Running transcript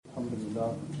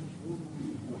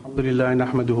الحمد لله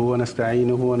نحمده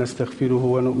ونستعينه ونستغفره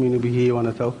ونؤمن به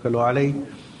ونتوكل عليه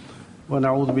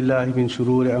ونعوذ بالله من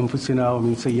شرور أنفسنا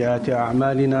ومن سيئات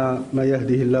أعمالنا ما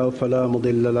يهده الله فلا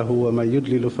مضل له ومن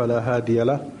يضلل فلا هادي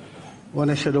له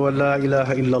ونشهد أن لا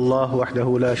إله إلا الله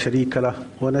وحده لا شريك له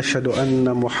ونشهد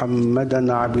أن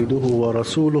محمدا عبده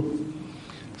ورسوله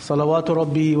صلوات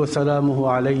ربي وسلامه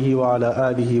عليه وعلى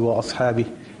آله وأصحابه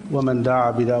ومن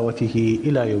دعا بدعوته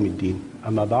إلى يوم الدين.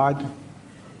 أما بعد.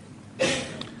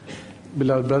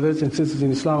 Beloved brothers and sisters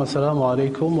in Islam, Assalamu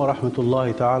alaikum wa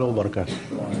rahmatullahi ta'ala wa barakatuh.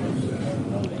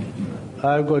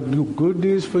 I've got good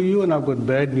news for you and I've got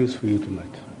bad news for you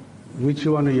tonight. Which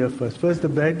you want to hear first? First the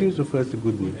bad news or first the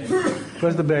good news?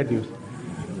 First the bad news.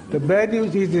 The bad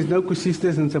news is there's no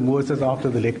kusistas and some verses after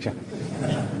the lecture.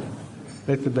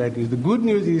 That's the bad news. The good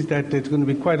news is that it's going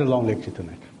to be quite a long lecture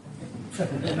tonight.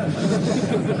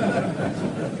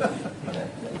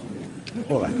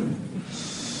 All right.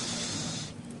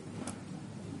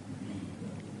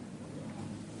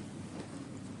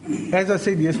 As I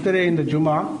said yesterday in the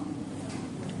Jummah,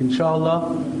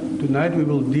 inshallah, tonight we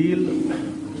will deal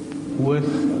with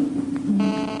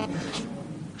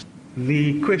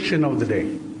the question of the day.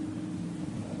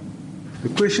 The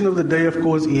question of the day, of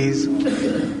course, is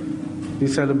the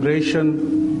celebration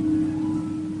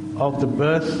of the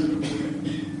birth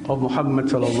of Muhammad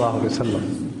sallallahu alaihi wasallam.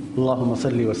 Allahumma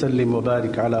salli wa sallim wa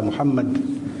barik ala Muhammad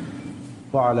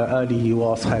wa ala alihi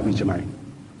wa ashabi jama'in.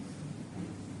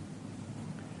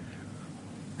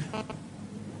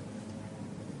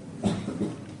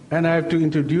 And I have to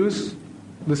introduce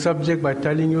the subject by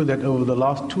telling you that over the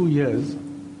last 2 years,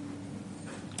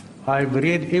 I've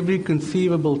read every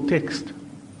conceivable text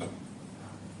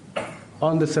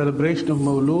on the celebration of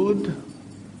Moulood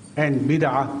and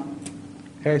Bid'ah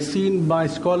as seen by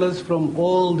scholars from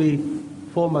all the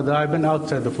four madhab and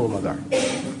outside the four madhab.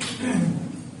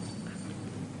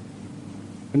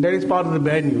 And that is part of the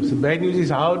bad news. The bad news is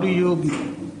how do you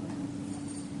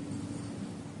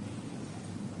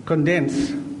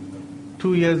condense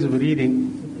 2 years of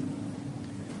reading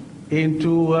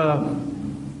into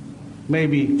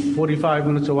maybe 45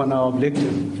 minutes or 1 hour of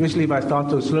lecture. Especially if I start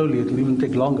so slowly, it will even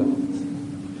take longer.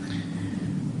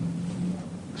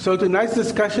 So tonight's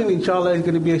discussion, inshallah, is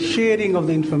going to be a sharing of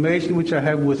the information which I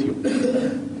have with you.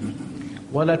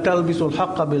 وَلَا تَلْبِسُوا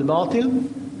الْحَقَّ بِالْبَاطِلِ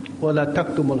وَلَا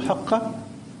تَكْتُمُوا الْحَقَّ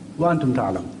وَأَنْتُمْ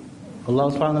تَعْلَمُونَ.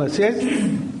 Allah subhanahu wa ta'ala says,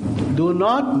 do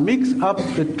not mix up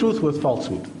the truth with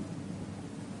falsehood.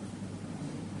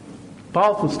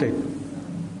 Powerful statement.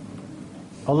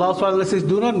 Allah subhanahu wa ta'ala says,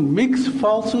 do not mix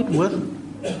falsehood with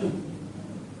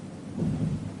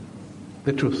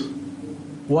the truth.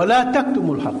 وَلَا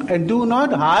تَكْتُمُوا الْحَقَّ. And do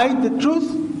not hide the truth.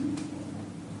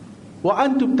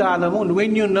 وَأَنْتُمْ تَعْلَمُونَ.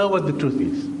 When you know what the truth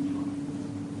is.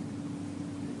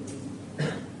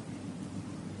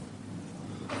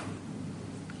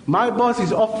 My boss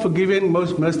is oft forgiving,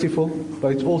 most merciful,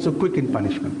 but it's also quick in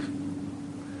punishment.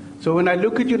 So when I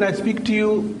look at you and I speak to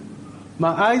you, my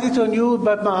eyes is on you,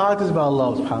 but my heart is by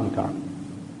Allah subhanahu wa ta'ala.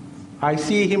 I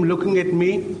see Him looking at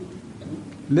me,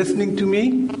 listening to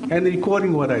me, and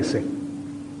recording what I say.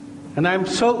 And I'm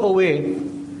so aware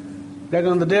that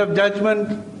on the Day of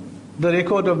Judgment, the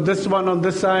record of this one on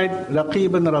this side,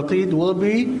 Raqib and Ratid, will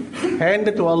be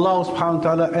handed to Allah subhanahu wa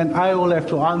ta'ala, and I will have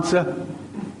to answer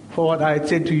for what I had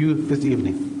said to you this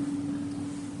evening.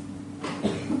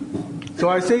 So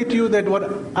I say to you that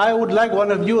what I would like one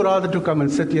of you rather to come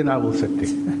and sit here, and I will sit there.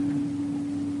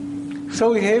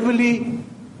 So heavily,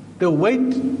 the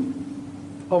weight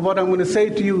of what I'm going to say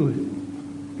to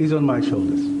you is on my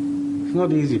shoulders. It's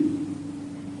not easy.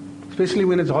 Especially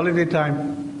when it's holiday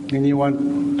time and you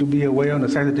want to be away on a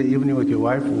Saturday evening with your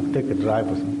wife or take a drive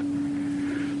or something.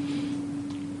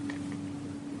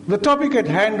 The topic at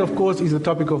hand, of course, is the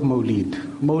topic of Mawlid.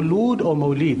 Mawlud or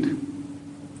Mawlid.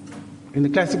 In the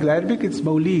classical Arabic, it's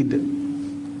Mawlid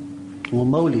or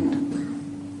Mawlid.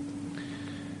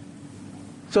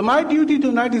 So my duty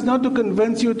tonight is not to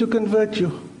convince you, to convert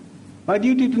you. My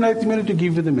duty tonight is merely to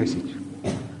give you the message.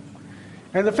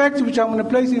 And the facts which I'm going to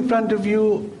place in front of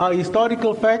you are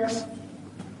historical facts,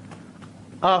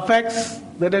 are facts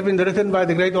that have been written by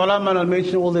the great ulama, and I'll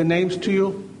mention all their names to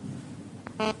you.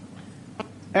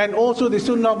 And also the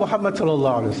Sunnah of Muhammad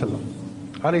sallallahu alaihi wasallam,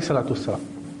 alayhi salatu wassalam.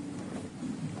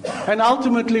 And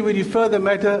ultimately we refer the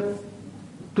matter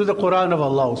to the Quran of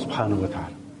Allah subhanahu wa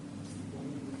ta'ala.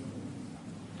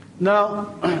 Now,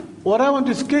 what I want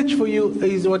to sketch for you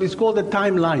is what is called a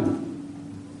timeline.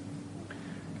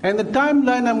 And the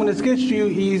timeline I'm going to sketch to you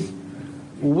is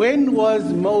when was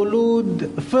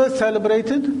Mawlud first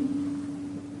celebrated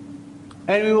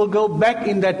And we will go back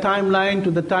in that timeline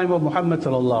to the time of Muhammad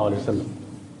sallallahu alaihi wasallam.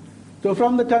 So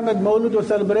from the time that Moulood was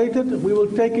celebrated, we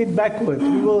will take it backwards.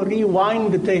 We will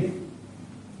rewind the tape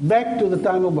back to the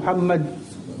time of Muhammad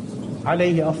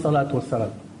alayhi as-salatu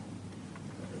was-salam.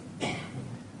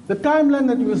 The timeline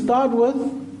that we will start with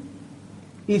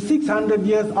is 600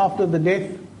 years after the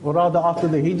death, or rather after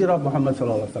the hijrah of Muhammad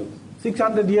sallallahu alaihi wasallam.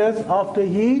 600 years after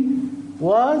he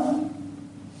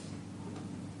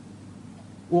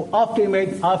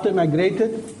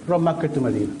migrated from Makkah to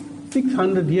Medina.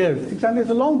 600 years. 600 is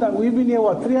a long time. We've been here,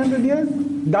 300 years?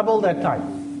 Double that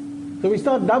time. So we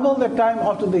start double that time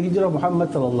after the hijrah of Muhammad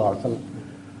sallallahu alaihi wasallam.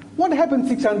 What happened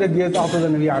 600 years after the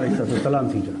Nabi alayhi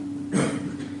salam's hijrah?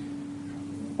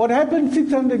 What happened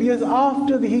 600 years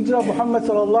after the hijrah of Muhammad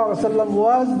sallallahu alaihi wasallam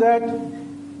was that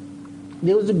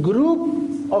there was a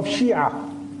group of Shia.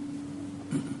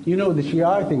 You know the Shia,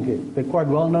 I think they're quite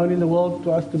well known in the world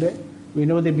to us today. We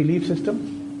know their belief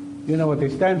system. You know what they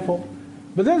stand for.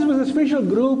 But this was a special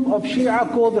group of Shia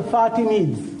called the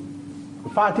Fatimids. The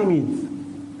Fatimids.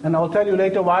 And I'll tell you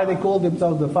later why they call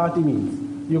themselves the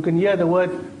Fatimids. You can hear the word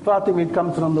Fatimid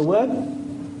comes from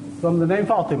the name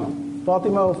Fatima.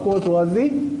 Fatima, of course, was the...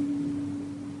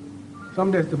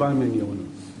 Some days the Bible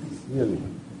really.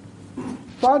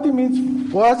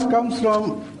 Fatimids comes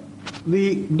from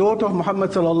the daughter of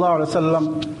Muhammad sallallahu alaihi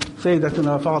wasallam,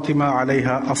 Sayyidatuna Fatima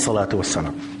alayha as-salatu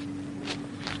was-salam.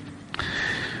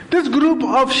 This group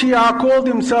of Shia called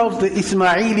themselves the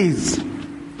Ismailis.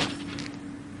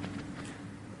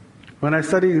 When I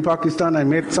studied in Pakistan, I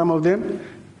met some of them.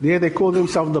 There they call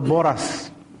themselves the Boras.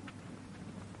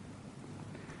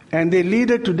 And their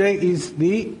leader today is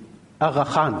the Agha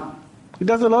Khan. He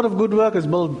does a lot of good work, has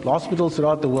built hospitals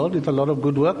throughout the world. It's a lot of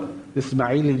good work, the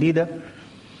Ismaili leader.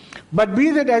 But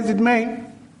be that as it may,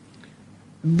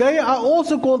 they are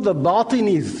also called the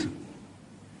Batinis.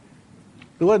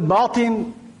 The word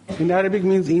Batin in Arabic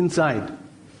means inside.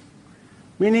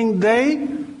 Meaning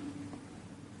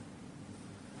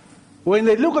when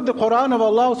they look at the Quran of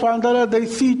Allah subhanahu wa ta'ala, they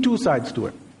see two sides to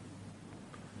it.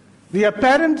 The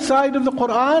apparent side of the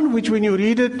Quran, which when you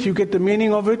read it, you get the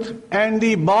meaning of it, and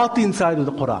the batin side of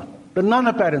the Quran, the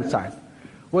non-apparent side.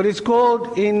 What is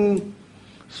called in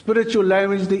spiritual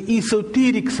language the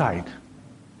esoteric side.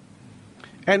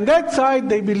 And that side,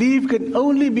 they believe, can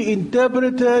only be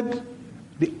interpreted,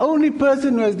 the only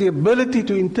person who has the ability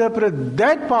to interpret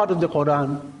that part of the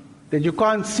Quran that you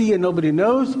can't see and nobody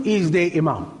knows is their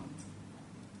Imam.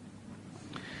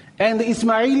 And the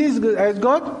Ismailis has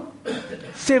got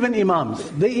 7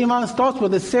 Imams. The Imam starts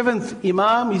with the 7th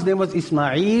Imam. His name was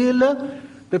Ismail.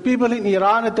 The people in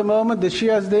Iran at the moment, the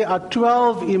Shias, they are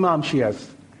 12 Imam Shias.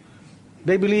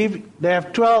 They believe they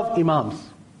have 12 Imams.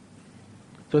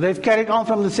 So they've carried on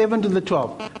from the 7 to the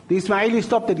 12. The Ismailis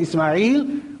stopped at Ismail,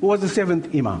 who was the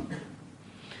 7th Imam.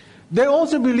 They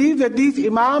also believe that these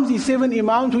Imams, these 7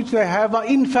 Imams which they have, are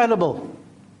infallible.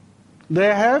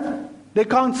 They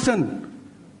can't sin.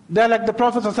 They're like the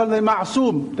Prophet ﷺ, they're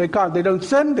ma'soom. They don't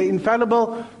sin, they're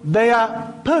infallible. They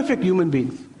are perfect human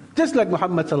beings. Just like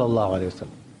Muhammad sallallahu alayhi wa sallam.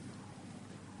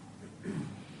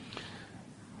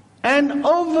 And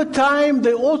over time,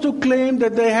 they also claim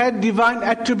that they had divine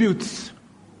attributes.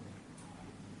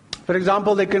 For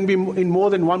example, they can be in more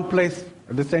than one place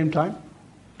at the same time.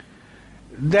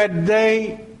 That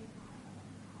they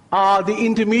are the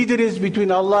intermediaries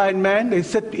between Allah and man. They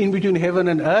sit in between heaven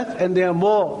and earth, and they are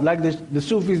more, like the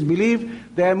Sufis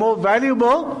believe, they are more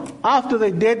valuable after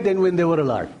they're dead than when they were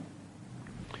alive.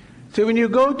 So when you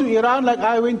go to Iran, like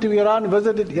I went to Iran,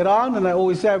 visited Iran, and I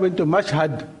always say I went to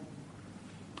Mashhad.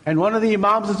 And one of the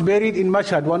Imams is buried in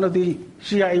Mashhad. One of the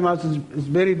Shia Imams is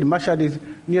buried in Mashhad, is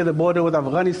near the border with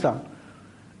Afghanistan.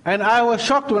 And I was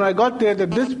shocked when I got there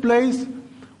that this place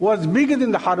was bigger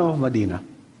than the Haram of Medina.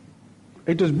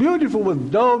 It was beautiful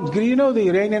with domes. You know, the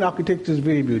Iranian architecture is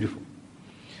very beautiful.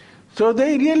 So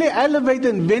they really elevate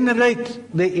and venerate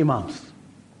the Imams.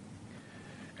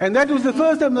 And that was the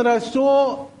first time that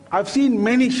I've seen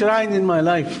many shrines in my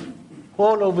life,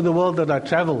 all over the world that I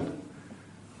traveled.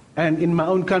 And in my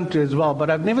own country as well. But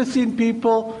I've never seen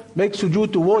people make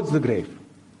sujood towards the grave.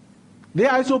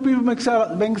 There I saw people make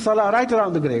salah right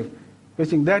around the grave.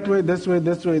 Facing that way, this way,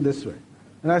 this way, this way.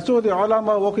 And I saw the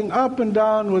ulama walking up and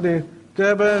down with their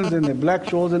turbans and their black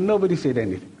shawls, and nobody said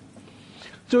anything.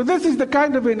 So this is the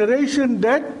kind of veneration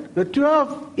that the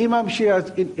 12 Imam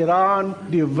Shias in Iran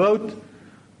devote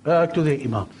to their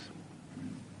Imams.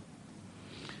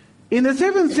 In the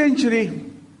 7th century,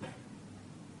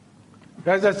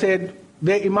 as I said,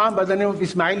 the Imam by the name of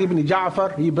Ismail ibn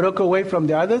Ja'far, he broke away from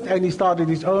the others and he started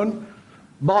his own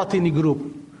Batini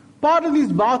group. Part of these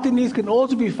Batinis can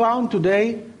also be found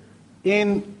today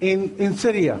in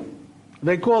Syria.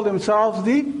 They call themselves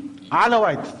the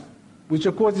Alawites, which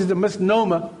of course is a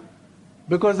misnomer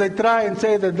because they try and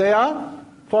say that they are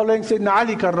following Sayyidina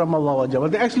Ali karramallahu wajhah.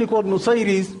 But they're actually called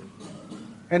Nusayris,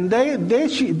 and they are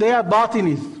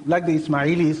Batinis, like the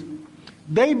Ismailis.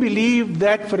 They believe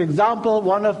that, for example,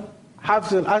 one of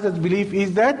Hafs al-Asad's belief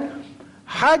is that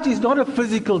Hajj is not a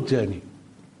physical journey.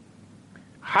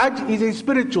 Hajj is a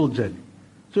spiritual journey.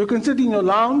 So you can sit in your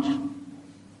lounge,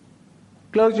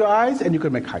 close your eyes, and you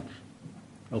can make Hajj.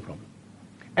 No problem.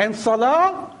 And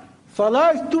Salah is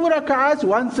 2 rak'ahs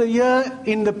once a year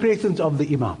in the presence of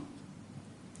the Imam.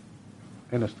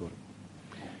 End of story.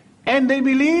 And they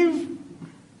believe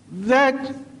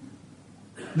that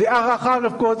the Aga Khan,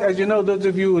 of course, as you know, those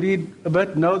of you who read a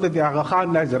bit know that the Aga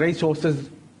Khan has racehorses.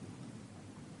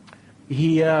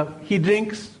 He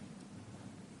drinks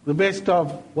the best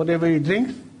of whatever he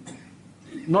drinks,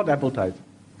 not appetizer.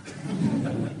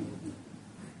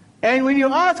 And when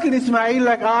you ask an Ismail,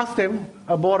 like I asked him,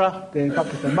 a Bora, they're in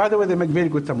Pakistan. By the way, they make very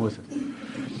good samosas.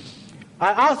 I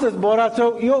asked this Bora,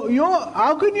 so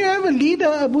how can you have a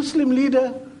leader, a Muslim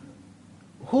leader,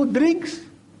 who drinks?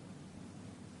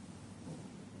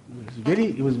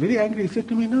 He was very angry. He said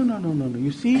to me, no.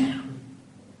 You see,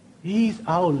 he's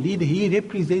our leader. He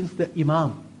represents the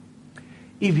Imam.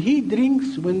 If he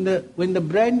drinks, when the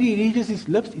brandy reaches his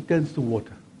lips, it turns to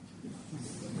water.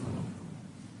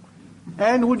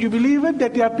 And would you believe it,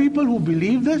 that there are people who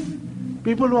believe this?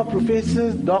 People who are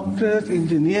professors, doctors,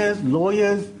 engineers,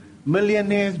 lawyers,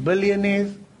 millionaires,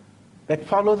 billionaires, that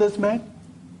follow this man?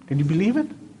 Can you believe it?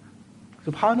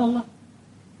 Subhanallah.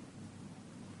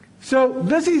 So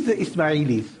this is the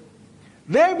Ismailis.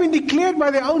 They have been declared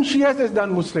by their own Shias as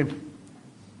non-Muslim.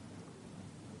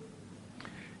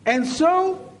 And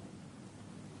so,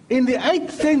 in the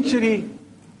 8th century,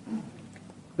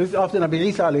 this is after Nabi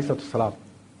Isa alayhi salam,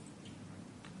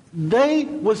 they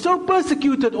were so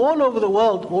persecuted all over the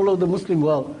world, all over the Muslim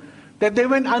world, that they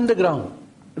went underground.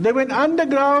 They went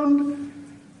underground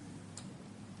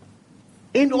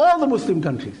in all the Muslim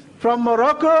countries, from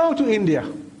Morocco to India.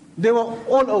 They were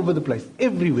all over the place,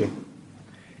 everywhere.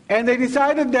 And they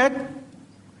decided that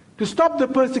to stop the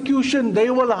persecution, they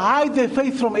will hide their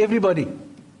faith from everybody.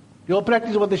 They will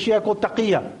practice what the Shia call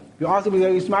taqiyya. You ask them, are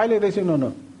you Ismaili? They say,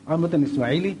 no, I'm not an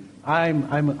Ismaili.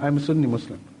 I'm a Sunni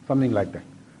Muslim. Something like that.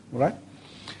 All right?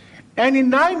 And in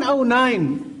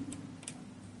 909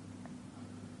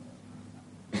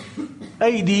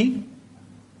 AD,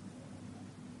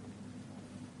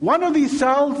 one of these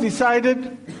cells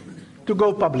decided to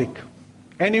go public.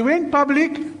 And he went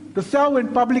public, the cell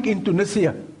went public in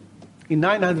Tunisia in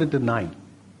 909.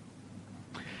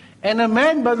 And a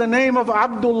man by the name of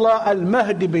Abdullah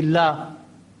al-Mahdi Billah,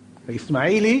 the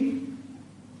Ismaili,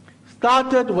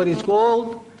 started what is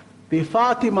called the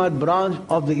Fatimid branch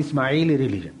of the Ismaili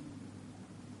religion.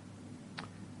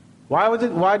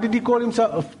 Why did he call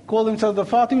himself the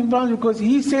Fatimid branch? Because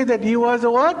he said that he was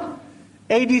a what?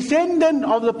 A descendant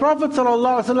of the Prophet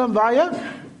ﷺ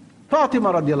via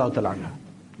Fatima radiallahu ta'ala anha.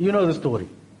 You know the story.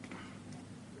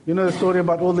 You know the story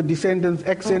about all the descendants,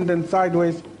 ascendants,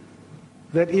 sideways,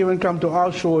 that even come to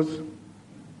our shores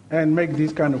and make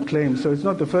these kind of claims. So it's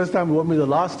not the first time, it won't be the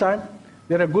last time.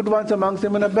 There are good ones amongst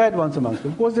them and there are bad ones amongst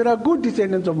them. Of course, there are good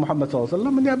descendants of Muhammad sallallahu alaihi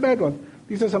wasallam and there are bad ones.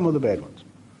 These are some of the bad ones.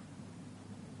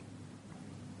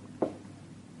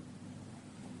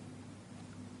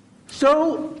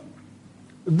 So,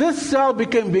 this cell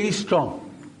became very strong.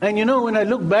 And you know, when I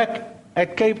look back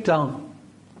at Cape Town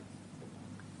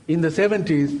in the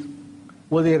 70s,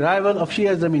 with the arrival of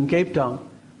Shiism in Cape Town,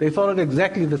 they followed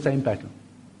exactly the same pattern.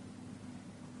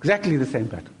 Exactly the same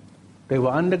pattern. They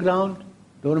were underground,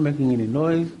 they weren't making any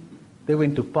noise. They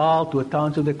went to Paarl, to a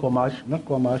township, Kwa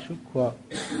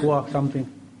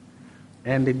something.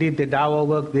 And they did their dawah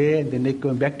work there, and then they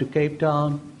came back to Cape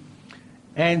Town.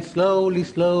 And slowly,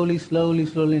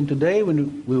 and today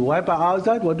when we wipe our eyes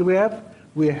out, what do we have?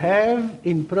 We have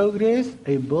in progress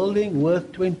a building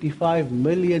worth 25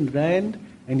 million rand,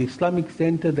 an Islamic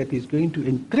center that is going to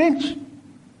entrench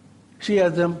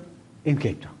Shiism in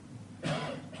Cape Town.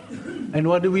 And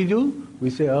what do? We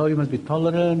say, oh, you must be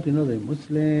tolerant, they're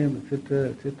Muslim, etc.,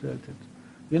 etc., etc.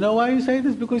 You know why you say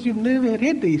this? Because you've never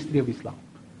read the history of Islam.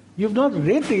 You've not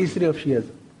read the history of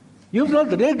Shiism. You've not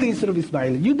read the history of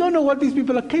Ismail. You don't know what these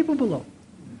people are capable of.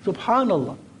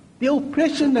 Subhanallah. The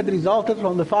oppression that resulted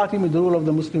from the Fatimid rule of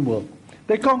the Muslim world.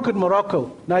 They conquered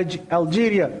Morocco,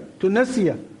 Algeria,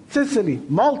 Tunisia, Sicily,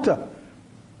 Malta.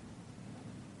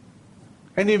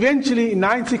 And eventually in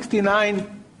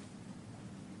 969,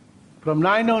 from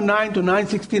 909 to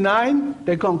 969,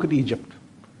 they conquered Egypt.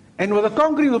 And with the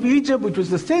conquering of Egypt, which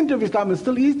was the center of Islam and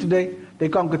still is today, they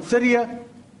conquered Syria,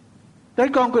 they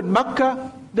conquered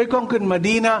Mecca, they conquered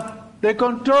Medina, they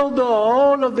controlled the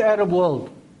whole of the Arab world.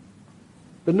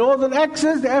 The northern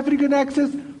axis, the African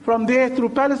axis, from there through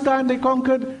Palestine they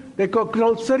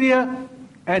controlled Syria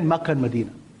and Mecca and Medina,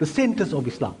 the centers of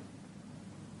Islam.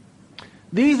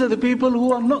 These are the people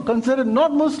who are not considered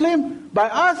not Muslim by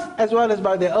us as well as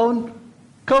by their own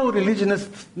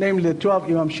co-religionists, namely the 12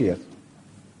 Imam Shias.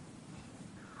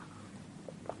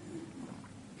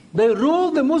 They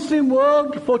ruled the Muslim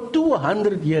world for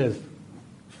 200 years.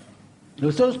 They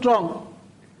were so strong.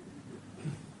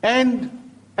 And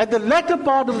at the latter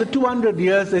part of the 200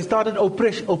 years, they started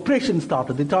oppression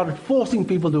started. They started forcing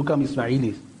people to become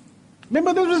Ismailis.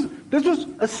 Remember, this was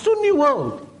a Sunni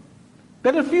world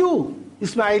that a few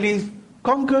Ismailis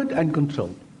conquered and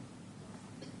controlled.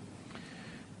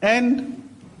 And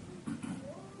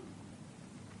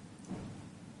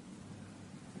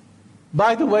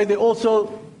by the way, they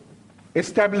also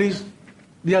established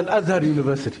the Al-Azhar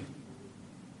University.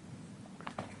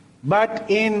 But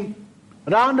in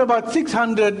round about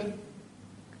 600,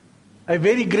 a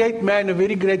very great man, a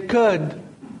very great Kurdish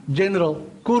general,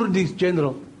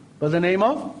 by the name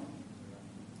of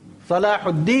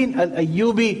Salahuddin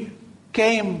al-Ayyubi,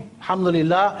 came,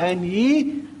 alhamdulillah, and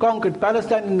he conquered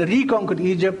Palestine and reconquered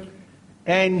Egypt,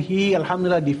 and he,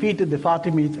 alhamdulillah, defeated the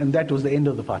Fatimids, and that was the end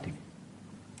of the Fatimids.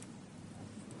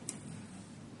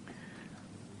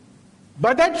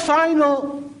 But that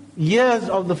final years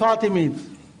of the Fatimids,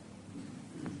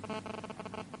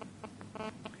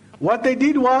 what they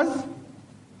did was,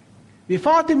 the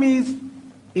Fatimids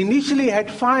initially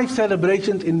had 5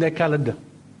 celebrations in their calendar,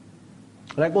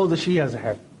 like all the Shias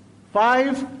have.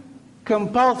 5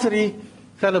 compulsory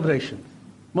celebrations,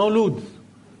 Moulood.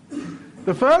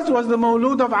 The first was the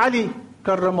Moulood of Ali,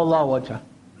 karramallahu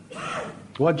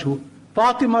wajhu.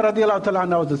 Fatima radiallahu ta'ala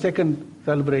anha was the second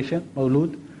celebration,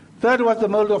 Moulood. Third was the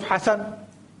Moulood of Hassan.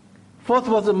 Fourth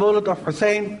was the Moulood of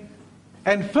Hussein.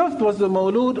 And fifth was the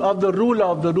Moulood of the ruler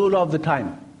of the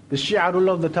time, the Shia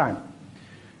ruler of the time.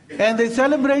 And they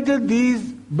celebrated these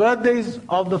birthdays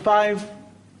of the 5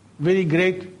 very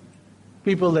great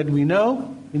people that we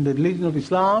know in the religion of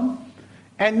Islam.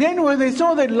 And then when they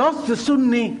saw they lost the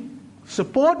Sunni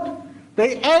support,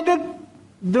 they added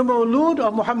the Moulood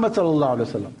of Muhammad sallallahu alaihi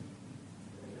wasallam.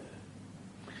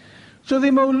 So the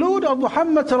Moulood of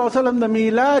Muhammad sallallahu alaihi wasallam, the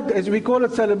Milad, as we call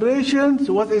it, celebrations,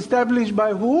 was established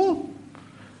by who?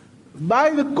 By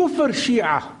the Kufr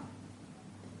Shia.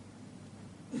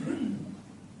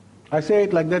 I say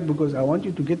it like that because I want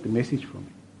you to get the message from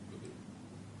me.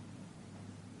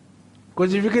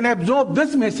 Because if you can absorb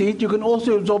this message, you can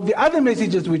also absorb the other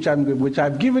messages which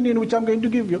I've given you and which I'm going to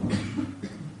give you.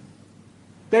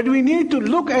 That we need to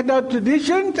look at our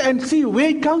traditions and see where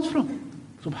it comes from.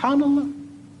 Subhanallah.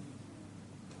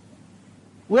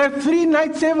 We have 3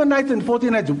 nights, 7 nights and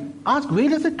 14 nights. Ask, where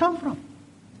does it come from?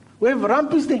 We have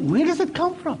Rampi's thing. Where does it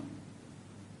come from?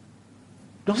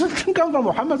 Doesn't it come from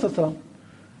Muhammad sallallahu alaihi wasallam?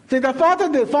 Say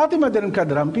that Fatima didn't cut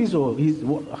Rampis, or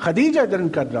Khadija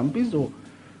didn't cut Rampis, or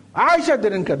Aisha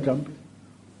didn't cut Rampis.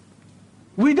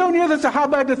 We don't hear the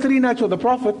Sahaba had the 3 nights for the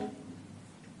Prophet,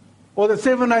 or the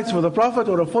 7 nights for the Prophet,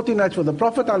 or the 14 nights for the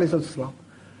Prophet alayhi sallam.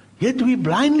 Yet we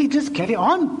blindly just carry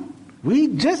on. We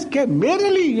just get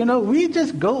merrily, we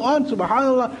just go on,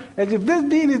 subhanAllah, as if this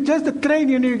deen is just a train,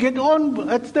 you get on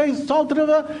at Salt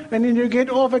River, and then you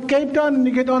get off at Cape Town, and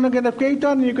you get on again at Cape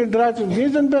Town, and you can drive to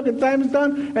Giesenberg, and time is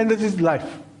done, and this is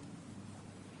life.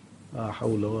 La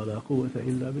hawla wa la quwwata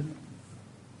illa billah.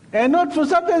 And not for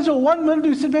sometimes, so 1 minute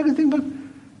you sit back and think, but,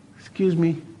 excuse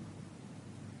me,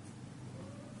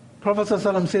 Prophet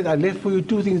ﷺ said, I left for you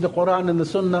 2 things, the Quran and the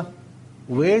Sunnah.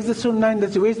 Where's the Sunnah in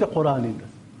this? Where's the Quran in this?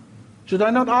 Should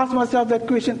I not ask myself that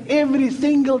question every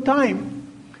single time?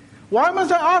 Why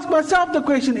must I ask myself the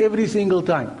question every single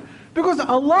time? Because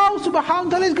Allah subhanahu wa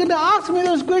ta'ala is going to ask me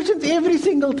those questions every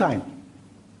single time.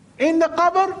 In the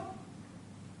qabr,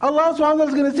 Allah subhanahu wa ta'ala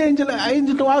is going to say,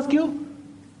 angel to ask you,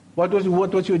 what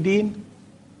was your deen?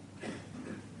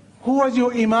 Who was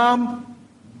your imam?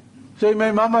 So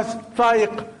my mama's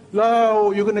Faaik.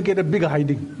 No, you're going to get a big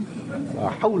hiding.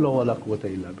 La hawla wa la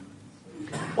quwwata illa billah.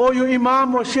 Or your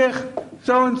imam or sheikh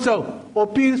so-and-so, or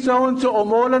peer so-and-so, or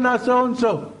Maulana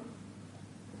so-and-so.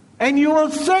 And you will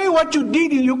say what you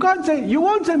did, and you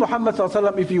won't say Muhammad sallallahu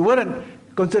alaihi wasallam if you weren't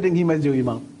considering him as your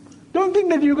imam. Don't think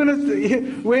that you're going to say,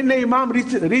 when the imam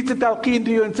reads the talqeen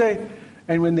to you and say,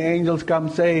 and when the angels come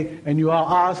say, and you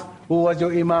are asked, who was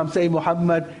your imam, say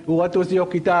Muhammad, what was your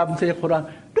kitab, say Quran.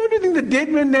 Don't you think the dead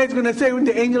man there is going to say when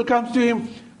the angel comes to him,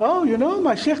 oh,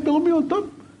 my sheikh told me on top.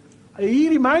 He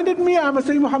reminded me, I must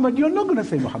say Muhammad. You're not going to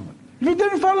say Muhammad. If you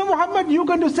didn't follow Muhammad, you're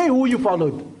going to say who you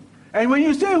followed. And when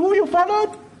you say who you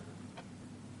followed,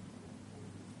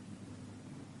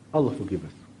 Allah forgive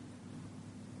us.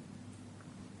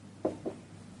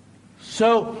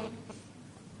 So,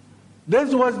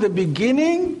 this was the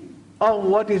beginning of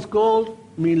what is called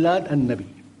Milad an-Nabi.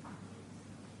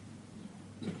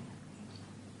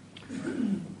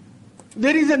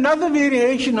 There is another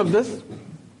variation of this,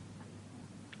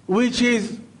 which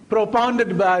is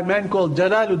propounded by a man called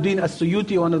Jalaluddin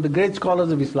as-Suyuti, one of the great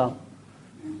scholars of Islam.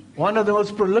 One of the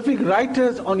most prolific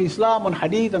writers on Islam, on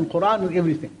Hadith, and Quran, and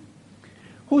everything.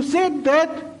 Who said that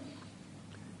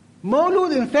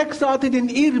Moulood in fact started in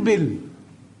Erbil.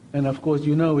 And of course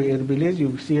you know where Erbil is,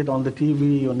 you see it on the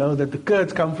TV, you know that the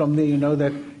Kurds come from there, you know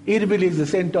that Erbil is the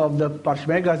center of the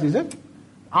Peshmergas, is it?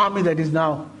 Army that is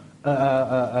now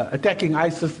attacking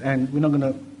ISIS, and we're not going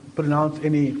to pronounce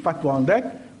any fatwa on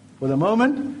that for the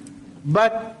moment.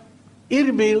 But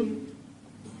Erbil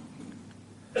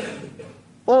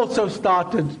also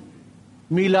started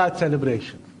Milad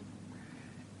celebrations.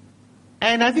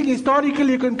 And I think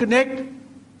historically you can connect,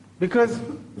 because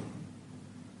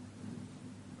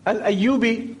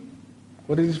Al-Ayyubi,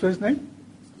 what is his first name?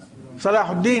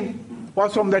 Salahuddin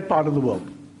was from that part of the world.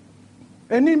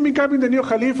 And in becoming the new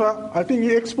Khalifa, I think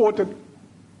he exported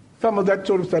some of that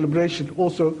sort of celebration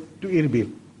also to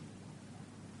Erbil.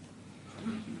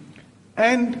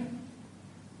 And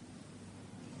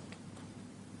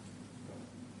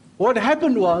what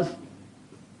happened was,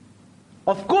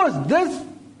 of course, this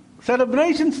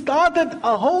celebration started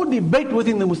a whole debate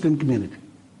within the Muslim community.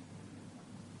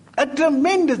 A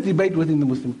tremendous debate within the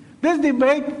Muslim. This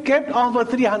debate kept on for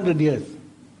 300 years.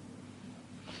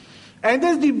 And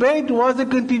this debate was a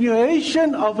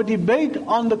continuation of a debate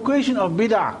on the question of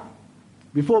bid'ah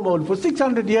before Mawlid. For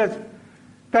 600 years, in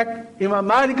fact, Imam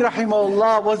Malik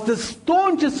rahimahullah was the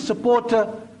staunchest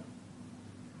supporter.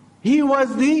 He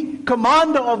was the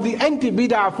commander of the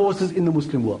anti-bid'ah forces in the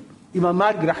Muslim world. Imam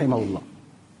Malik rahimahullah.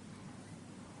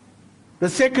 The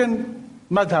second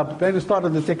madhab, when we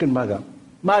started the second madhab,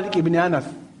 Malik ibn Anas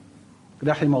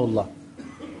rahimahullah,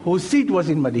 whose seat was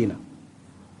in Medina.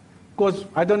 Of course,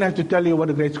 I don't have to tell you what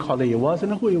a great scholar he was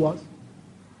and who he was.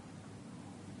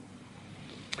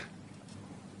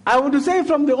 I want to say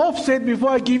from the offset,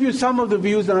 before I give you some of the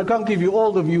views, and I can't give you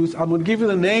all the views, I'm going to give you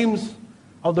the names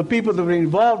of the people that were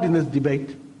involved in this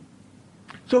debate.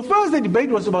 So first the debate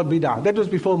was about bid'ah. That was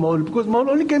before Mawlid, because Mawlid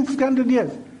only came 600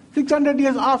 years. 600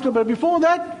 years after, but before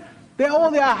that,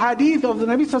 all the hadith of the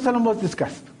Nabi Sallallahu Alaihi Wasallam was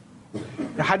discussed.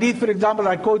 The hadith, for example,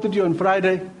 I quoted you on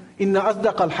Friday, Inna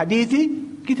asdaq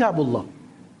al-hadithi kitabullah.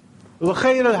 Wa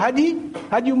khayr al-hadi,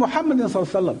 hadi Muhammad Sallallahu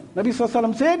Alaihi Wasallam. Nabi Sallallahu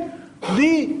Alaihi Wasallam said,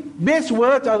 the best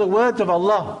words are the words of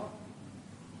Allah.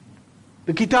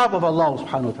 The kitab of Allah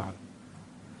subhanahu wa ta'ala.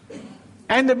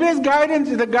 And the best guidance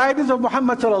is the guidance of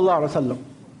Muhammad Sallallahu Alaihi Wasallam.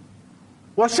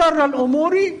 Wa sharra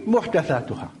al-umuri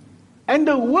muhdathatuha. And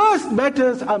the worst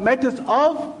matters are matters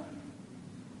of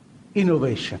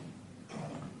innovation.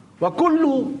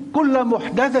 وَكُلُّ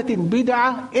مُحْدَثَةٍ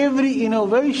بِدْعَةٍ. Every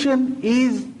innovation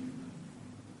is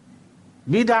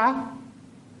bid'ah,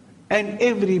 and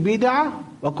every bid'ah,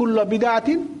 وَكُلُّ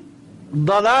بِدْعَةٍ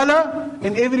ضَلَالَةٍ,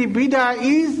 and every bid'ah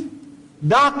is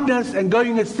darkness and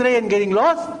going astray and getting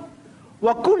lost.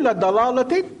 وَكُلُّ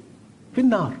ضَلَالَةٍ فِي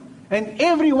النَّارِ. And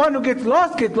everyone who gets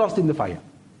lost in the fire.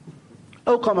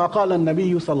 أو كما قال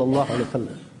النبي صلى الله عليه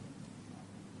وسلم.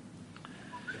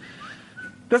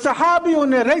 The Sahabi who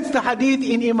narrates the hadith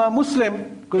in Imam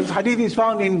Muslim, because hadith is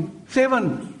found in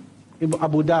 7,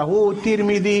 Abu Dawood,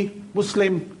 Tirmidhi,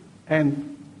 Muslim,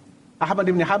 and Ahmad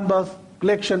ibn Hanbal's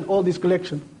collection, all these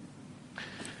collections.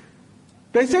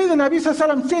 They say the Nabi Sallallahu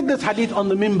Alaihi Wasallam said this hadith on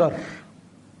the mimbar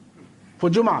for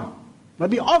Jum'ah.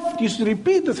 Nabi oft used to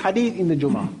repeat this hadith in the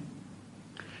Jum'ah.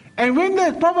 And when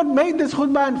the Prophet made this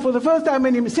khutbah, and for the first time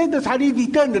when he said this hadith, he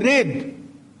turned red.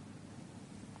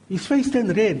 His face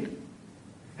turned red.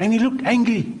 And he looked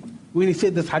angry when he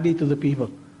said this hadith to the people.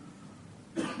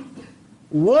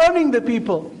 Warning the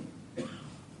people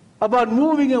about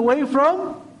moving away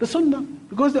from the sunnah.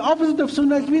 Because the opposite of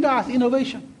sunnah is bid'ah,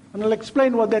 innovation. And I'll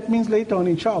explain what that means later on,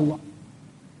 inshallah.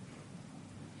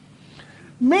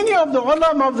 Many of the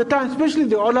ulama of the time, especially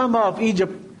the ulama of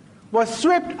Egypt, was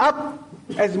swept up,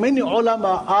 as many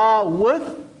ulama are, with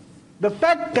the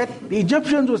fact that the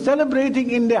Egyptians were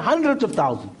celebrating in their hundreds of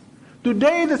thousands.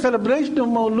 Today the celebration of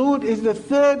Moulood is the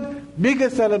third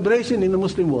biggest celebration in the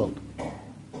Muslim world.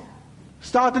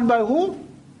 Started by who?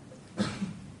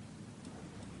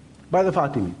 By the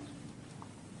Fatimids.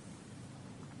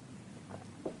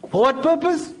 For what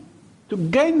purpose? To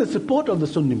gain the support of the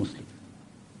Sunni Muslims.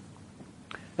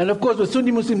 And of course, with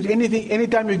Sunni Muslims,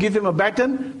 anytime you give them a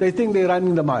baton, they think they're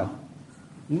running the mile.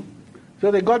 So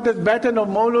they got this baton of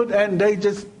Moulood and they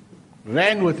just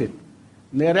ran with it.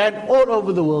 They ran all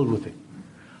over the world with it.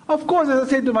 Of course, as I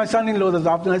said to my son-in-law this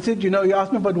afternoon, I said, he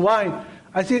asked me, but why?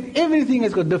 I said, everything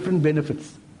has got different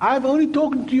benefits. I've only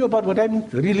talked to you about what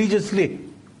happens religiously.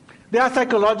 There are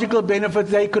psychological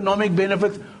benefits, there are economic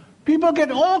benefits. People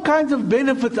get all kinds of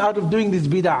benefits out of doing this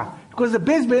bid'ah. Because the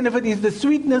best benefit is the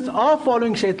sweetness of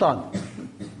following shaitan.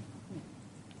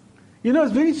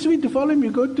 It's very sweet to follow him.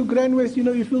 You go to Grand West,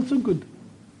 you feel so good.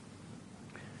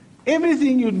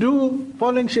 Everything you do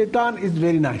following shaitan is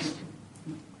very nice.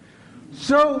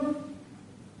 So,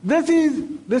 this is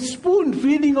the spoon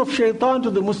feeding of shaitan to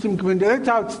the Muslim community. That's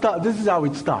how it starts. This is how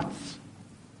it starts.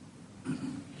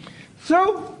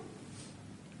 So,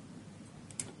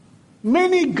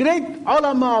 many great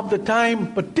ulama of the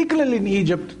time, particularly in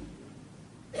Egypt,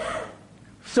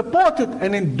 supported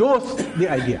and endorsed the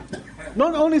idea.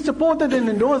 Not only supported and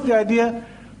endorsed the idea,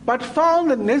 but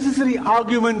found the necessary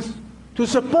arguments to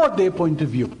support their point of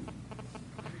view.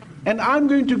 And I'm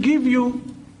going to give you,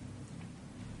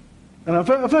 and I'm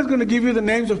first going to give you the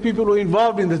names of people who are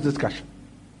involved in this discussion.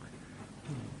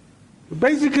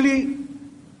 Basically,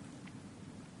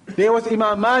 there was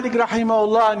Imam Malik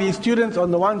rahimahullah and his students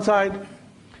on the one side,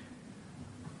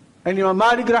 and Imam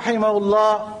Malik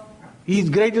rahimahullah,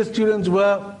 his greatest students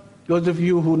were, those of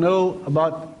you who know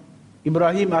about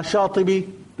Ibrahim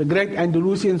Ash-Shatibi, the great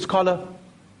Andalusian scholar,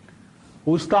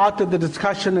 who started the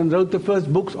discussion and wrote the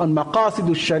first books on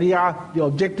Maqasidus Sharia, the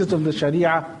objectives of the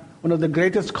Sharia, one of the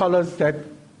greatest scholars that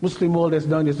Muslim world has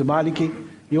known as the Maliki.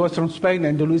 He was from Spain,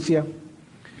 Andalusia.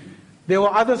 There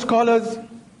were other scholars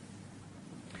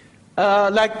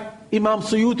like Imam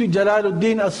Suyuti,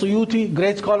 Jalaluddin al-Suyuti,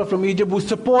 great scholar from Egypt, who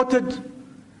supported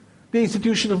the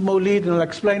institution of Mawlid, and I'll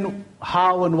explain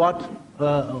how and what,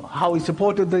 how he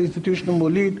supported the institution of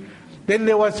Mawlid. Then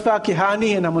there was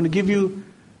Faaik, and I'm going to give you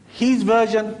his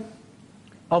version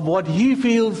of what he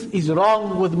feels is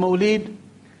wrong with Mawlid.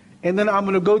 And then I'm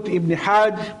going to go to Ibn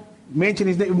Hajj, mention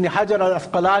his name. Ibn Hajar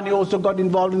al-Asqalani also got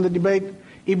involved in the debate.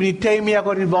 Ibn Taymiyyah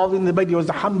got involved in the debate. He was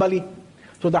a Hanbali.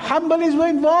 So the Hanbalis were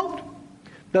involved,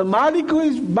 the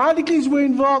Malikis were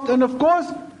involved, and of course,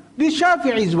 the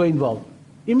Shafi'is were involved.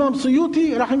 Imam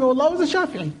Suyuti, rahimahullah, was a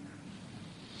Shafi'i.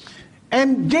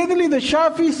 And generally the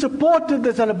Shafi'is supported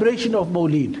the celebration of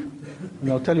Mawlid.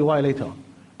 And I'll tell you why later on.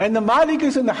 And the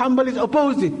Malikis and the Hanbalis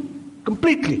opposed it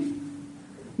completely.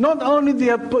 Not only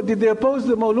did they oppose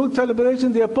the Mawlud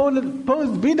celebration, they opposed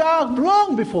bid'ah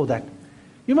long before that.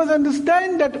 You must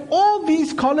understand that all these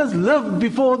scholars lived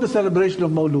before the celebration of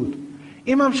Mawlud.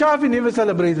 Imam Shafi never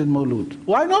celebrated Mawlud.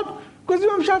 Why not? Because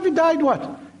Imam Shafi died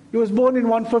what? He was born in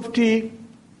 150.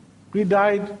 He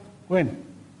died when?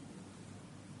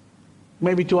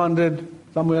 Maybe 200,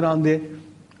 somewhere around there.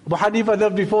 Abu Hanifa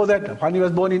lived before that. Abu Hanifa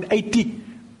was born in 80.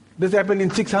 This happened in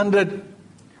 600.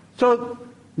 So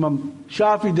Imam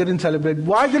Shafi didn't celebrate.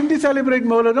 Why didn't he celebrate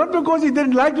Mawlud? Not because he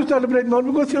didn't like to celebrate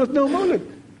Mawlud, because there was no Mawlud.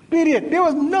 Period. There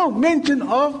was no mention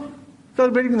of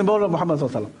celebrating the Mawlud of Muhammad sallallahu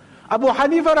alaihi wasallam. Abu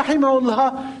Hanifa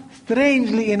rahimahullah,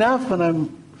 strangely enough, and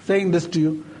I'm saying this to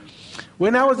you,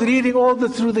 when I was reading all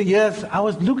this through the years, I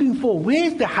was looking for,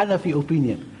 where's the Hanafi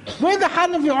opinion? Where's the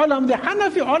Hanafi ulama? The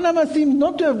Hanafi ulama seem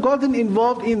not to have gotten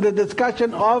involved in the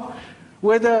discussion of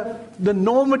whether the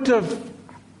normative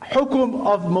hukum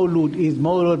of Mawlud is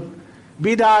Mawlud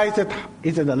bid'ah,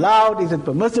 is it allowed, is it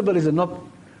permissible, is it not?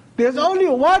 There's only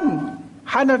one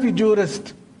Hanafi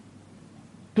jurist,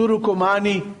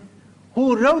 Turukumani,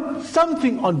 who wrote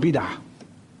something on bid'ah.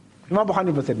 Imam Abu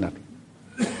Hanifa said nothing.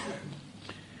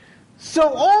 So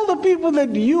all the people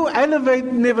that you elevate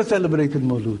never celebrated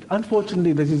Mawlud.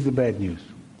 Unfortunately, this is the bad news.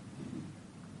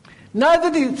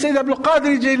 Neither did Sayyid Abdul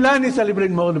Qadir Jailani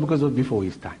celebrate Mawlud because it was before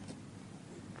his time.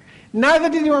 Neither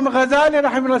did Imam Ghazali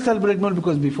rahimahullah celebrate Mawlud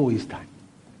because it was before his time.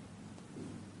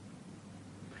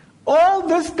 All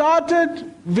this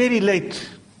started very late,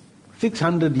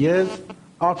 600 years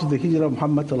after the Hijrah of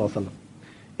Muhammad sallallahu alaihi wasallam.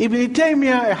 Ibn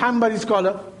Taymiyyah, a Hanbali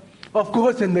scholar, of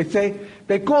course, and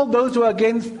they call those who are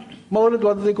against Mawlud,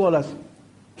 what do they call us?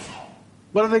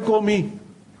 What do they call me?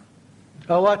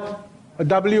 A what? A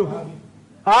W?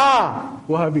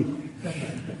 Wahhabi.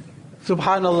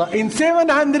 Subhanallah. In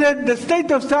 700, the state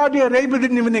of Saudi Arabia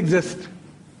didn't even exist.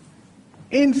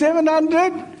 In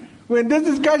 700, when this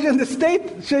discussion, the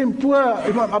state, shame poor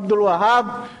Imam Abdul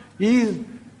Wahhab, he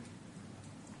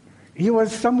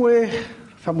was somewhere.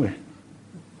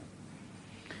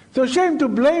 So shame to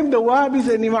blame the Wahhabis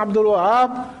and Imam Abdul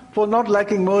Wahhab for not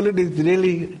liking Mawlid is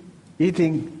really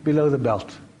eating below the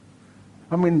belt.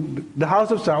 I mean, the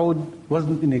House of Saud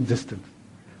wasn't in existence.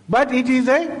 But it is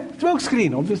a smoke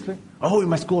screen, obviously. Oh, we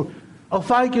must call. Oh,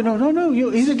 Faaik, no,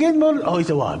 he's against Moulood. Oh, he's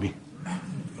a Wahhabi.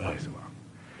 Oh, he's a Wahhabi.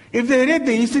 If they read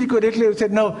the history correctly, they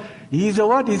said, no, he's a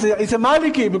what? He's a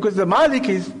Maliki, because the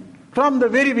Malikis, from the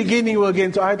very beginning, were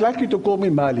against. So I'd like you to call me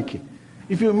Maliki.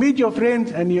 If you meet your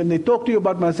friends and they talk to you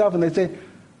about myself and they say,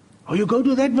 oh, you go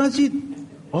to that masjid?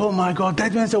 Oh my God,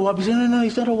 that man's a Wahhabi. He said, no,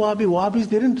 he's not a Wahhabi. Wahhabis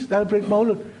didn't celebrate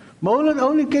Moulood. Moulood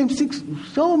only came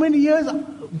so many years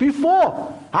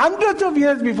before, hundreds of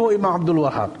years before Imam Abdul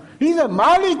Wahhab. He's a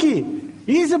Maliki.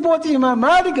 He supports Imam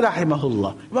Malik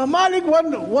rahimahullah. Imam Malik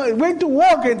went to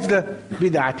war against the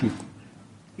bid'ati.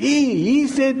 He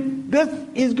said, this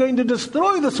is going to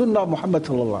destroy the sunnah of Muhammad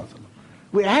sallallahu alaihi wasallam.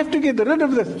 We have to get rid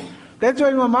of this. That's why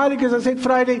Imam Malik, as I said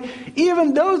Friday,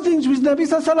 even those things which Nabi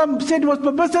sallallahu alaihi wasallam said was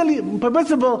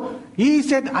permissible, he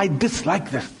said, I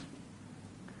dislike this.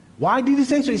 Why did he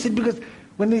say so? He said, because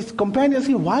when his companions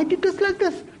said, why did you dislike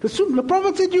this? The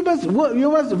Prophet said, you must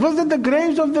visit the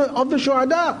graves of the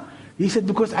shuhada. He said,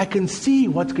 because I can see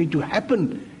what's going to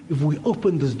happen if we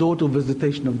open this door to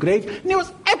visitation of graves. And he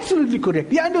was absolutely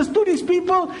correct. He understood his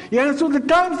people, he understood the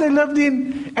times they lived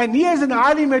in, and he as an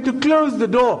alim had to close the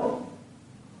door.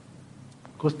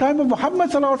 Because time of Muhammad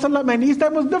sallallahu alaihi wasallam and his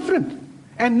time was different.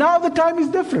 And now the time is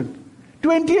different.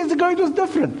 20 years ago it was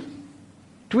different.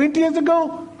 20 years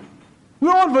ago, we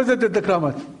all visited the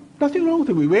Kramat. Nothing wrong with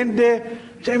it. We went there.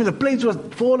 The place was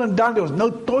fallen down. There was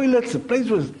no toilets. The place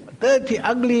was dirty,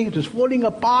 ugly. It was falling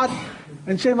apart.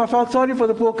 And Shem, I felt sorry for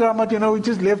the poor Kramat. We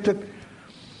just left it.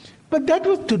 But that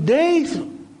was today's,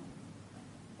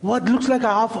 what looks like a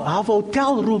half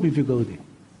hotel room if you go there.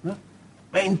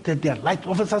 Painted their lights.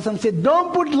 Prophet said,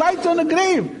 don't put lights on a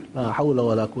grave. La hawla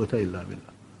wa la quwwata illa billah.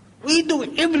 We do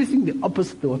everything the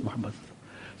opposite of what Muhammad said.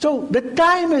 So the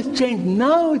time has changed.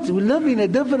 Now we live in a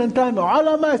different time.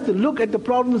 Ulama has to look at the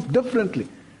problems differently.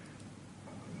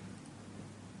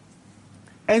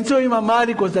 And so Imam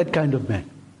Malik was that kind of man.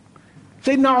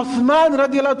 Sayyidina Uthman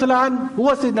radiallahu ta'ala an, who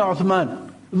was Sayyidina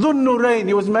Uthman? Dhun Nurayn.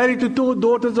 He was married to two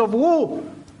daughters of who?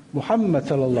 Muhammad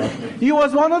sallallahu alaihi wasallam. He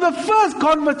was one of the first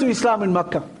converts to Islam in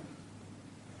Makkah.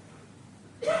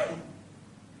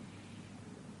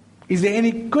 Is there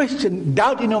any question,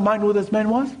 doubt in your mind who this man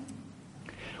was?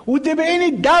 Would there be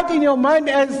any doubt in your mind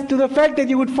as to the fact that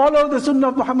you would follow the sunnah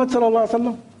of Muhammad sallallahu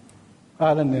alaihi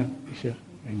wasallam?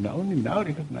 Only now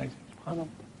recognize it. SubhanAllah.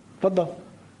 Faddal.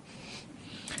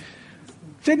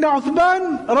 Sayyidina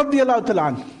Uthman radiallahu ta'ala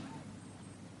anhu,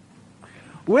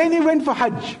 when he went for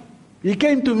Hajj, he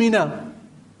came to Mina.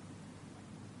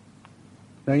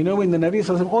 Now when the Nabi sallallahu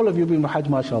alaihi wasallam, all of you been for Hajj,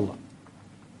 mashallah.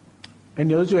 And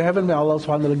those who haven't, may Allah subhanahu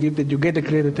wa ta'ala give that you get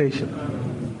accreditation.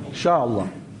 Inshallah.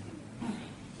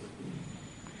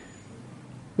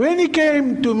 When he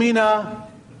came to Mina,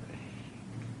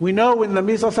 we know when the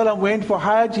Nabi sallallahu alaihi wasallam went for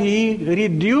Hajj, he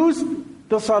reduced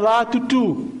the salah to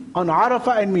 2 on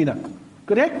Arafah and Mina.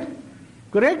 Correct?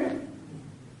 Correct?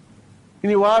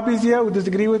 Any Wahhabis here who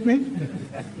disagree with me?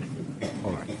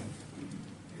 All right.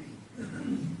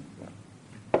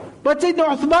 But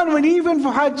Sayyidina Uthman, when he went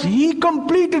for Hajj, he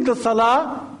completed the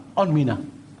salah on Mina.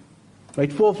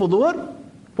 Right? 4 for Dhuhr,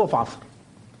 4 for Asr.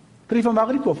 3 for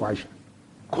Maghrib, 4 for Isha.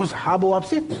 Because Sahaba were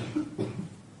upset.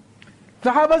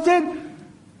 Sahaba said,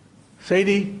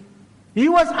 Sayyidi, he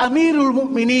was Amirul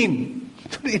Mu'mineen.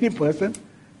 To any person,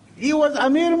 he was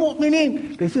Amirul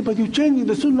Mu'mineen. They said, but you changed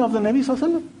the sunnah of the Nabi sallallahu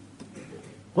alaihi wasallam.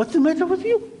 What's the matter with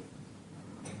you?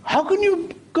 How can you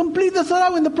complete the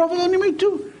salah when the Prophet only made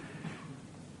 2?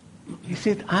 He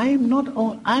said, I'm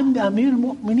the Amir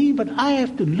Mu'mineen, but I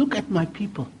have to look at my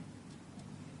people.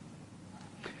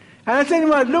 And I said,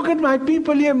 when I look at my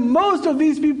people here, most of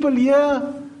these people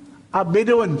here are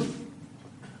Bedouins.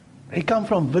 They come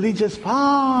from villages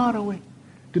far away.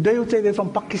 Today you would say they're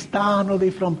from Pakistan, or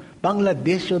they're from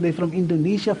Bangladesh, or they're from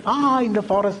Indonesia, far in the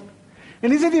forest.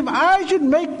 And he said, if I should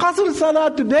make Qasr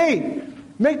Salah today,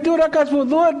 make 2 rakats for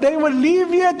Dhuhr, they will leave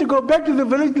here to go back to the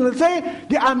village and say,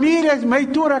 the Amir has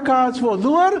made 2 rakats for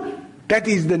Dhuhr. That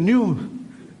is the new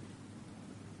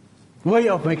way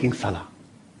of making Salah.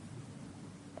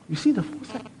 You see the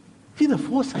foresight? See the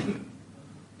foresight?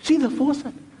 See the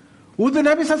foresight? Would the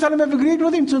Nabi sallallahu alaihi wasallam have agreed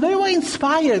with him? So they were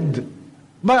inspired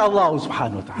by Allah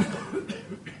subhanahu wa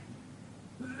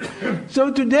ta'ala.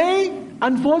 So today,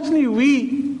 unfortunately,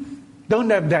 we don't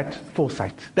have that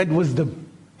foresight, that wisdom.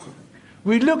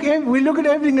 We look at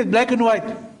everything as black and white.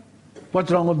 What's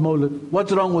wrong with Moulood?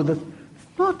 What's wrong with this?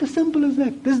 It's not as simple as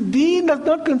that. This deen does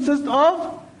not consist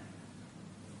of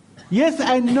yes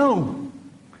and no.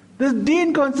 This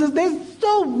deen consists, there's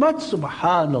so much,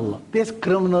 subhanallah. There's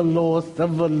criminal law,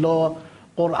 civil law,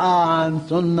 Quran,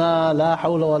 Sunnah, La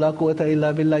hawla wa la quwwata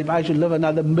illa billah. If I should live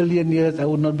another 1,000,000 years, I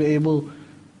would not be able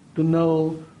to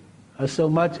know so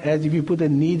much as if you put a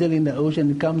needle in the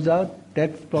ocean, it comes out.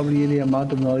 That's probably the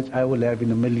amount of knowledge I will have in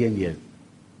 1,000,000 years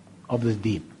of this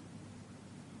deen.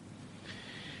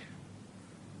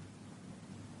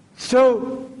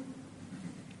 So,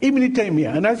 Ibn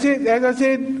Taymiyyah, and as I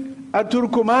said,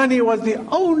 At-Turkumani was the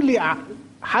only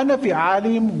Hanafi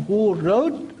alim who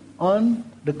wrote on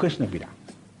the question of bid'ah.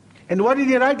 And what did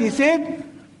he write? He said,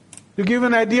 to give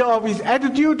an idea of his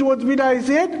attitude towards bid'ah, he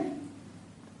said,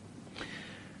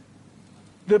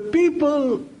 the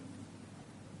people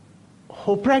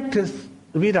who practice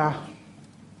bid'ah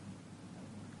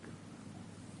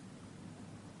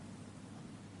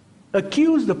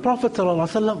accuse the Prophet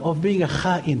ﷺ of being a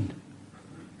kha'in.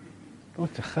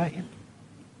 What's a kha'in?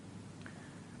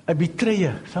 A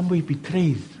betrayer, somebody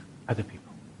betrays other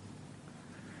people.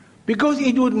 Because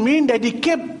it would mean that he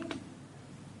kept,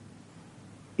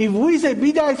 if we say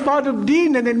bid'ah is part of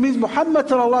deen, then it means Muhammad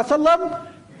ﷺ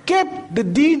kept the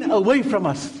deen away from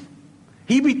us.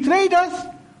 He betrayed us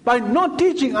by not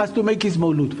teaching us to make his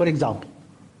Moulood, for example.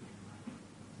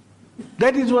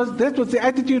 That was the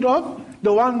attitude of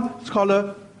the one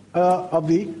scholar of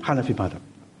the Hanafi madhab.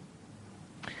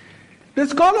 The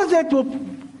scholars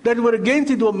that were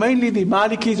against it were mainly the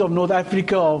Malikis of North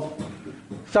Africa, of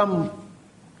some,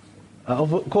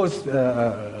 of course,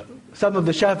 some of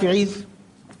the Shafi'is,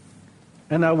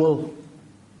 and I will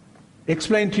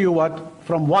explain to you what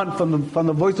from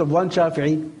the voice of one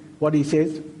Shafi'i what he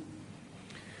says.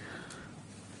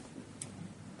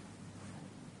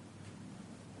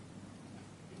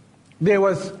 There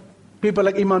was people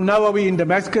like Imam Nawawi in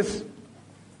Damascus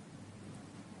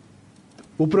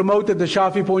who promoted the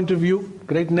Shafi point of view,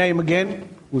 great name again,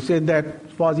 who said that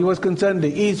as far as he was concerned,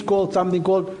 there is something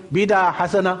called bid'ah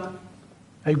hasana,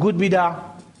 a good bid'ah.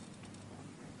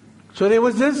 So there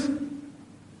was this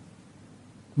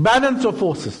balance of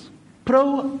forces,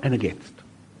 pro and against.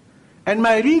 And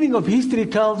my reading of history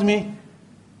tells me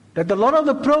that a lot of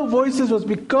the pro voices was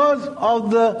because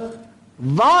of the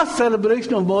vast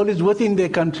celebration of Mawlids within their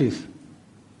countries.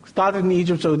 Started in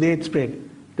Egypt, so they spread.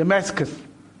 Damascus,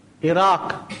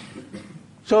 Iraq.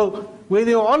 So where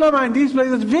there were ulama in these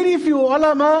places, very few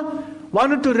ulama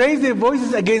wanted to raise their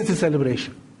voices against the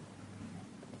celebration.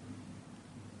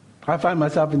 I find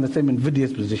myself in the same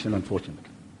invidious position, unfortunately.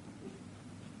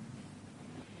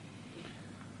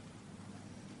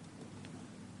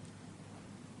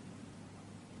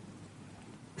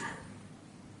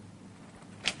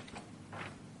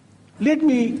 Let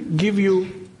me give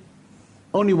you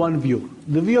only one view.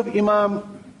 The view of Imam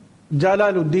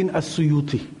Jalaluddin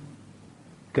As-Suyuti,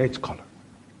 great scholar.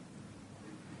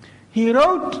 He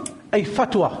wrote a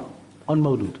fatwa on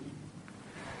Mawlud.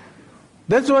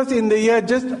 This was in the year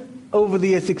just over the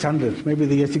year 600, maybe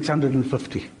the year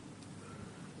 650.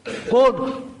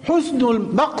 Called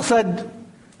Husnul Maqsad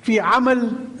fi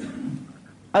Amal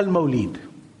Al-Mawlid.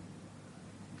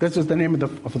 This was the name of the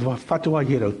fatwa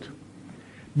he wrote.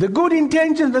 The good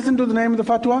intentions, listen to the name of the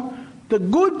fatwa, the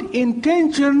good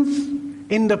intentions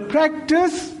in the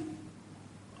practice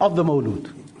of the Mawlud.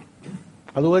 In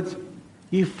other words,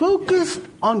 he focused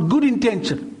on good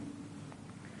intention.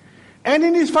 And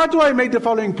in his fatwa he made the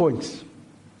following points.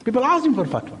 People asked him for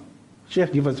fatwa.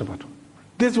 Sheikh, give us a fatwa.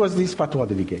 This was his fatwa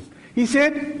that he gave. He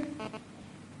said,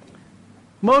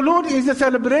 Mawlud is a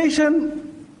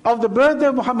celebration of the birthday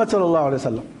of Muhammad sallallahu alaihi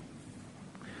wasallam.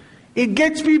 It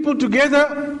gets people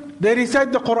together, they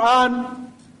recite the Quran,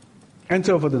 and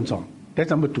so forth and so on. That's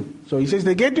number 2. So he says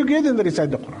they get together and they recite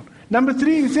the Quran. Number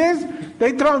 3, he says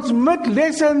they transmit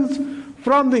lessons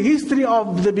from the history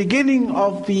of the beginning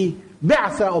of the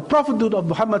Ba'sa or prophethood of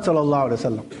Muhammad sallallahu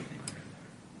alaihi wasallam.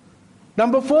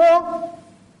 Number 4,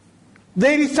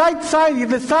 they recite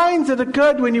the signs that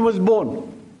occurred when he was born.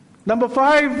 Number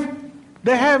 5,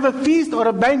 they have a feast or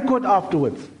a banquet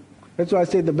afterwards. That's why I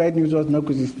said the bad news was no,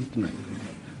 because he's tonight.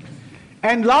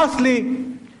 And lastly,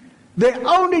 they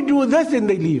only do this and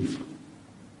they leave.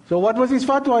 So what was his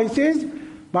fatwa? He says,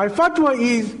 my fatwa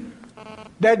is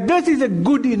that this is a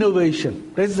good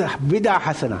innovation. This is a bid'ah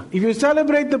hasana. If you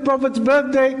celebrate the Prophet's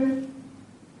birthday,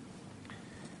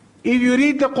 if you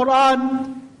read the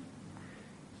Quran,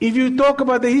 if you talk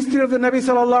about the history of the Nabi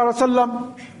sallallahu alaihi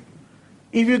wasallam,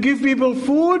 if you give people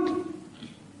food,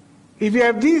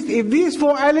 if these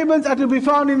 4 elements are to be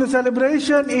found in the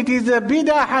celebration, it is a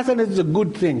bid'ah hasana, it's a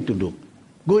good thing to do.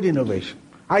 Good innovation.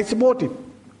 I support it,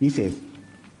 he says.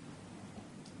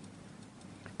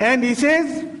 And he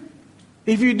says,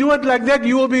 if you do it like that,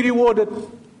 you will be rewarded.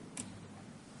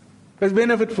 There's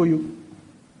benefit for you.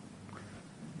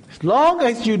 As long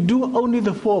as you do only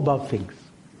the 4 above things.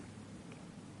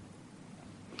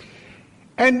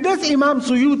 And this Imam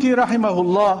Suyuti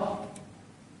rahimahullah,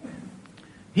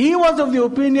 he was of the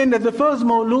opinion that the first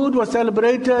Moulood was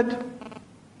celebrated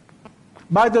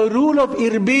by the rule of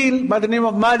Irbil by the name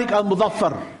of Malik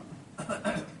al-Muzaffar.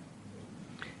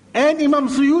 And Imam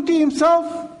Suyuti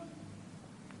himself,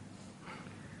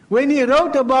 when he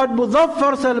wrote about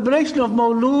Muzaffar celebration of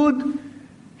Moulood,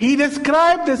 he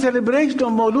described the celebration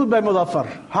of Moulood by Muzaffar.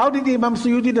 How did Imam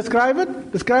Suyuti describe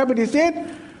it? He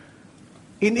said,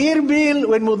 in Irbil,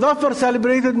 when Muzaffar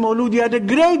celebrated Moulood, he had a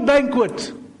great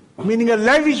banquet, meaning a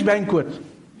lavish banquet.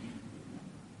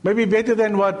 Maybe better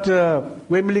than what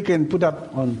Wembley can put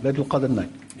up on Laylatul Qadr night.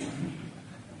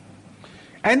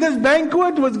 And this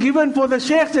banquet was given for the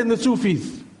sheikhs and the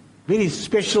Sufis. Very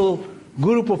special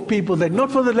group of people, that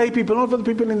not for the lay people, not for the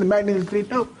people in the man in the street,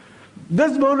 no.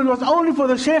 This Moulood was only for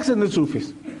the sheikhs and the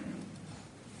Sufis.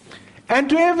 And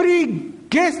to every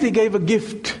guest he gave a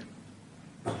gift.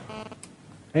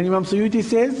 And Imam Suyuti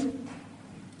says,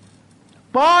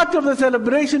 part of the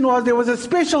celebration was there was a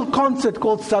special concert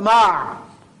called Sama'.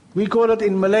 We call it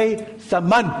in Malay,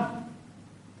 Saman.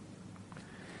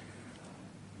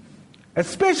 A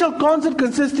special concert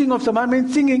consisting of Saman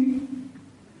means singing,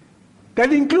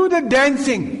 that included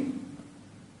dancing,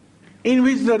 in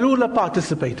which the ruler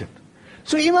participated.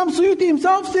 So Imam Suyuti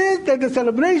himself says that the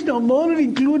celebration of Mawlid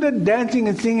included dancing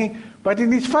and singing, but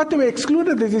in his fatwa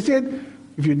excluded this. He said,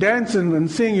 if you dance and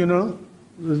sing, it's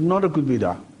not a good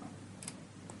bid'ah.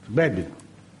 It's a bad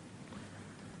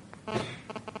bid'ah.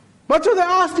 But so they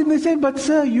asked him, they said, but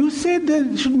sir, you said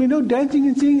there should be no dancing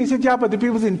and singing. He said, yeah, but the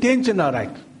people's intention are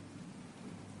right.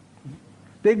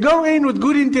 They go in with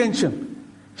good intention.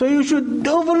 So you should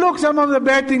overlook some of the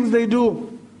bad things they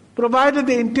do, provided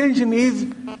the intention is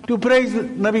to praise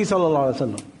Nabi sallallahu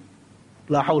alaihi wasallam.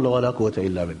 La hawla wa la quwwata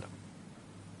illa billah.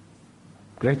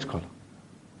 Great scholar.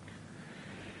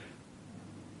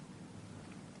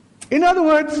 In other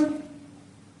words,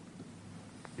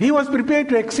 he was prepared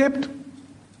to accept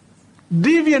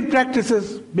deviant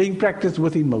practices being practiced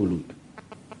within Mawlud.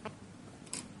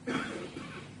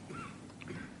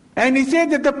 And he said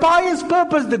that the pious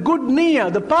purpose, the good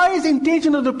niyyah, the pious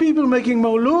intention of the people making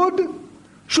Mawlud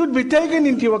should be taken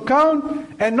into account,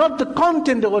 and not the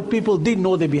content of what people did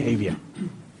nor their behavior.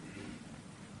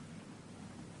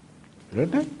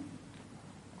 Read that?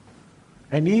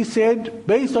 And he said,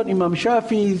 based on Imam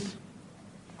Shafi's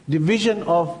division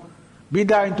of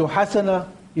bid'ah into hasana,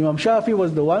 Imam Shafi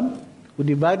was the one who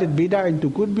divided bid'ah into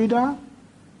good bid'ah,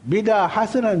 bid'ah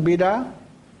hasana, and bid'ah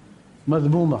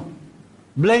madhmuma,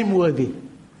 blameworthy.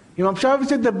 Imam Shafi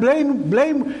said the good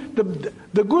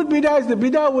bid'ah is the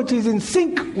bid'ah which is in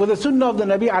sync with the sunnah of the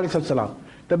Nabi alayhi salam.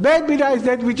 The bad bid'ah is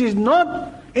that which is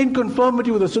not in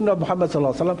conformity with the sunnah of Muhammad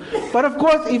sallallahu alaihi wasallam. But of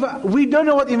course, if we don't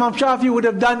know what Imam Shafi would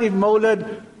have done if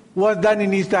Mawlid was done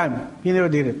in his time. He never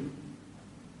did it.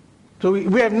 So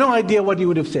we have no idea what he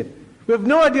would have said. We have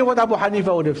no idea what Abu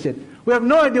Hanifa would have said. We have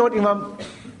no idea what Imam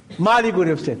Malik would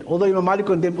have said, although Imam Malik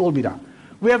condemned all bid'ah.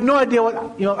 We have no idea what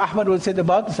Imam Ahmad would have said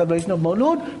about the celebration of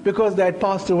Mawlud, because they had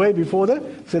passed away before the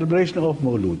celebration of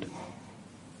Mawlud.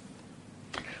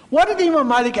 What did Imam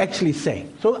Malik actually say?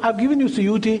 So I've given you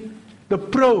Suyuti, the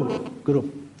pro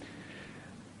group.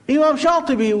 Imam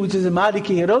Shatibi, which is a Maliki,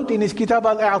 he wrote in his Kitab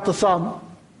al-I'tisam,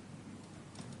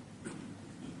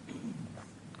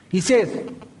 he says,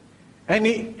 and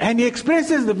he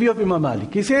expresses the view of Imam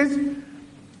Malik. He says,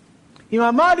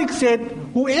 Imam Malik said,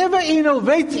 whoever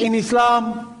innovates in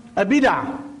Islam a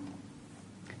bid'ah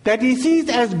that he sees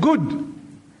as good,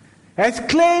 has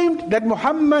claimed that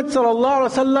Muhammad sallallahu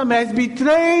alaihi wasallam has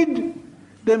betrayed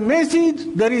the message,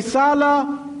 the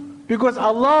risala, because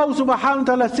Allah subhanahu wa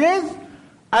ta'ala says,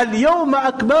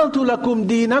 Al-yawma akmaltu lakum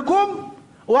deenakum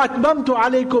wa atmamtu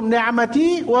alaykum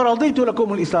ni'mati wa raditu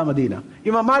lakum al-Islam deena.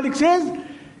 Imam Malik says,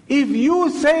 if you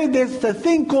say there's a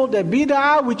thing called a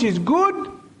bid'ah which is good,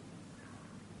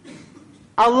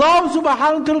 Allah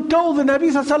subhanahu wa ta'ala told the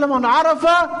Nabi sallallahu alaihi wasallam on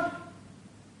Arafah,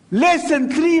 less than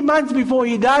 3 months before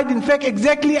he died, in fact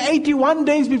exactly 81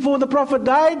 days before the Prophet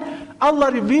died,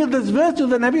 Allah revealed this verse to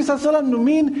the Nabi sallallahu alaihi wasallam to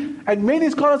mean, and many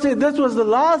scholars say this was the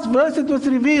last verse that was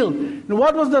revealed. And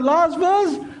what was the last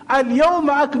verse?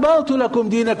 Al-yawma akmaltu lakum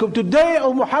deenakum. Today,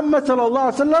 O Muhammad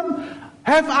sallallahu alaihi wasallam,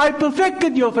 have I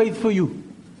perfected your faith for you,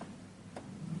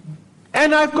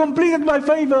 and I've completed my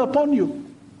favor upon you,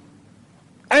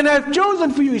 and I've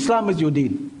chosen for you Islam as your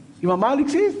deen. Imam Malik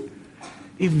says,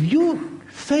 if you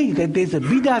say that there's a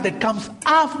bid'ah that comes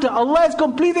after Allah has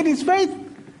completed his faith,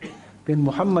 then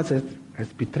Muhammad has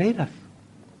betrayed us.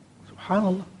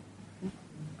 Subhanallah.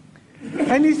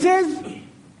 And he says,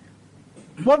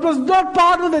 What was not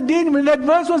part of the deen when that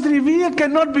verse was revealed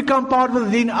cannot become part of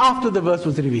the deen after the verse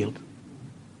was revealed.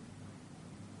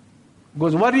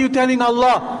 Because what are you telling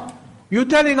Allah? You're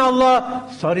telling Allah,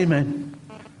 sorry man,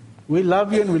 we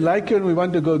love you and we like you and we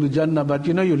want to go to Jannah, but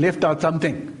you left out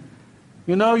something.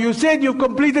 You said you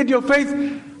completed your faith,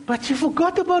 but you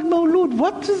forgot about Moulood.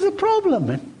 What is the problem,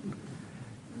 man?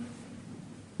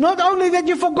 Not only that,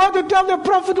 you forgot to tell the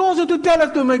Prophet also to tell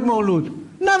us to make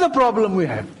Moulood. Another problem we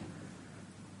have.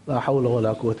 La hawla wa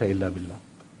la quwwata illa billah.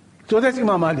 So that's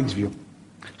Imam Malik's view.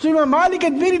 So Imam Malik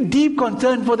had very deep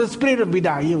concern for the spread of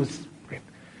bid'ah. He was,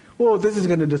 this is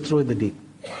going to destroy the deen.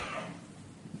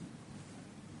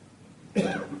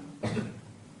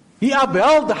 He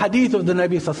upheld the hadith of the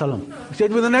Nabi Sallallahu Alaihi Wasallam. He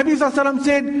said, when the Nabi Sallallahu Alaihi Wasallam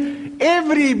said,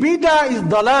 every bid'ah is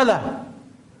dalala,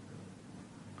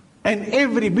 and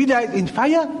every bid'ah is in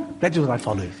fire, that is what I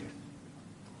follow, he says.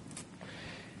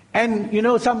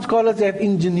 And some scholars have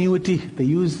ingenuity. They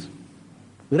use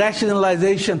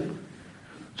rationalization.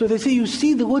 So they say, you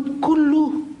see the word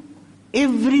kullu,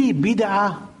 every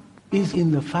bid'ah is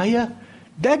in the fire.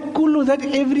 That kullu, that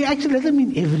every, actually doesn't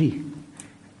mean every.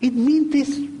 It means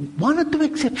there's one or two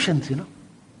exceptions,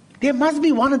 There must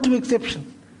be one or two exceptions.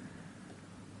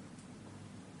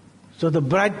 So the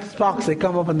bright sparks, they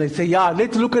come up and they say,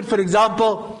 let's look at, for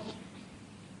example,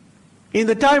 in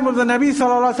the time of the Nabi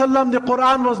Sallallahu Alaihi Wasallam, the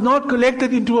Quran was not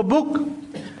collected into a book.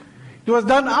 It was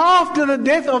done after the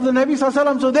death of the Nabi Sallallahu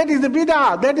Alaihi Wasallam. So that is the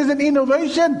bid'ah, that is an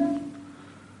innovation.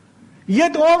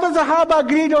 Yet all the Sahaba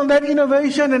agreed on that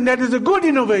innovation, and that is a good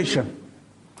innovation.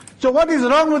 So what is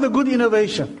wrong with a good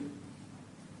innovation?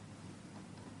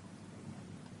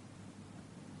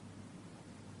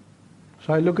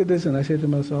 So I look at this and I say to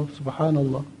myself,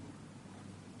 Subhanallah.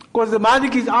 Because the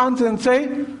Malikis answer and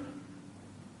say,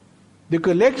 the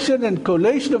collection and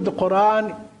collation of the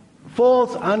Quran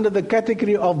falls under the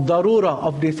category of darura,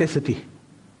 of necessity.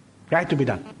 It had to be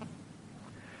done.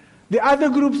 The other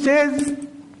group says,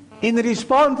 in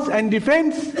response and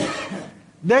defense,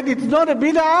 that it's not a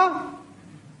bid'ah,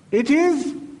 it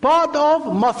is part of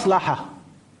maslahah,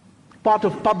 part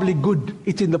of public good.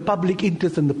 It's in the public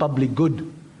interest and the public good.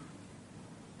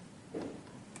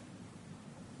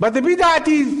 But the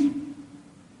bid'atis,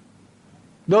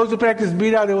 those who practice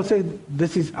bid'ah, they will say,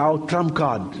 this is our trump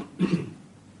card.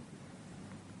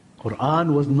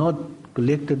 Quran was not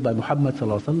collected by Muhammad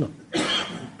Sallallahu Alaihi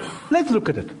Wasallam. Let's look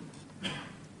at it.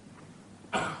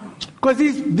 Because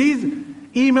these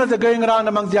emails are going around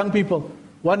amongst young people.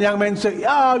 One young man say,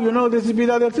 this is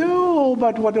bid'ah. They'll say,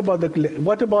 but what about the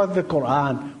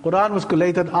Quran? Quran was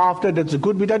collated after, that's a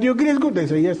good bid'ah. Do you agree it's good? They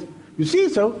say, yes. You see,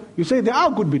 so you say there are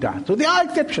good bid'ah. So there are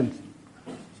exceptions.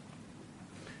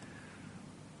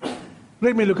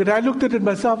 Let me look at it. I looked at it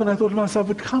myself and I thought to myself,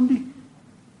 it can't be.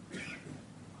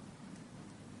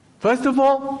 First of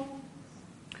all,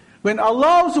 when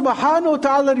Allah subhanahu wa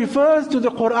ta'ala refers to the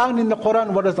Quran in the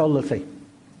Quran, what does Allah say?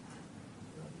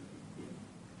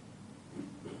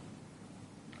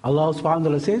 Allah subhanahu wa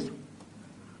ta'ala says,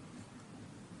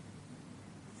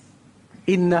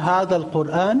 Inna hadha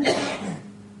al-Quran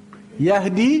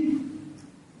yahdi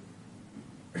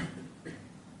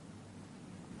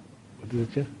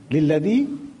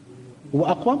lilladhi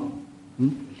huwa aqwam.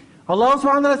 Allah subhanahu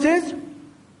wa ta'ala says,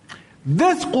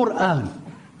 this Quran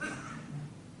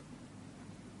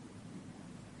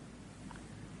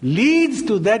leads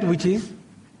to that which is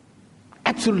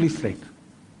absolutely straight.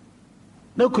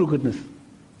 No crookedness.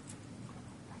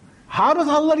 How does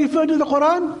Allah refer to the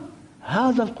Quran?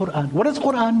 Hadha al-Quran. What does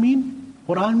Quran mean?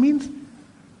 Quran means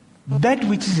that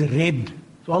which is read.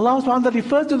 So Allah subhanahu wa ta'ala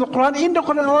refers to the Quran. In the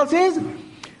Quran, Allah says,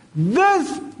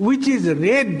 this which is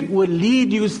read will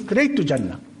lead you straight to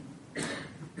Jannah.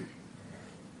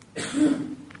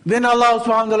 Then Allah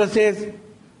subhanahu wa ta'ala says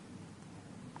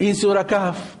in Surah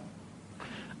Kahf,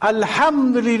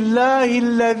 Alhamdulillahi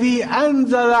alladhi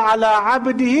anzala ala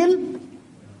abdihil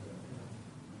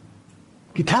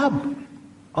kitab.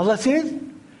 Allah says,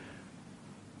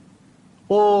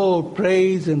 all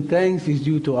praise and thanks is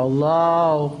due to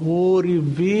Allah who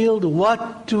revealed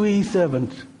what to his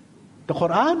servants? The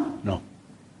Quran? No.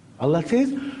 Allah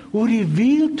says, who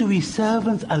revealed to his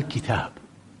servants al-kitab.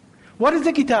 What is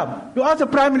the kitab? You ask a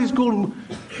primary school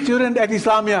student at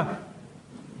Islamia.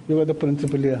 You were the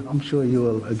principal here. I'm sure you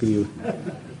will agree with me.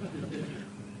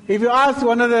 If you ask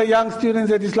one of the young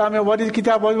students at Islamia, what is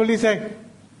kitab? What will he say?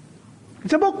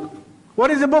 It's a book.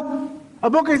 What is a book? A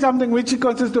book is something which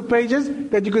consists of pages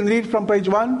that you can read from page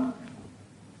 1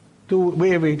 to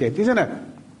wherever it is, isn't it?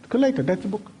 Collated, that's a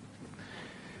book.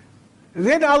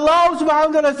 Then Allah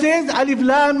subhanahu wa ta'ala says, Alif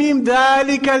Lam Mim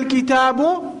Dhalika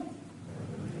al-Kitabu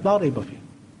La Rayba Fihi.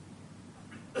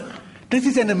 This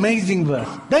is an amazing verse.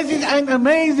 This is an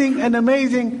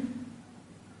amazing.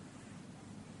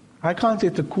 I can't say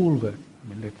it's a cool verse. I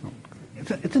mean, let's not.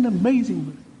 It's an amazing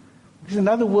verse. This is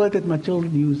another word that my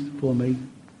children use for amazing.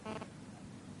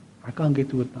 I can't get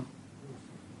to it now.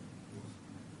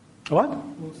 What?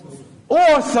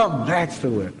 Awesome. That's the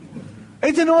word.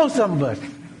 It's an awesome verse.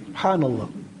 SubhanAllah.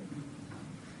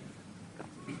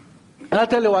 And I'll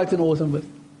tell you why it's an awesome verse.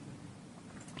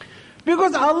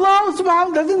 Because Allah subhanahu wa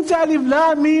ta'ala doesn't say alif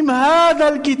lam mim hadha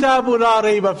al-kitabu la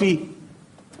rayba fi.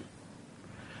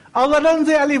 Allah doesn't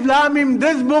say alif lam mim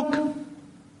this book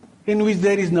in which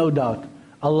there is no doubt.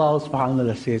 Allah subhanahu wa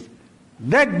ta'ala says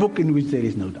that book in which there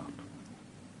is no doubt.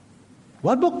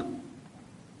 What book?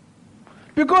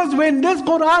 Because when this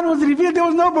Quran was revealed, there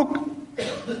was no book.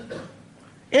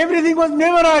 Everything was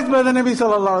memorized by the Nabi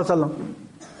sallallahu alaihi wasallam.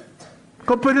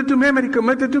 Committed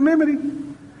to memory.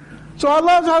 So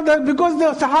Allah subhanahu wa ta'ala, because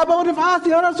the Sahaba would have asked,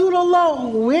 Ya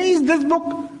Rasulullah, where is this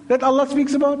book that Allah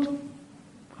speaks about?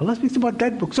 Allah speaks about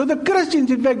that book. So the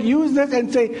Christians in fact use this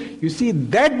and say, you see,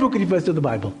 that book refers to the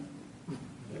Bible.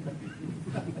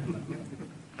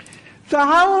 So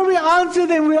how will we answer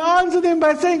them? We answer them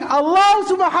by saying, Allah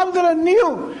subhanahu wa ta'ala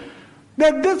knew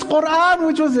that this Quran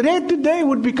which was read today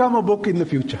would become a book in the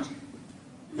future.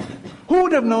 Who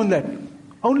would have known that?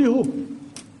 Only who?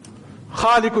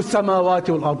 Khaliqus samawati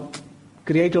wal ard,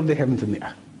 creator of the heavens and the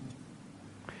earth.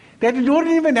 That it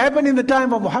wouldn't even happen in the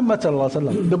time of Muhammad sallallahu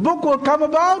alaihi wasallam. The book will come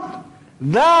about,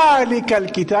 ذَلِكَ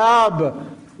الْكِتَابِ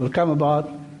will come about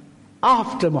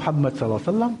after Muhammad sallallahu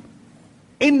alaihi wasallam.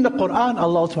 In the Quran,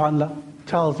 Allah subhanahu wa ta'ala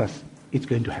tells us it's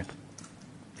going to happen.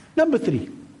 Number 3.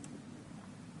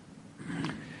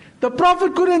 The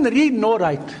Prophet couldn't read nor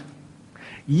write.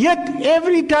 Yet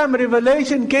every time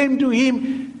revelation came to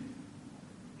him,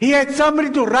 he had somebody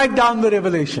to write down the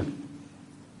revelation.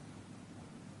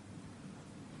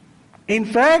 In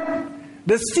fact,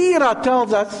 the seerah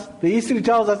tells us, the history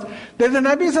tells us, that the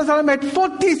Nabi sallallahu alaihi wasallam had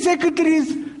 40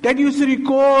 secretaries that used to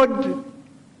record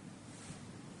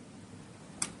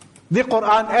the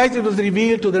Quran as it was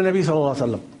revealed to the Nabi sallallahu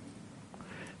alaihi wasallam.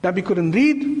 Nabi couldn't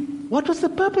read. What was the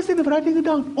purpose of writing it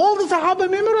down? All the Sahaba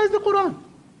memorized the Quran.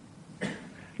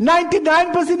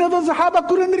 99% of the Sahaba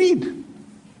couldn't read.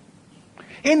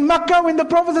 In Makkah, when the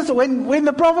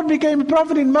Prophet became a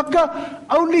prophet in Makkah,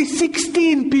 only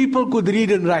 16 people could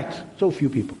read and write. So few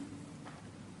people.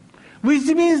 Which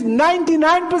means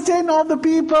 99% of the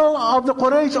people of the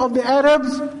Quraysh, of the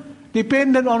Arabs,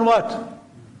 depended on what?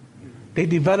 They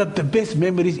developed the best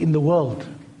memories in the world.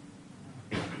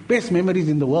 Best memories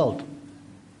in the world.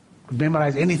 Could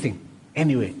memorize anything,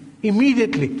 anyway,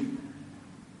 immediately.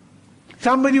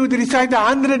 Somebody would recite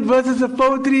 100 verses of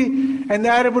poetry, and the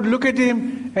Arab would look at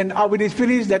him, and when he's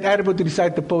finished, that Arab would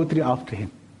recite the poetry after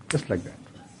him. Just like that.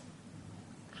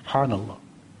 SubhanAllah.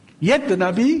 Yet the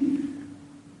Nabi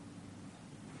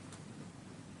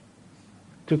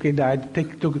took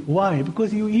it. Why?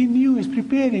 Because he knew he was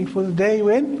preparing for the day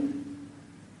when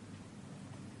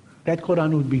that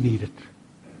Quran would be needed.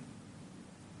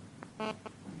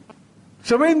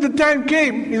 So when the time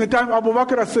came, in the time of Abu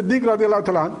Bakr as-Siddiq radiallahu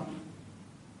ta'ala,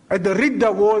 at the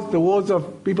Ridda wars, the wars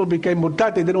of people became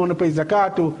murtad, they didn't want to pay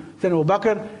zakat to Sayyidina Abu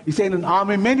Bakr. He sent an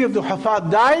army, many of the Hafad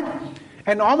died,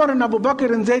 and Umar and Abu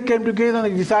Bakr and Zayd came together and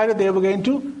they decided they were going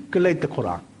to collate the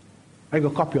Quran, make a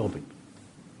copy of it.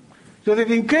 So that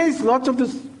in case lots of the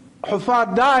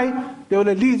Hafad die, there will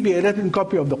at least be a written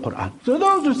copy of the Quran. So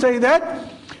those who say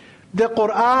that the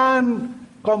Quran,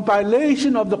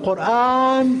 compilation of the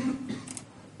Quran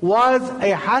was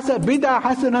a bid'ah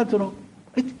hasanah,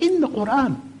 it's in the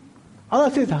Quran. Allah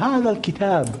says, هذا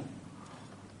الكتاب.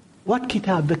 What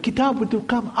kitab? The kitab which will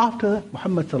come after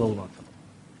Muhammad sallallahu alaihi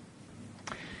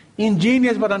wasallam.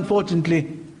 Ingenious, but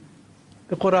unfortunately,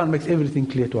 the Quran makes everything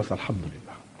clear to us,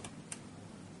 alhamdulillah.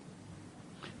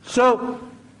 So,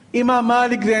 Imam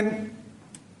Malik then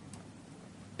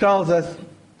tells us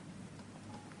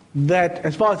that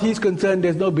as far as he's concerned,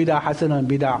 there's no bid'ah hasanah and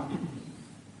bid'ah,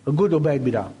 a good or bad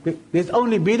bid'ah. There's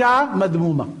only bid'ah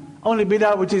madmuma. Only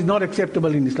bid'ah which is not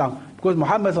acceptable in Islam. Because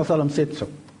Muhammad sallallahu alaihi wasallam said so.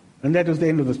 And that was the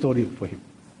end of the story for him.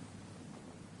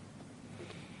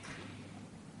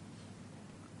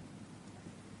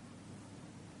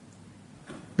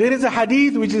 There is a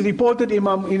hadith which is reported in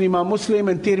Imam Muslim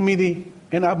and Tirmidhi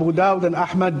and Abu Dawud and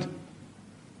Ahmad,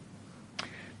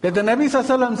 that the Nabi sallallahu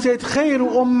alaihi wasallam said, خَيْرُ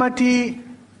أُمَّتِي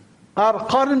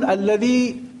الْقَرْنُ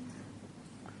الَّذِي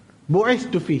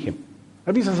بُعِثْتُ فِيهِمْ.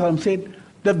 Nabi sallallahu alaihi wasallam said,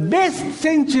 the best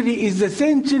century is the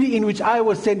century in which I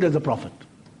was sent as a prophet.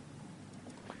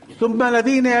 ثُمَّ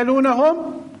الَّذِينَ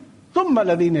يَلُونَهُمْ ثُمَّ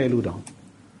الَّذِينَ يَلُونَهُمْ.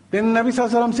 Then Nabi sallallahu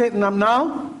alaihi wasallam said,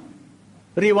 now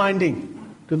rewinding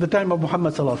to the time of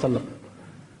Muhammad sallallahu alaihi wasallam.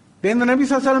 Then the Nabi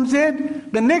sallallahu alaihi wasallam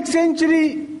said, the next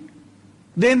century,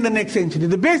 then the next century.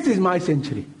 The best is my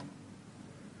century.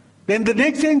 Then the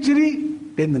next century,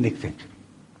 then the next century.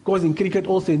 Because in cricket,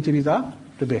 all centuries are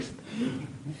the best.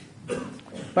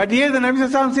 But here the Nabi sallallahu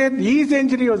alaihi wasallam said, his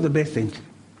century was the best century.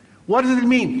 What does it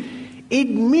mean? It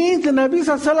means the Nabi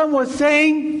sallallahu alaihi wasallam was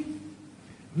saying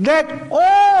that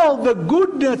all the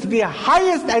goodness, the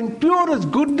highest and purest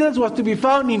goodness was to be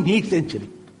found in his century.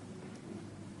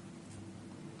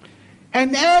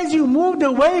 And as you moved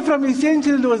away from his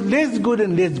century, there was less good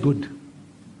and less good.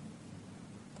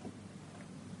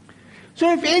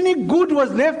 So if any good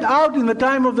was left out in the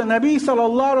time of the Nabi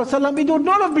sallallahu alaihi wasallam, it would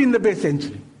not have been the best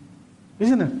century.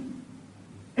 Isn't it?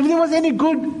 If there was any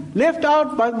good left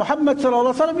out by Muhammad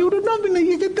sallallahu alaihi wasallam, he would have not been,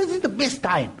 he said, this is the best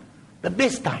time. The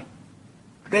best time.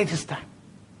 Greatest time.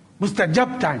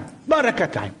 Mustajab time.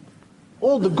 Barakah time.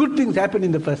 All the good things happened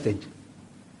in the first century.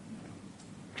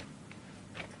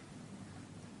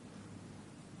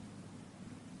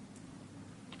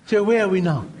 So where are we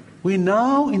now? We're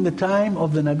now in the time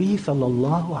of the Nabi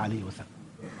sallallahu alaihi wasallam.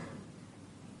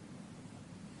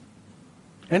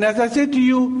 And as I said to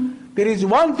you, there is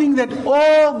one thing that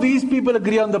all these people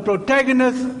agree on, the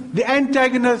protagonists, the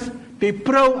antagonists, the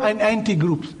pro and anti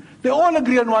groups. They all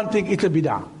agree on one thing, it's a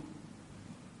bid'ah.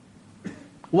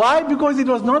 Why? Because it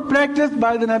was not practiced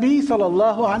by the Nabi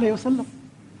sallallahu alaihi wasallam.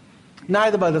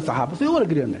 Neither by the Sahaba. So they all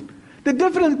agree on that. The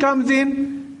difference comes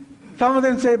in, some of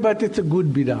them say, but it's a good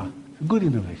bid'ah, it's a good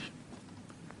innovation.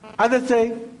 Others say,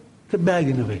 it's a bad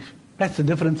innovation. That's the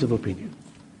difference of opinion.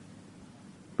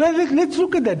 Well, let's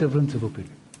look at that difference of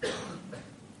opinion.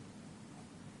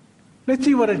 Let's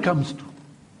see what it comes to.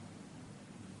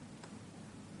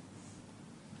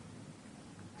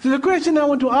 So the question I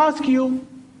want to ask you,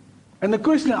 and the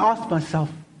question I asked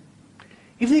myself,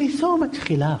 if there is so much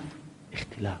khilaf,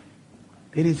 ikhtilaf,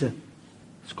 there is a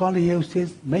scholar here who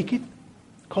says, make it,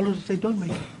 scholars who say, don't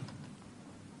make it.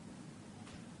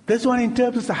 This one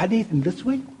interprets the hadith in this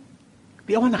way,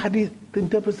 the other one hadith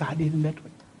interprets the hadith in that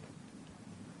way.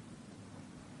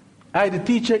 I had a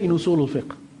teacher in Usul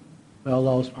al-Fiqh. May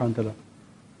Allah subhanahu wa ta'ala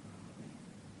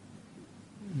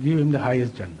give him the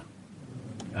highest Jannah.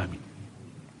 Ameen.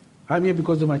 I'm here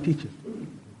because of my teachers.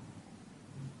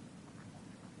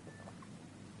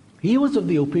 He was of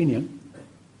the opinion,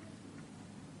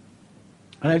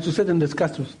 and I used to sit and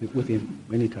discuss with him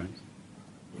many times,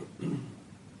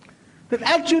 that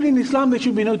actually in Islam there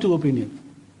should be no two opinions.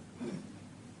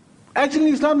 Actually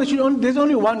in Islam there's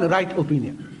only one right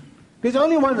opinion. There's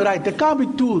only one right. There can't be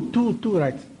two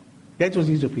rights. That was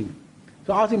his opinion.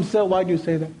 So I asked him, sir, why do you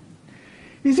say that?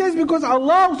 He says, because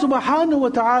Allah subhanahu wa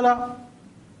ta'ala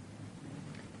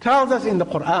tells us in the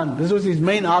Quran, this was his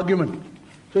main argument.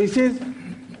 So he says,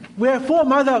 we have four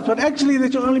madhabs, but actually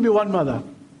there should only be one madhab.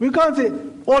 We can't say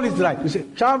all is right. We say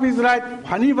Shafi is right,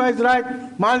 Hanifa is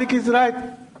right, Malik is right,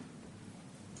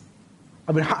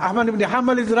 Ahmad ibn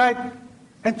Hanbal is right.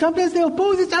 And sometimes they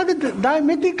oppose each other,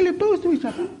 diametrically opposed to each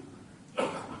other.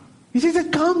 He says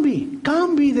it can't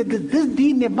be that this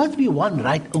deen, there must be one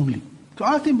right only. So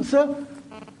I asked him, sir,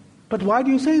 but why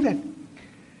do you say that?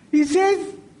 He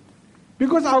says,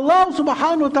 because Allah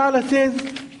subhanahu wa ta'ala says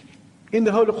in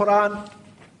the Holy Quran,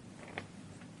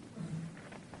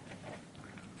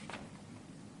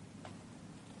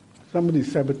 somebody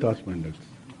sabotaged my notes.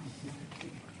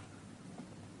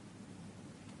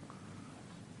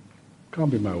 Can't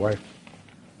be my wife.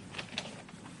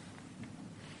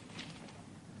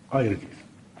 Oh, here it is.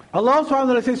 Allah subhanahu wa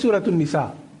ta'ala says Surah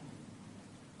An-Nisa.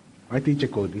 My teacher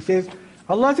code. He says,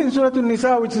 Allah says in Surah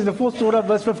An-Nisa, which is the 4th surah,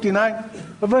 verse 59,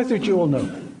 a verse which you all know.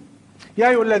 Ya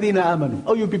ayyuhalladhina amanu,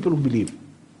 O you people who believe.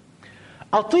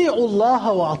 Ati'u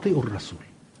Allah wa ati'u Rasul.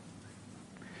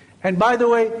 And by the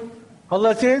way,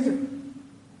 Allah says,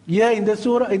 in this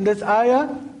surah, in this ayah,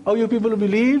 O you people who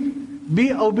believe,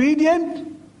 be obedient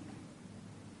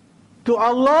to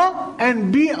Allah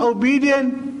and be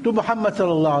obedient to Muhammad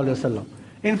sallallahu alaihi wasallam.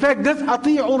 In fact, this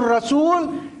ati'ur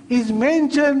Rasul is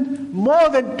mentioned more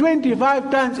than 25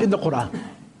 times in the Quran.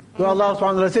 So Allah subhanahu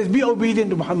wa ta'ala says, be obedient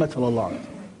to Muhammad sallallahu alaihi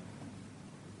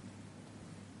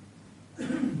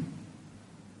wasallam.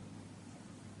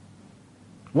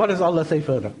 What does Allah say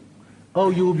further? Oh,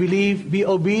 you believe, be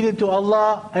obedient to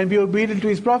Allah and be obedient to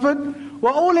His Prophet.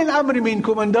 وَأُولِي الْأَمْرِ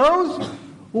مِنْكُمْ, and those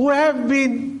who have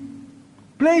been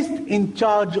placed in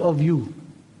charge of you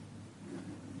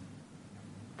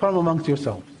from amongst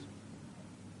yourselves.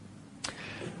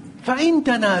 فَإِن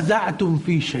تَنَازَعْتُمْ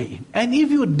فِي شَيْءٍ, and if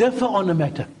you differ on a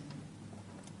matter,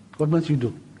 what must you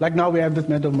do? Like now we have this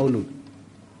matter of Moulood.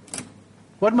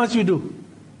 What must you do?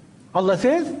 Allah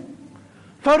says,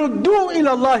 فَرُدُّوا إِلَى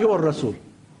اللَّهِ وَالرَّسُولِ.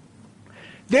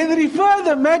 Then refer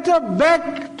the matter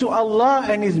back to Allah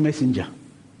and His Messenger.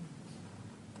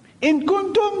 إِن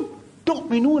كُنتُمْ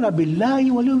تُؤْمِنُونَ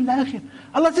بِاللَّهِ وَالْيَوْمِ الْآخِرِ.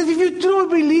 Allah says, if you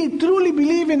truly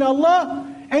believe in Allah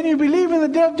and you believe in the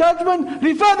Day of Judgment,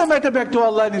 refer the matter back to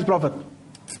Allah and His Prophet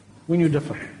when you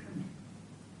differ.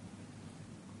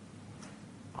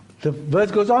 The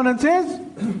verse goes on and says,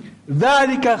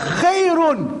 ذَلِكَ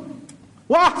خَيْرٌ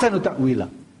وَأَحْسَنُ تَأْوِيلًا.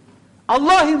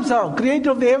 Allah Himself,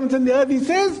 creator of the heavens and the earth, He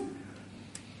says,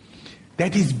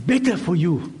 that is better for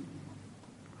you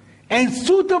and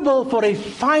suitable for a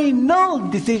final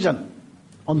decision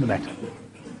on the matter. In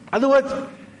other words,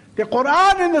 the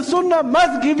Quran and the Sunnah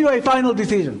must give you a final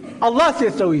decision. Allah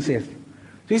says so, He says. So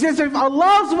He says, so if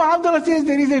Allah subhanahu wa ta'ala says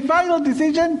there is a final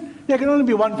decision, there can only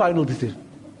be one final decision.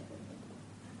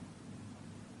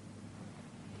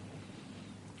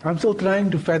 I'm still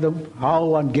trying to fathom how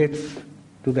one gets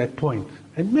to that point.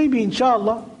 And maybe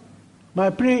inshallah, my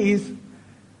prayer is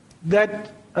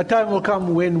that a time will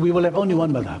come when we will have only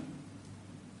one madhab.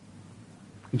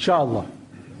 Inshallah.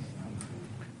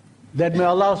 That may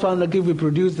Allah subhanahu wa ta'ala give, we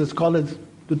produce the scholars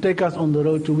to take us on the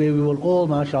road to where we will all,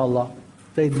 mashallah,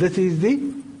 say this is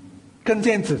the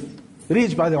consensus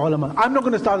reached by the ulama. I'm not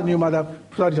going to start a new madhab.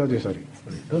 Sorry.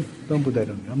 Don't put that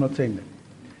on me. I'm not saying that.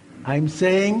 I'm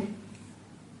saying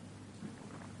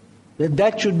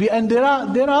that should be, and there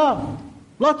are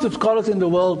lots of scholars in the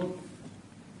world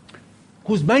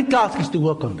whose main task is to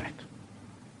work on that,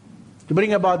 to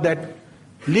bring about that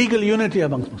legal unity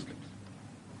amongst Muslims.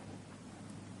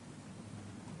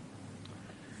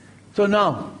 So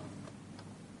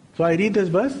I read this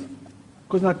verse,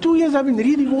 because now 2 years I've been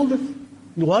reading all this.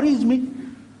 It worries me.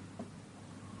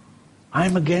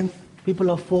 I'm against,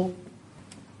 people are for.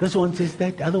 This one says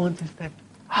that, the other one says that.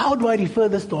 How do I refer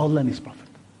this to Allah and His Prophet?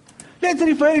 Let's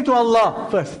refer it to Allah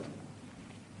first.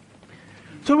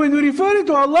 So when we refer it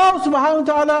to Allah subhanahu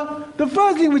wa ta'ala, the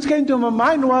first thing which came to my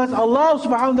mind was, Allah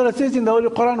subhanahu wa ta'ala says in the Holy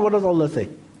Quran, what does Allah say?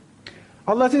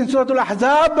 Allah says in Surah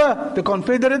Al-Ahzab, the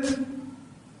confederates,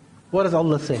 what does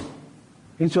Allah say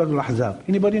in Surah Al-Ahzab?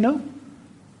 Anybody know?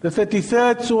 The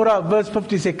 33rd Surah, verse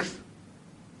 56.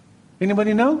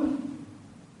 Anybody know?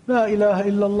 La ilaha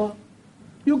illallah.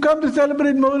 You come to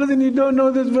celebrate Moulood and you don't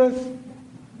know this verse.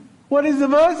 What is the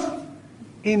verse?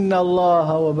 إن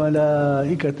الله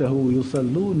وملائكته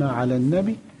يصلون على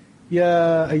النبي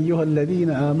يا أيها الذين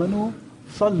آمنوا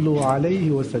صلوا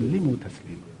عليه وسلموا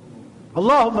تسليما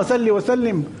اللهم صل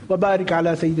وسلم وبارك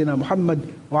على سيدنا محمد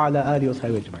وعلى آله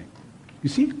وصحبه أجمعين. You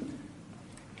see?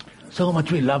 So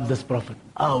much we love this Prophet.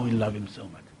 Oh, we love him so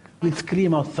much. We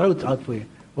scream our throats out for him,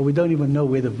 but we don't even know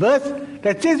where the verse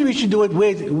that says we should do it,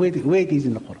 where it is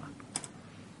in the Quran.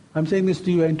 I'm saying this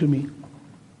to you and to me.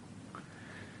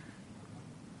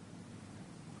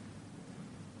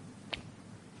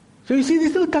 So you see,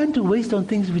 there's no time to waste on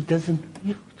things which doesn't.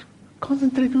 You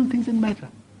concentrate on things that matter.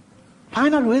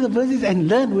 Find out where the verse is and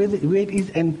learn where it is.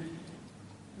 And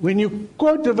when you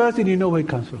quote the verse, and you know where it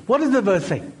comes from. What does the verse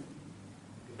say?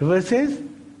 The verse says,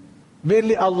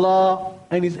 verily Allah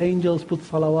and His angels put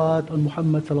salawat on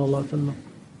Muhammad sallallahu alaihi wasallam.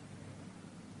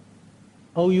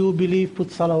 Oh, you believe, put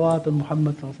salawat on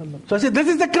Muhammad sallallahu alaihi wasallam. So I said, this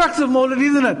is the crux of Moulood,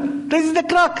 isn't it? This is the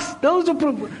crux.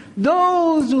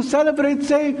 Those who celebrate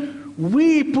say,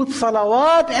 we put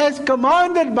salawat as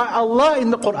commanded by Allah in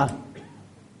the Quran.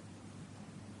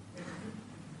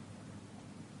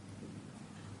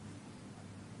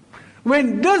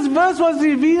 When this verse was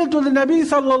revealed to the Nabi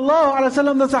sallallahu alaihi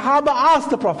wasallam, the Sahaba asked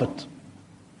the Prophet.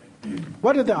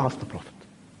 What did they ask the Prophet?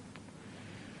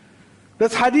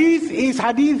 This hadith is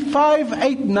hadith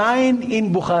 589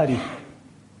 in Bukhari.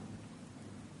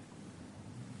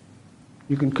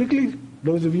 You can quickly,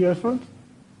 those of you who have phones.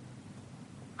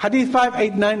 Hadith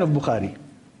 589 of Bukhari.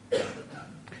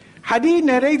 Hadith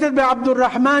narrated by Abdul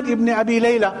Rahman ibn Abi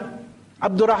Layla.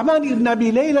 Abdul Rahman ibn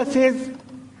Abi Layla says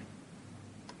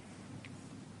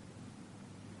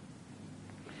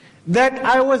that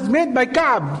I was met by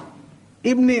Ka'b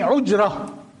ibn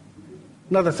Ujrah,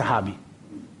 another Sahabi.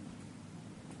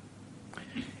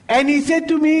 And he said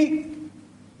to me,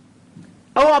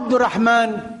 Oh Abdul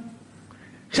Rahman,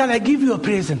 shall I give you a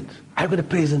present? I've got a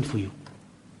present for you.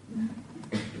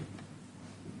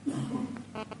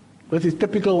 This is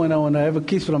typical when I have a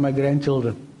kiss from my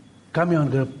grandchildren. Come here, I'm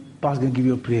going to give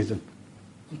you a present.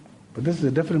 But this is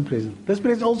a different present. This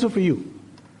present is also for you.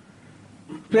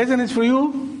 Present is for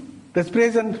you. This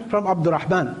present from Abdul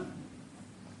Rahman.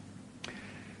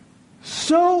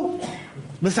 So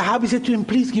the Sahabi said to him,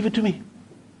 please give it to me.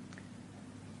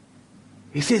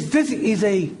 He says, this is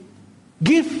a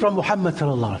gift from Muhammad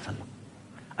sallallahu alaihi wasallam.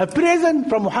 A present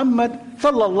from Muhammad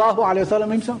sallallahu alayhi wa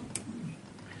sallam himself.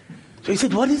 So he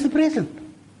said, what is the present?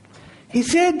 He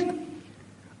said,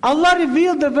 Allah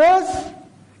revealed the verse,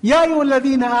 Ya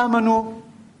ayyuhalladhina amanu.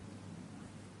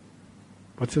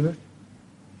 What's the verse?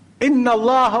 Inna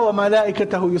Allah wa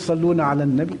malaikatahu yusalluna ala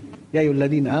nabi. Ya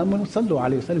ayyuhalladhina amanu sallu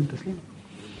alayhi wa sallam taslima.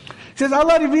 Says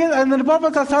Allah revealed, and the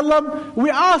Prophet ﷺ, we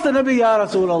asked the Nabi, Ya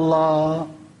Rasulullah,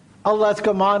 Allah has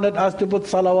commanded us to put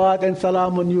salawat and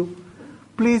salam on you.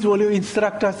 Please will you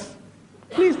instruct us?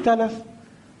 Please tell us,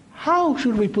 how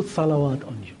should we put salawat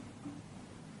on you?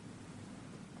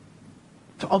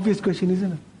 It's an obvious question,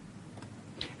 isn't it?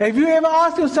 Have you ever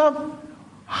asked yourself,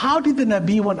 how did the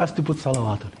Nabi want us to put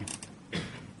salawat on him?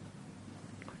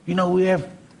 You know, we have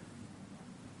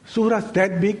surahs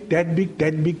that big, that big,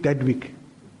 that big, that big.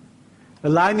 A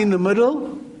line in the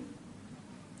middle,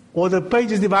 or the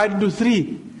page is divided into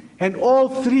 3, and all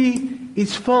 3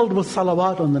 is filled with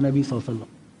salawat on the Nabi sallallahu alaihi wasallam.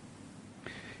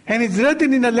 And it's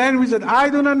written in a language that I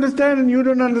don't understand and you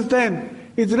don't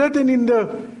understand. It's written in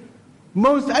the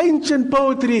most ancient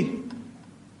poetry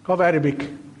of Arabic.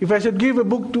 If I should give a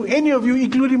book to any of you,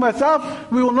 including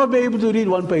myself, we will not be able to read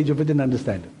one page of it and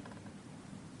understand it.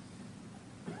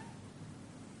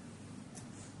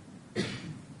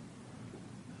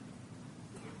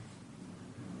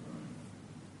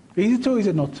 Is it so, is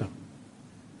it not so?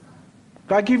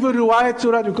 If I give you Riwayat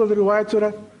Surah, you call the Riwayat Surah,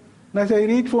 and I say,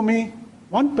 read for me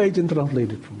one page and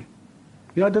translate it for me.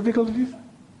 You know how difficult it is?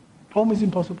 Almost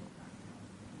impossible.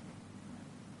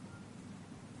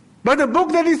 But a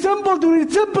book that is simple to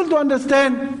read, simple to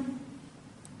understand,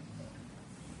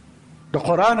 the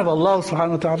Quran of Allah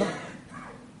subhanahu wa ta'ala,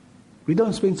 we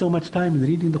don't spend so much time in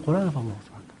reading the Quran of Allah subhanahu wa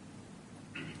ta'ala.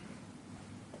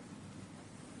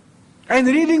 And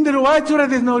reading the Riwayat Surah,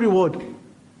 there's no reward.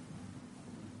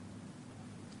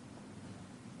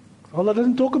 Allah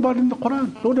doesn't talk about it in the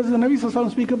Quran. Nor does the Nabi sallallahu alaihi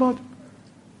wasallam speak about it.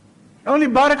 Only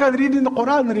barakah reading the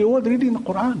Quran, the reward reading the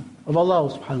Quran of Allah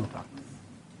subhanahu wa ta'ala.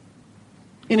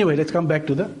 Anyway, let's come back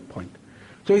to the point.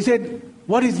 So he said,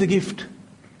 what is the gift?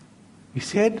 He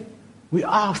said, we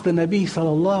asked the Nabi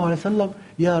sallallahu alaihi wasallam,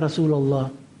 Ya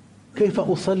Rasulullah, kayfa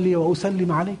usalli wa usallim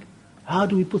alayk? How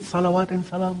do we put salawat and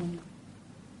salam on you?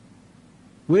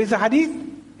 Where is the hadith?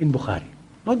 In Bukhari.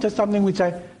 Not just something which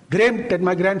I dreamt that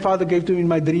my grandfather gave to me in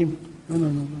my dream.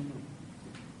 No.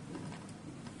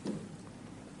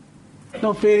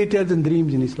 No fairy tales and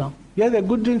dreams in Islam. Yeah, they're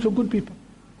good dreams for good people.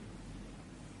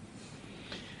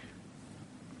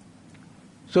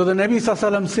 So the Nabi sallallahu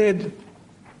alaihi wasallam said,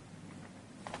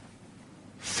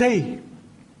 say,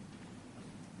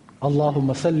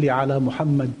 Allahumma salli ala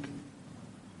Muhammad,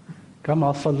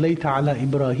 kama sallayta ala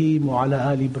Ibrahim wa ala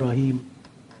ali Ibrahim,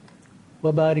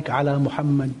 wa barik ala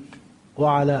Muhammad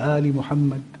wa ala ali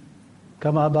Muhammad,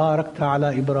 kama barakta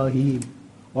ala Ibrahim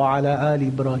wa ala ali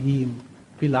Ibrahim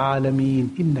fil alameen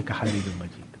innaka hamidun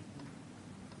majid.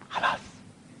 Khalas.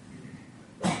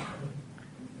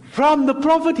 From the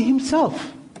Prophet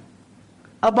himself,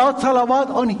 about salawat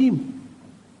on him.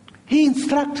 He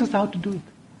instructs us how to do it.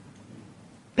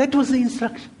 That was the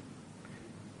instruction.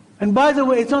 And by the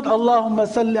way, it's not Allahumma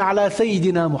salli ala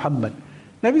Sayyidina Muhammad.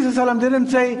 Nabi sallallahu alaihi wasallam didn't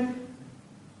say,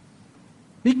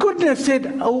 he couldn't have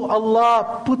said, oh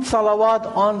Allah, put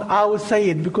salawat on our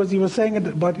Sayyid, because he was saying it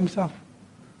about himself.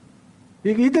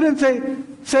 He didn't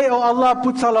say, oh Allah,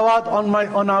 put salawat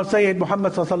on our Sayyid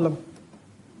Muhammad sallallahu alaihi wasallam.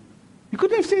 He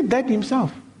couldn't have said that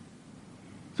himself.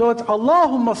 So it's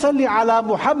Allahumma salli ala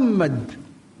Muhammad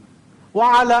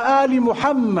wa ala ali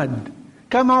Muhammad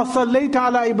kama sallayta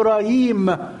ala Ibrahim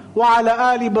wa ala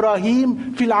ali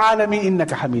Ibrahim fil alami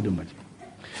innaka hamidun majid.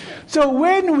 So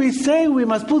when we say we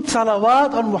must put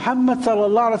salawat on Muhammad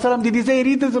sallallahu alaihi wasallam, did he say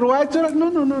read this Riwayat Surah?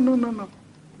 No.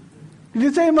 Did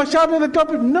he say we must shout at the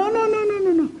top?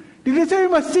 No. Did he say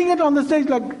we must sing it on the stage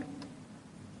like?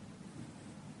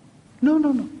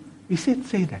 No. He said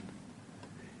say that.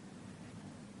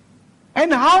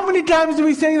 And how many times do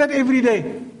we say that every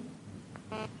day?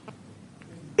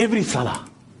 Every salah.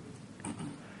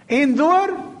 In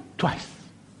Dhuhr, twice.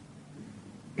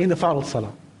 In the Fard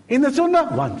salah. In the Sunnah,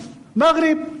 once.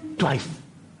 Maghrib, twice.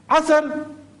 Asr,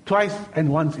 twice and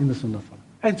once in the Sunnah salah.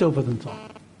 And so forth and so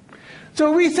on.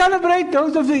 So we celebrate,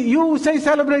 those of you who say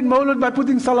celebrate Moulood by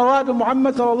putting salawat on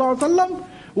Muhammad sallallahu alaihi wasallam,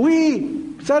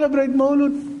 we celebrate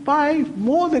Moulood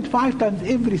more than 5 times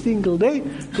every single day,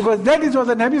 because that is what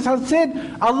the Nabi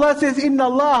said. Allah says, Inna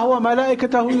Allah wa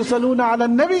malaikatahu yusalluna ala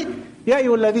nabi, ya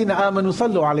ayyuhalladhina amanu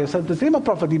sallu alayhi wa sallam. The same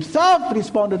Prophet himself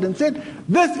responded and said,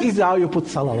 this is how you put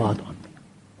salawat on me.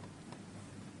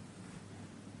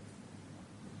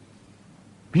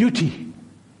 Beauty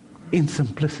in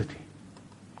simplicity.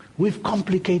 We've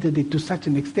complicated it to such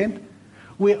an extent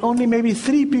where only maybe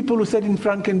 3 people who sit in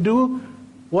front can do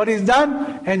what is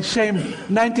done, and shame,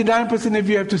 99% of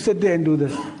you have to sit there and do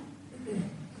this.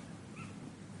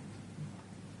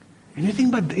 And you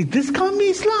think, but this can't be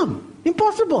Islam.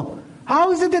 Impossible.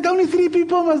 How is it that only 3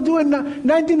 people must do and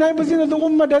 99% of the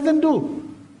ummah doesn't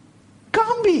do?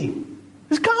 Can't be.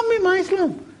 This can't be my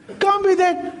Islam. Can't be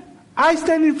that I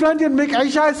stand in front and make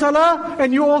Isha Salah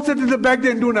and you all sit in the back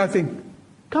there and do nothing.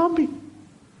 Can't be.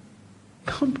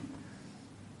 Can't be.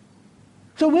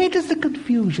 So where does the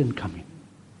confusion come in?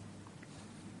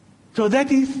 So that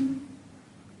is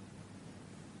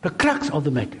the crux of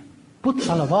the matter. Put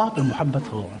salawat on Muhammad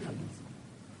sallallahu alaihi wasallam.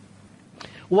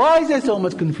 Why is there so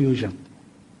much confusion?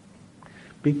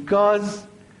 Because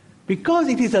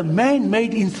it is a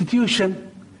man-made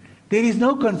institution, there is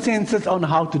no consensus on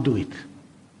how to do it.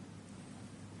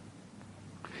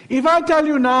 If I tell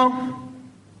you now,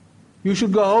 you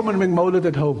should go home and make Moulood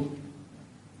at home.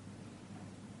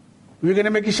 We're going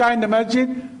to make Isha in the masjid,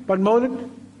 but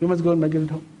Moulood, you must go and make it at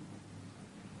home.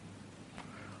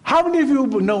 How many of you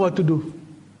know what to do?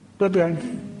 Put up your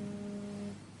hands.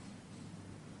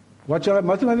 What shall I?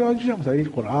 Must I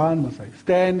read Quran? Must I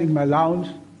stand in my lounge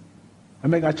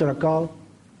and make Ashra call?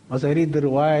 Must I read the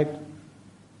Ruwayat?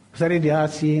 Must I read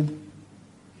Yasin?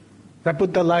 Must I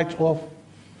put the lights off?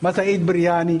 Must I eat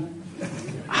biryani?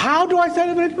 How do I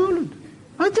celebrate Moulood?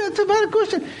 That's a valid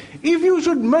question. If you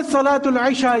should miss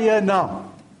Salatul Isha here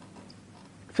now,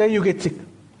 say you get sick,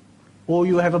 or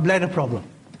you have a bladder problem,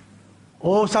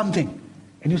 or something,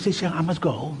 and you say, Shaykh, I must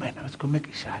go home, man, I must go make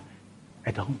Isha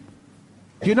at home.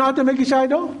 Do you know how to make Isha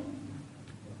at home?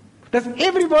 Does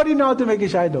everybody know how to make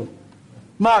Isha at home?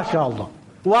 MashaAllah.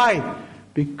 Why?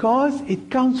 Because it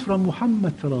comes from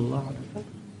Muhammad sallallahu alaihi wasallam.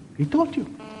 He taught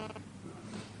you.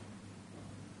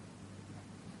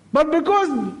 But because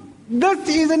this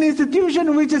is an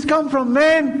institution which has come from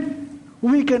man,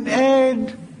 we can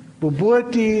add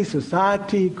bubuati,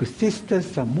 society, kusistas,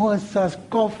 samosas,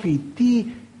 coffee,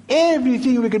 tea,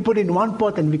 everything we can put in one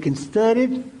pot and we can stir it.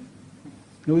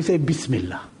 And we say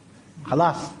Bismillah.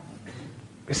 Khalas.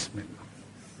 Bismillah.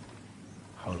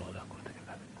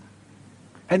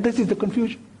 And this is the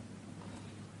confusion.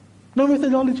 No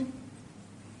methodology.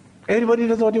 Everybody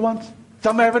does what he wants.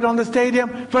 Some have it on the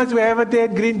stadium. First we have it there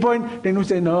at Greenpoint. Then we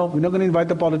say, no, we're not going to invite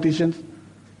the politicians.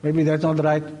 Maybe that's not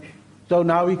right. So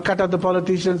now we cut out the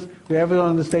politicians. We have it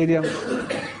on the stadium.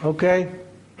 Okay.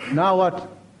 Now what?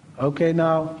 Okay,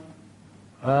 now.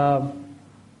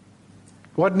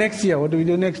 What next year? What do we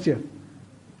do next year?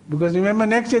 Because remember,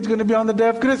 next year it's going to be on the day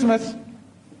of Christmas.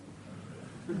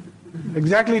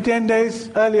 Exactly 10 days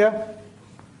earlier.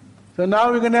 So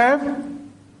now we're going to have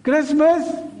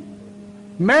Christmas,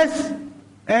 Mass,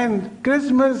 and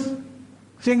Christmas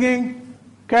singing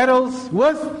carols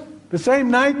with the same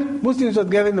night. Muslims are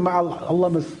gathering them. Allah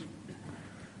must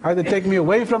either take me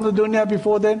away from the dunya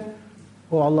before then,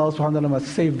 or Allah subhanahu wa ta'ala must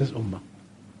save this ummah.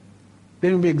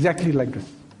 Then it will be exactly like this.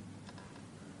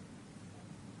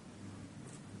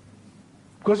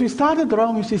 Because we started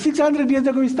wrong. You see, 600 years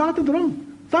ago we started wrong.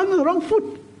 Started on the wrong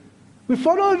foot. We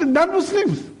followed the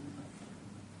non-Muslims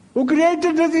who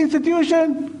created this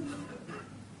institution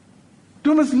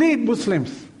to mislead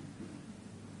Muslims.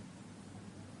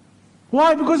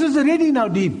 Why? Because it's already in our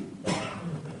deen.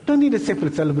 Don't need a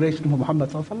separate celebration for Muhammad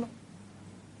sallallahu alaihi wasallam.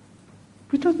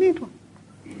 We don't need one.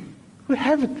 We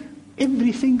have it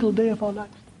every single day of our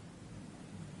lives.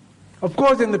 Of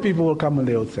course, then the people will come and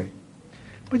they will say,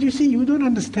 but you see, you don't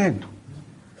understand.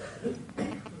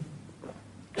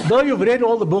 Though you've read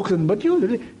all the books, but you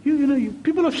know,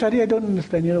 people of Sharia don't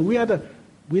understand. You know, we know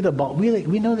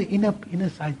the inner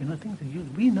side. You know, things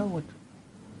that we know what.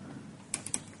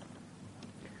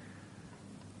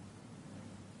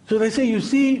 So they say, you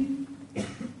see,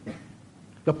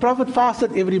 the Prophet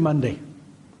fasted every Monday.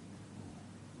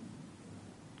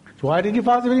 So why did he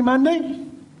fast every Monday?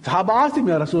 Sahaba asked him,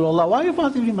 Ya Rasulullah, why you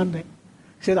fast every Monday?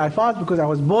 He said, I fast because I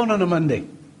was born on a Monday.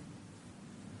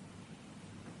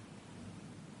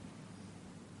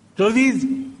 So these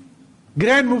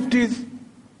grand muftis,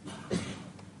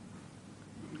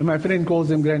 and my friend calls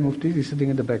them grand muftis, he's sitting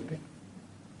at the back there.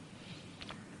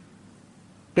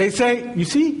 They say, you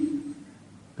see,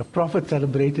 the Prophet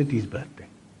celebrated his birthday.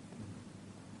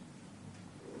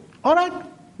 Alright,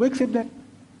 we accept that.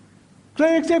 So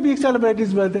we accept he celebrated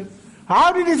his birthday.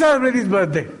 How did he celebrate his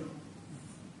birthday?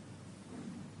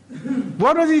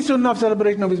 What was his sunnah of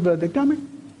celebration of his birthday? Tell me.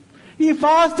 He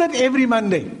fasted every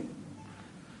Monday.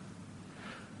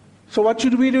 So what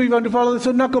should we do? We want to follow the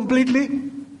sunnah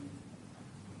completely.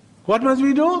 What must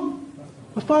we do?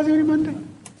 We fast every Monday.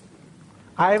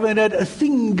 I haven't heard a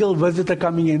single visitor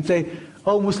coming in and say,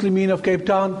 "Oh, Muslimin of Cape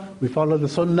Town, we follow the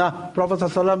Sunnah. Prophet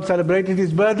ﷺ celebrated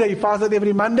his birthday, he fasted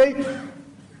every Monday.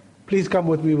 Please come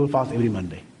with me, we'll fast every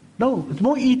Monday." No, it's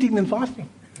more eating than fasting.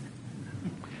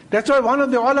 That's why one of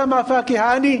the ulama,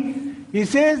 Fakihani, he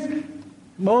says,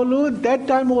 Moulood, that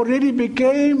time already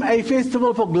became a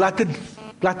festival for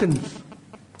gluttons.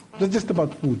 It was just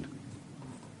about food.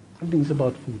 Everything's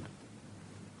about food.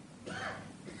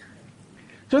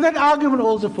 So that argument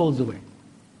also falls away.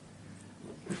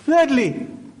 Thirdly,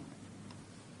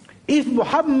 if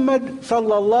Muhammad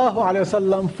sallallahu alaihi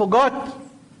wasallam forgot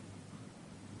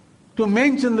to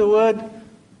mention the word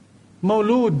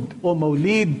Moulood or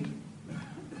Mawlid,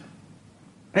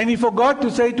 and he forgot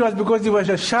to say to us because he was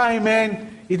a shy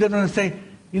man, he didn't want to say,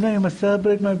 "You must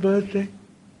celebrate my birthday."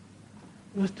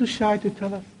 He was too shy to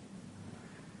tell us.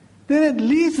 Then at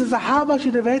least the Sahaba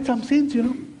should have had some sense,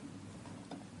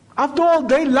 After all,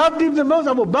 they loved him the most.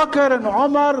 Abu Bakr and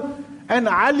Umar and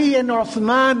Ali and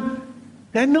Uthman.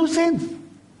 They had no sense.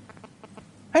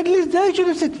 At least they should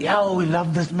have said, "Yeah, we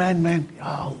love this man.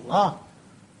 Ya Allah.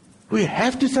 We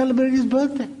have to celebrate his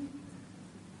birthday.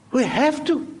 We have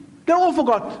to." They all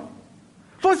forgot.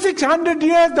 For 600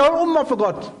 years, the whole Ummah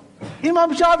forgot.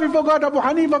 Imam Shafi forgot, Abu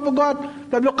Hanifa forgot,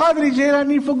 Abdul Qadir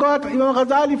Jilani forgot, Imam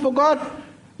Ghazali forgot.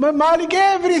 Malik,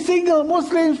 every single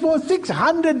Muslim for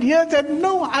 600 years had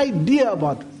no idea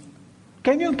about this.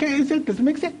 Can you say, does it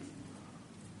make sense?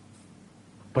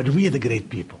 But we are the great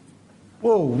people.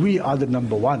 Oh, we are the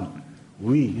number one.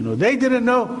 They didn't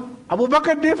know. Abu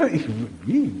Bakr different.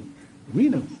 We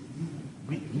know.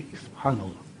 We,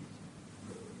 subhanAllah.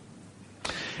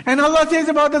 And Allah says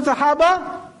about the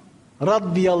Sahaba,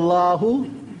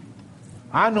 radiyallahu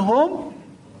anhum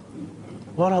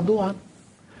wa radu'an.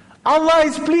 Allah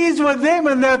is pleased with them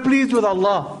and they are pleased with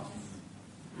Allah.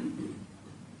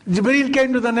 Jibreel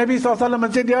came to the Nabi ﷺ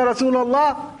and said, "Ya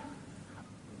Rasulullah,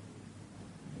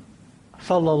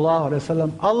 sallallahu alaihi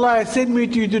wasallam, Allah has sent me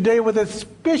to you today with a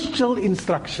special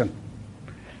instruction.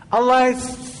 Allah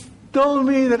has told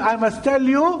me that I must tell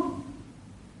you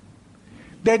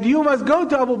that you must go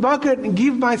to Abu Bakr and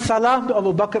give my salam to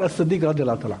Abu Bakr as-Siddiq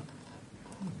radiallahu ta'ala."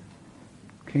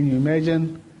 Can you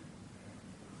imagine?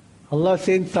 Allah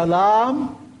sent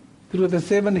salam through the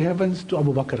 7 heavens to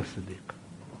Abu Bakr as-Siddiq.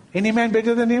 Any man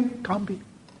better than him? Can't be.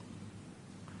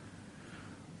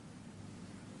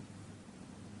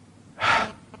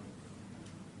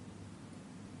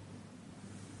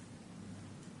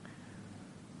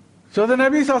 So the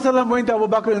Nabi ﷺ went to Abu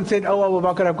Bakr and said, "Oh Abu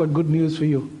Bakr, I've got good news for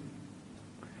you.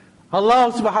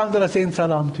 Allah subhanahu wa ta'ala sent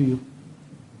salam to you."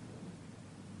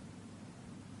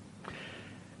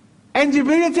 And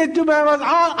Jibreel said to me,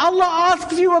 "Allah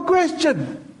asks you a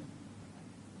question."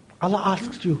 Allah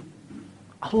asks you.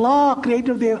 Allah,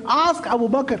 creator of the earth, ask Abu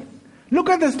Bakr. Look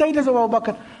at the status of Abu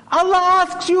Bakr. Allah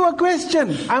asks you a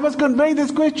question. I must convey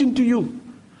this question to you.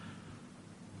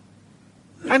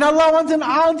 And Allah wants an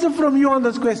answer from you on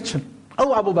this question.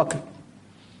 Oh Abu Bakr.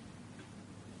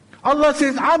 Allah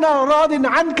says, "Ana radin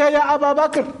anka ya Abu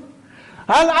Bakr.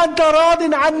 Hal anta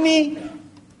radin anni?"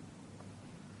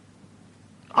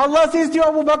 Allah says to you,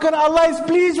 Abu Bakr, Allah is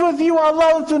pleased with you.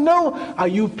 Allah wants to know, are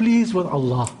you pleased with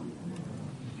Allah?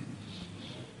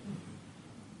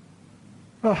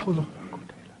 That's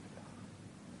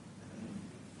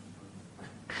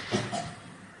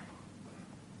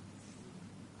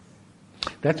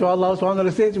what Allah subhanahu wa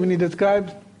ta'ala says when He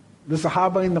describes the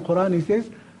Sahaba in the Quran. He says,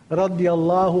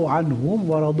 radiyallahu anhum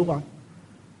wa radu'an.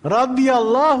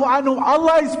 Radiyallahu anhum.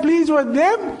 Allah is pleased with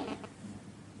them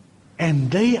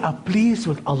and they are pleased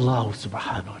with Allah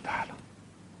subhanahu wa ta'ala.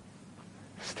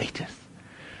 Status.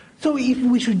 So if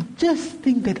we should just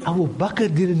think that Abu Bakr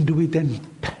didn't do it, then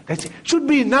that should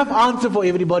be enough answer for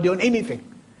everybody on anything.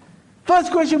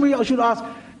 First question we should ask,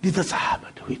 did the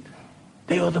Sahaba do it?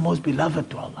 They were the most beloved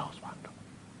to Allah subhanahu wa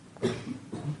ta'ala.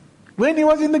 When he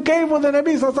was in the cave with the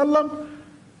Nabi sallallahu alaihi wasallam,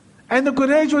 and the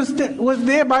Quraysh was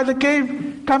there by the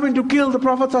cave coming to kill the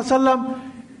Prophet sallallahu alaihi wasallam,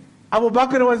 Abu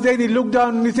Bakr was there, he looked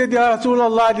down and he said, "Ya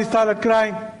Rasulullah," and he started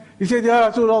crying. He said,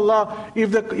 "Ya Rasulullah,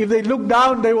 if they look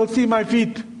down, they will see my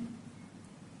feet."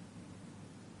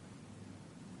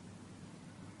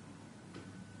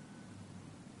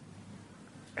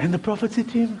 And the Prophet said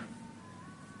to him,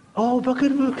 "Oh Abu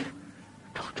Bakr,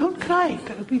 don't cry,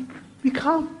 be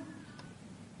calm."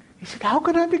 He said, "How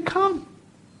can I be calm?"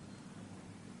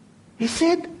 He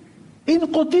said, "In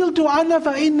qutiltu ana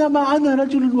fa innama ana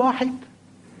rajulun wahid.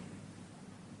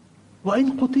 Wa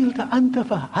in qutilta anta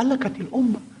fa halakatil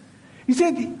ummah." He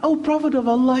said, "Oh Prophet of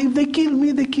Allah, if they kill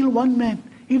me, they kill one man.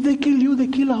 If they kill you, they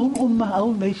kill a whole ummah, a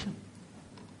whole nation.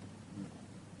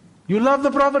 You love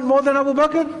the Prophet more than Abu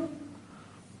Bakr?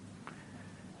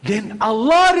 Then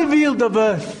Allah revealed the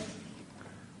verse.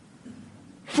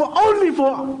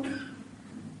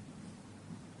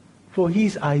 For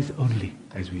his eyes only,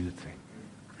 as we would say.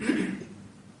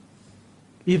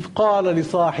 إِذْ قَالَ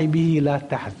لِصَاحِبِهِ لَا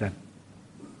تَحْزَنْ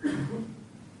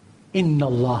إِنَّ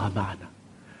اللَّهَ مَعَنَا.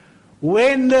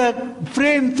 When the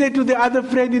friend said to the other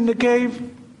friend in the cave,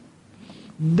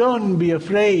 don't be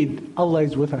afraid, Allah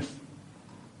is with us.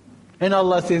 And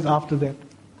Allah says after that,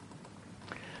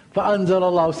 فَأَنزَلَ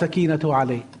اللَّهُ سَكِينَةُ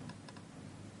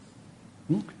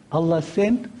عَلَيْهِ. Allah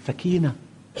sent sakina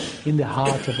in the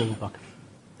heart of Abu Bakr.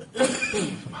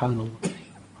 Subhanallah.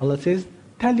 Allah says,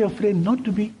 tell your friend not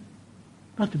to be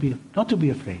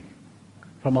afraid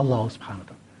from Allah subhanahu wa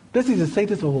ta'ala. This is the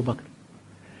status of Abu Bakr.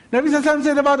 Nabi Sallallahu Alaihi Wasallam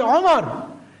said about Umar,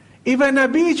 if a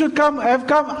Nabi should have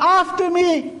come after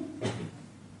me,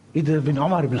 it would have been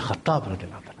Umar ibn Khattab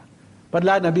radiallahu ta'ala. But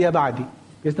la Nabiya ba'di,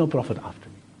 there's no prophet after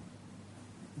me.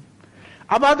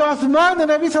 About Uthman, the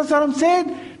Nabi Sallallahu Alaihi Wasallam said,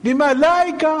 the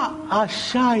Malaika are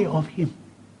shy of him.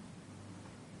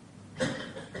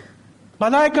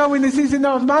 Malaika, when they see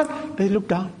Sayyidina Uthman, they look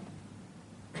down.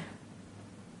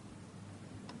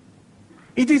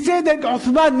 It is said that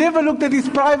Uthman never looked at his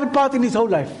private part in his whole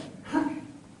life.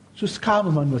 So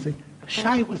calm man was he.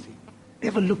 Shy was he.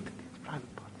 Never looked at his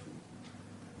private part.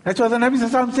 That's why the Nabi Sallallahu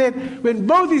Alaihi Wasallam said, when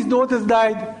both his daughters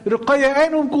died, Ruqayya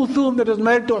and Kulthum that was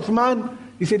married to Uthman,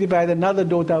 he said, if I had another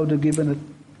daughter, I would have given it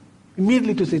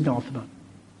immediately to Sayyidina Uthman.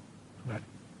 Right.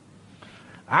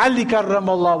 Ali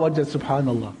karramallah wajah,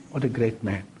 subhanallah. What a great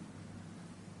man.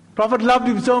 Prophet loved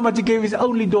him so much, he gave his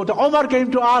only daughter. Omar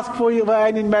came to ask for her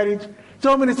hand in marriage.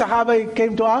 So many Sahaba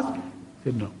came to ask. He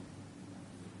said no.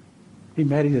 He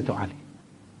married her to Ali.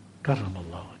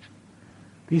 Karramallah wajah.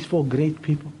 These four great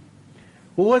people,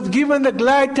 who was given the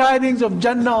glad tidings of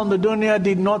Jannah on the dunya,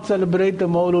 did not celebrate the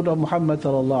Moulood of Muhammad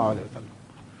sallallahu alaihi wasallam.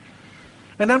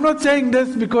 And I'm not saying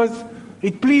this because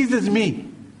it pleases me.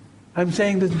 I'm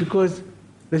saying this because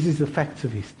this is the facts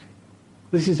of history.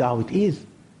 This is how it is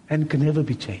and can never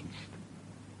be changed.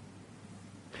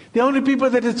 The only people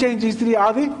that have changed history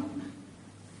are the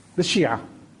Shia.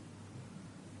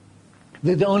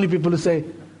 They're the only people who say,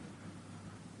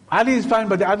 Ali is fine,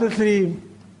 but the other three,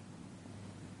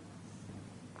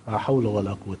 La hawla wa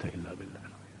la quwwata illa billah.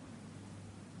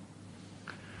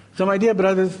 So my dear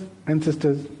brothers and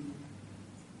sisters,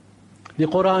 the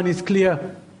Quran is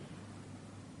clear.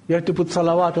 You have to put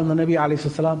salawat on the Nabi alayhi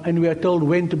salam, and we are told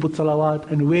when to put salawat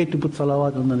and where to put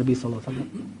salawat on the Nabi sallallahu alaihi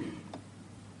wasallam.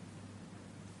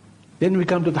 Then we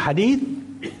come to the hadith.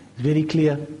 It's very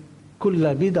clear.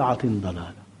 Kulla bid'atin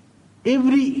dalala.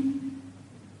 Every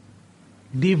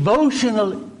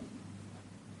devotional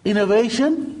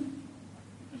innovation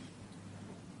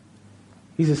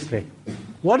is astray.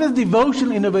 What does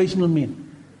devotional innovation mean?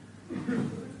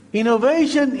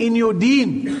 Innovation in your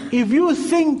deen. If you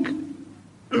think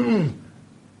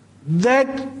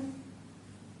that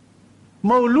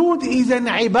Moulood is an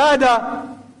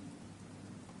ibadah,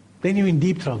 then you're in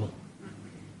deep trouble.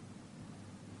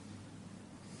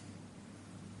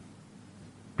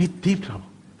 Deep trouble.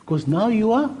 Because now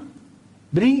you are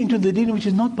bringing into the deen which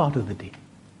is not part of the deen.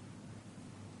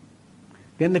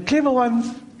 Then the clever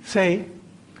ones say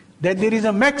that there is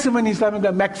a maxim in Islam,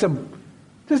 a maxim.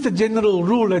 Just a general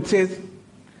rule that says,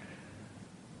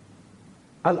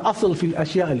 Al-asl fil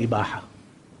ashya al-ibaha.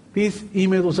 These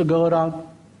emails also go around.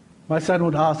 My son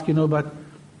would ask, but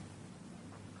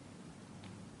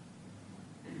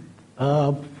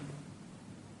how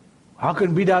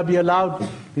can bid'ah be allowed?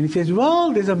 And he says,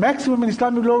 well, there's a maximum in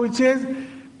Islamic law which says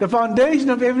the foundation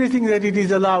of everything that it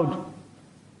is allowed,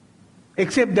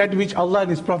 except that which Allah and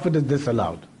His Prophet has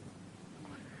disallowed.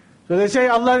 So they say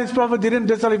Allah and His Prophet didn't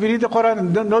disallow. If you read the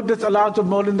Quran, no disallowance of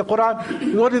Mawlud in the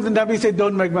Quran. What did the Nabi say?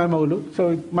 Don't make my Mawlud. So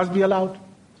it must be allowed.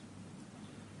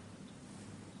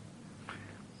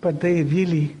 But they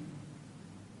really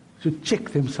should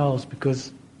check themselves,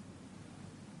 because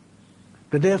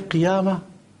the day of Qiyamah,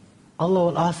 Allah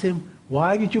will ask him,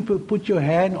 why did you put your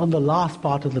hand on the last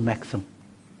part of the maxim?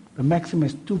 The maxim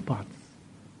has two parts.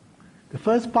 The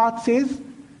first part says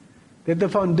that the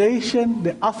foundation,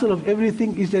 the asl of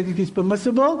everything is that it is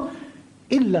permissible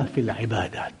illa fil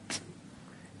ibadat,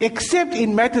 except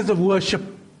in matters of worship.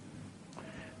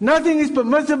 Nothing is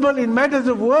permissible in matters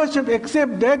of worship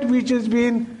except that which has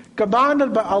been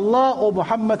commanded by Allah or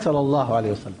Muhammad sallallahu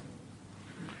alaihi wasallam.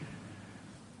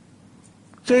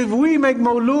 So if we make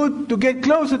Mawlud to get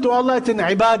closer to Allah, it's an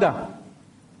ibadah.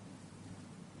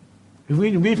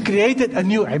 We've created a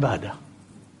new ibadah.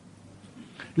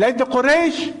 Like the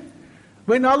Quraysh,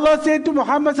 When Allah said to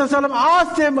Muhammad sallallahu alaihi wasallam,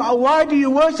 ask them, why do you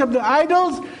worship the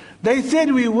idols? They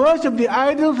said, we worship the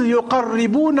idols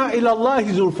يُقَرِّبُونَ إِلَى اللَّهِ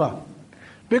زُلْفَى.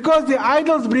 Because the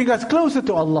idols bring us closer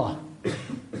to Allah.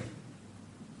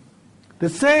 The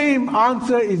same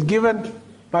answer is given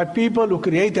by people who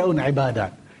create their own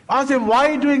ibadah. Ask them, why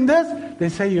are you doing this? They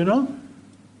say,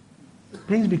 it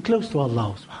brings me close to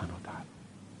Allah subhanahu wa ta'ala.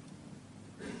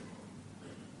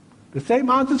 The same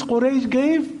answers Quraysh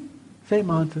gave, same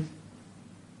answers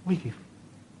we give.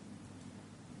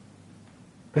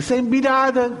 The same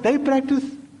bid'ah that they practice,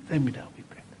 same bid'ah we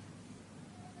practice.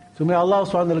 So may Allah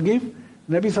subhanahu wa ta'ala give.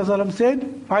 Nabi sallallahu alaihi wasallam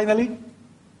said, finally,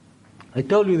 I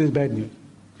told you this bad news.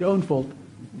 It's your own fault.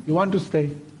 You want to stay,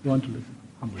 you want to listen.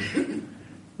 Alhamdulillah.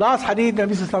 Last hadith,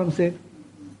 Nabi sallallahu alaihi wasallam said,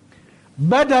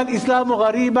 بَدَى الْإِسْلَامُ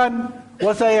غَرِيبًا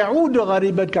وَسَيَعُودُ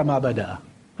غَرِيبًا كَمَا بَدَأَ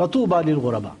فَطُوبَى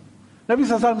لِلْغُرَبَى. Nabi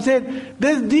sallallahu alaihi wasallam said,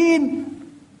 this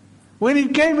deen, when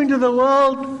it came into the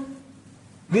world,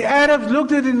 the Arabs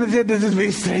looked at it and said, this is a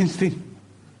very strange thing.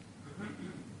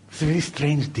 It's a very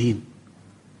strange deen.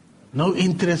 No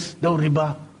interest, no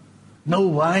riba, no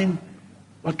wine.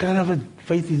 What kind of a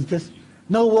faith is this?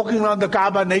 No walking around the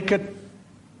Kaaba naked.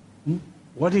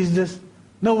 What is this?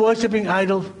 No worshipping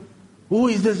idols. Who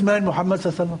is this man, Muhammad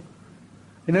sallallahu alaihi wasallam?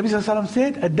 And Nabi sallallahu alaihi wasallam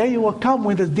said, a day will come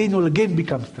when this deen will again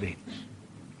become strange.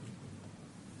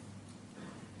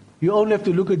 You only have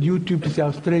to look at YouTube to see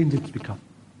how strange it's become.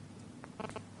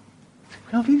 It's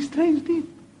a very strange deen.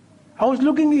 I was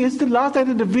looking yesterday, last night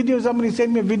at the video, somebody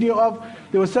sent me a video of,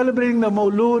 they were celebrating the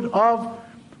Moulood of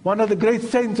one of the great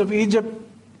saints of Egypt,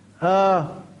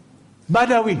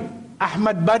 Badawi,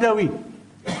 Ahmad Badawi.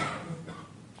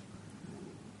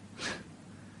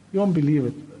 You won't believe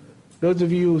it. Those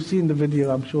of you who've seen the video,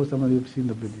 I'm sure some of you have seen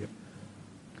the video.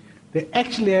 They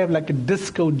actually have like a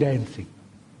disco dancing.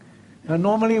 Now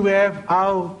normally we have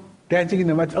our dancing in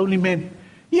the it's only men.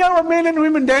 Here are men and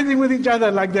women dancing with each other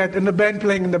like that, and the band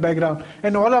playing in the background,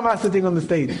 and all of us sitting on the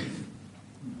stage.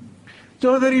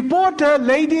 So the reporter,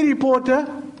 lady reporter,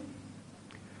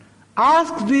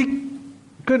 asked the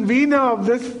convener of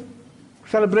this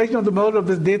celebration of the Moulood of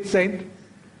this dead saint,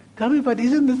 tell me, but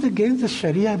isn't this against the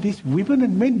Sharia, these women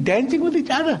and men dancing with each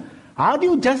other? How do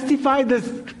you justify this?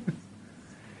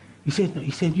 He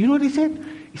said, you know what he said?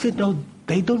 He said, no,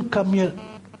 they don't come here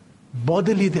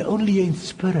bodily, they're only here in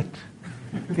spirit.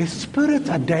 Their spirits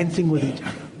are dancing with each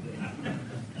other.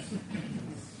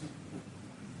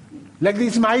 Like the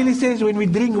Ismaili says, when we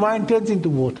drink wine, it turns into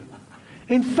water.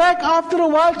 In fact, after a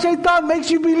while, shaitan makes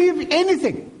you believe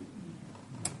anything.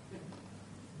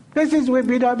 This is where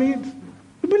bid'ah means.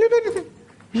 You believe anything.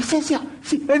 He says, yeah.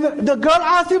 See, and the girl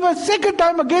asked him a second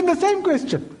time again the same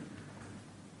question.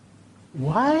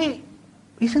 Why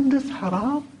isn't this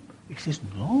haram? He says,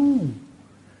 no.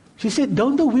 She said,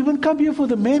 don't the women come here for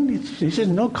the men? She says,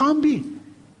 no, can't be.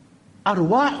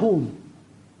 Arwahum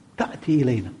ta'ti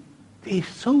ilayna. Their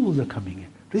souls are coming in.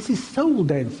 This is soul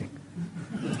dancing.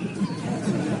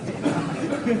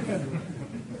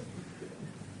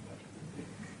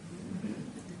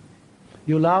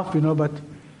 You laugh, but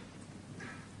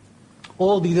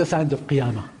all these are signs of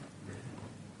Qiyamah.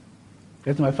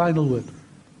 That's my final word.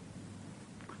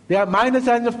 There are minor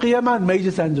signs of Qiyamah and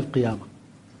major signs of Qiyamah.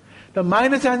 The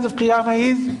minor signs of Qiyamah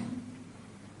is,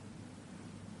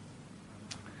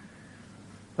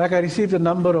 like I received a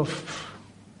number of,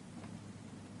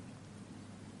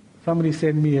 somebody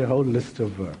sent me a whole list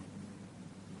of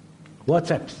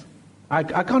WhatsApps. I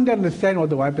can't understand what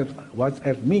the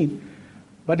WhatsApp mean,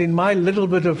 but in my little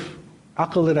bit of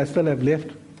aql that I still have left,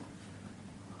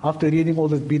 after reading all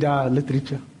this bid'ah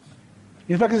literature.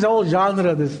 In fact, there's a whole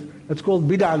genre that's called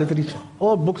bid'ah literature.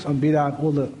 All books on bid'ah and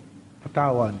all the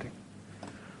fatwa and things.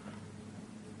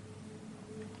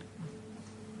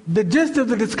 The gist of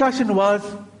the discussion was,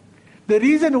 the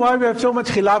reason why we have so much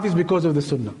khilaf is because of the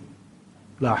sunnah.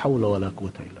 La hawla wa la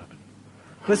quwwata illa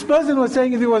billah. This person was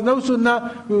saying if there was no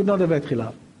sunnah, we would not have had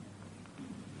khilaf.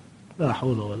 La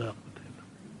hawla wa la quwwata illa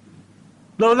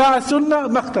billah. Lawla sunnah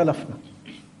makhtalafna.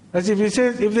 As if he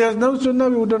says, if there was no sunnah,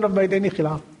 we would not have made any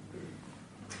khilaf.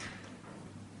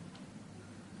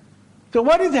 So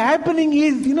what is happening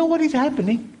is, you know what is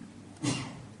happening?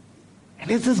 And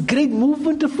it's this great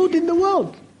movement afoot in the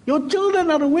world. Your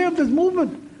children are aware of this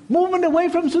movement. Movement away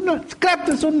from sunnah. Scrap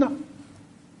the sunnah.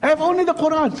 Have only the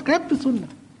Quran. Scrap the sunnah.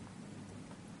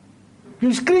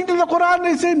 You screen to the Quran,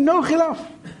 they say no khilaf.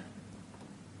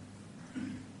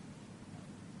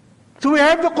 So we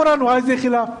have the Quran, why is there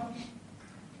khilaf?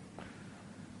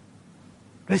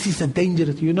 This is a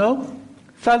dangerous,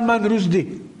 Salman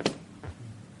Rushdie.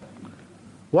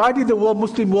 Why did the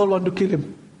Muslim world want to kill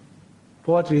him?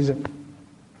 For what reason?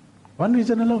 One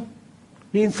reason alone.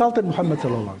 He insulted Muhammad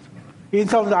sallallahu alaihi wasallam. He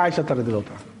insulted Aisha radhiyallahu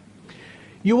anha.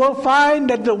 You will find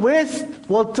that the West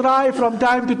will try from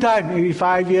time to time, every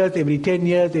 5 years, every 10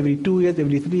 years, every 2 years,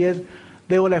 every 3 years,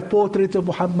 they will have portraits of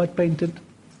Muhammad painted.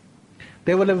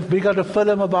 They will have bring out a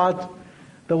film about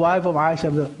the wife of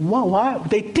Aisha. Why?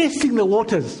 They're testing the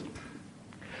waters.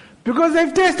 Because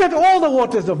they've tested all the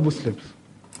waters of Muslims.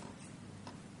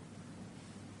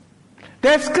 They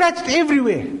have scratched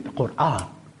everywhere. The Quran.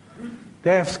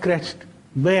 They have scratched.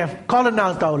 They have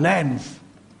colonized our lands.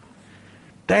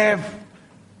 They have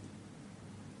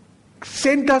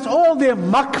sent us all their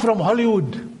muck from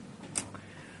Hollywood.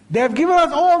 They have given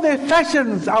us all their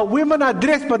fashions. Our women are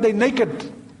dressed but they're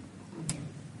naked.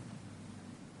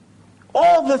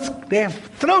 All this they have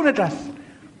thrown at us.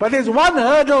 But there's one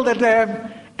hurdle that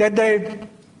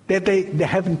they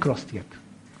haven't crossed yet.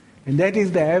 And that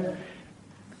is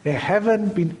they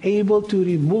haven't been able to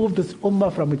remove this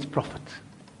ummah from its prophet.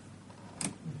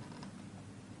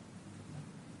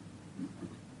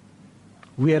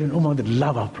 We are an ummah that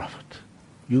love our prophet.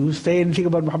 You say anything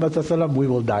about Muhammad sallallahu alaihi wasallam, we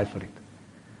will die for it.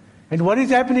 And what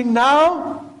is happening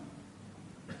now?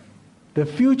 The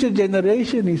future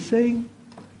generation is saying,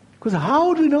 because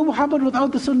how do we know Muhammad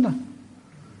without the Sunnah?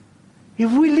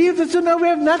 If we leave the Sunnah, we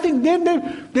have nothing.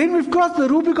 Then we've crossed the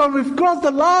Rubicon, we've crossed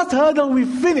the last hurdle, we've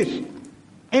finished.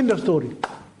 End of story.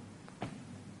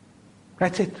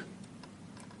 That's it.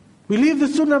 We leave the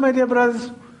Sunnah, my dear brothers,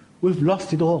 we've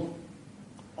lost it all.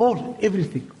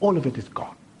 Everything, all of it is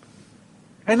gone.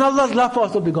 And Allah's love for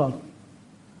us will be gone.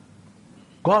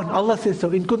 Gone. Allah says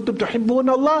so. In kuntum tuhibbun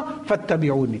Allah,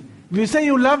 fattabi'uni. If you say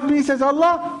you love me, says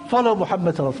Allah, follow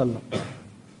Muhammad sallallahu alaihi wasallam.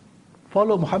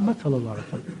 Follow Muhammad sallallahu alaihi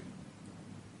wasallam.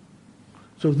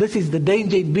 So this is the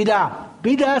danger in bid'ah.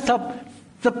 Bid'ah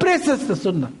suppresses the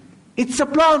sunnah. It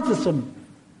supplants the sunnah.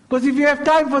 Because if you have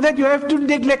time for that, you have to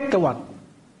neglect the one.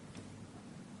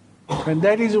 And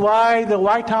that is why the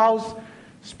White House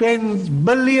spends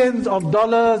billions of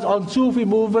dollars on Sufi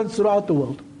movements throughout the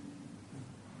world.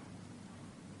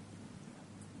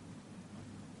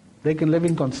 They can live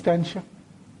in Constantia.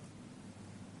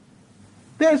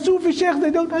 There are Sufi sheikhs, they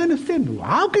don't understand.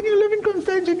 How can you live in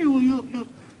Constantia?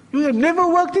 You have never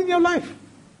worked in your life.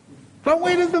 From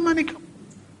where does the money come?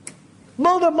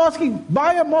 Build a mosque,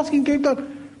 buy a mosque in Cape Town.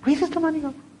 Where does the money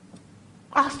come?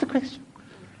 Ask the question.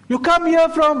 You come here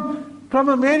from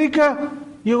America,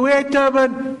 you wear a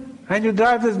turban, and you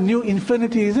drive this new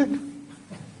Infinity, is it?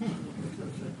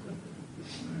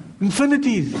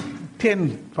 Infinities,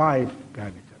 10, 5,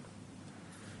 behind each other.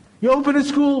 You open a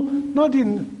school, not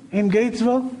in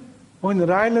Gatesville, or in the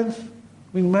Highlands,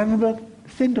 in Manenberg, the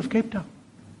centre of Cape Town,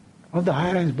 on the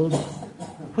high-rise building.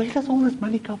 Where does all this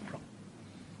money come from?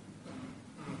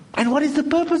 And what is the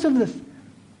purpose of this?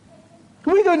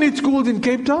 We don't need schools in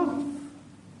Cape Town.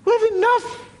 We have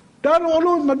enough. Down all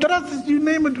over madrasas, you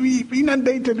name it, we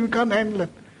inundated, we can't handle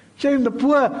it. Shame the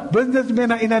poor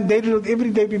businessmen are inundated with every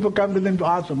day people come to them to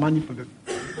ask for money for this.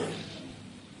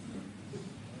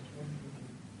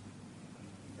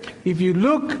 If you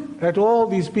look at all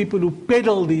these people who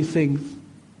peddle these things,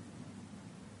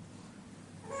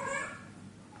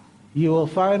 you will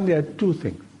find there are two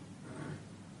things.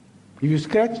 If you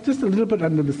scratch just a little bit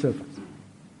under the surface,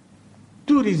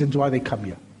 two reasons why they come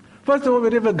here. First of all,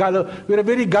 we're a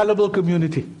very gullible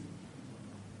community.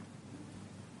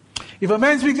 If a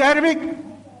man speaks Arabic,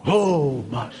 oh,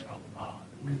 mashallah,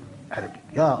 Arabic,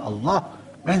 ya Allah,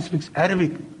 man speaks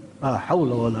Arabic, la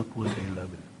hawla wa la quwwata illa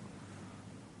billah.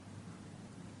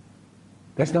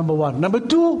 That's number one. Number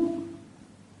two,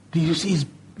 do you see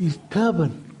his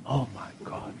turban? Oh my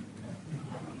God.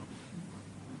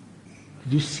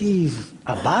 Did you see his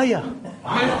abaya?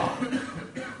 Wow.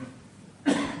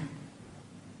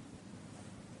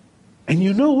 And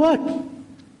you know what?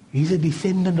 He's a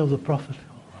descendant of the Prophet.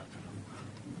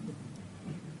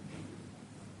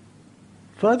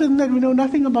 Further than that, we know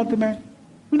nothing about the man.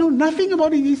 We know nothing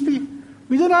about his history.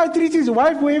 We don't know how he treats his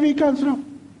wife, wherever he comes from.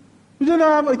 We don't know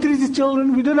how he treats his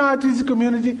children. We don't know how he treats his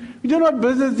community. We don't know what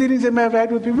business dealings he may have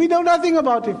had with people. We know nothing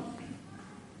about him.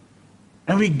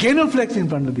 And we genuflex in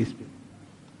front of these people.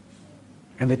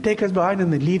 And they take us behind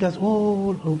and they lead us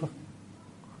all over.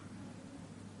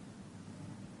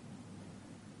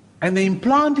 And they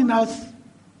implant in us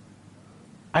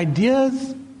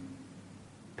ideas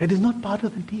that is not part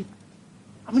of the deen.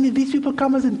 I mean, if these people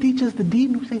come us and teach us the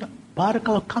deen, we say,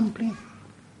 Barakallah, come please.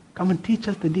 Come and teach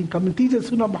us the deen. Come and teach us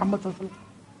Sunnah Muhammad sallallahu alaihi wasallam.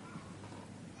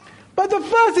 But the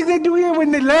first thing they do here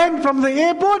when they land from the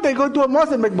airport, they go to a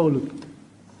mosque and make Moulood.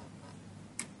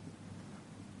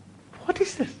 What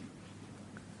is this?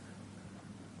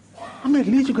 I mean, at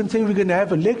least you can say we're going to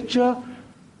have a lecture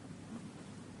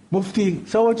Mufti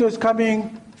so-and-so is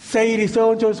coming, Sayyidi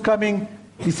so-and-so is coming,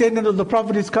 descendant of the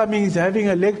Prophet is coming, he's having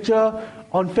a lecture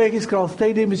on Faaik Cross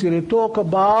Stadium, he's going to talk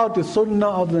about the Sunnah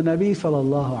of the Nabi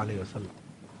sallallahu alayhi wa sallam.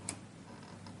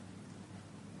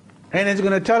 And he's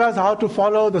going to tell us how to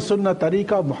follow the Sunnah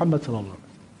Tariqah of Muhammad sallallahu alayhi wa sallam.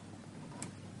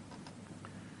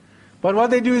 But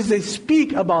what they do is they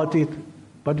speak about it,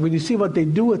 but when you see what they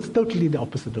do, it's totally the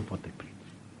opposite of what they preach.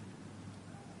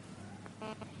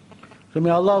 So may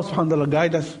Allah subhanahu wa ta'ala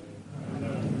guide us.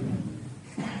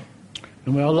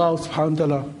 And may Allah subhanahu wa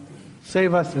ta'ala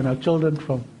save us and our children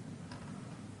from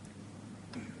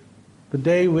the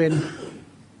day when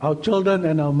our children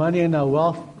and our money and our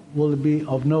wealth will be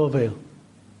of no avail.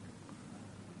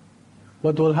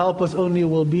 What will help us only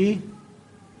will be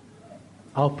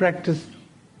our practice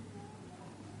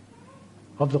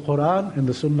of the Quran and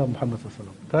the Sunnah of Muhammad sallallahu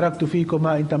alaihi wasallam. Taraktu fiikum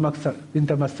ma in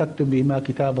tamassaktum bihima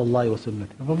kitab Allah wa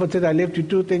sunnati. The Prophet said, I left you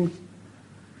two things.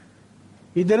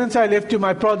 He didn't say, I left you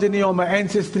my progeny or my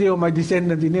ancestry or my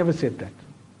descendants. He never said that.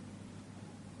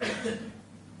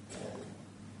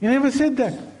 He never said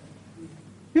that.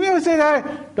 He never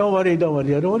said, don't worry, I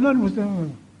don't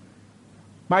know.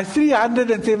 My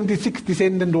 376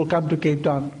 descendants will come to Cape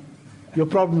Town. Your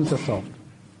problems are solved.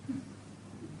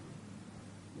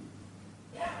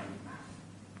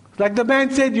 Like the man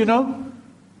said,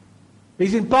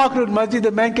 he's in Park Road Masjid,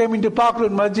 the man came into Park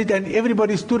Road Masjid and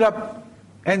everybody stood up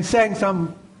and sang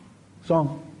some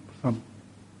song,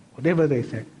 whatever they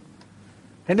sang.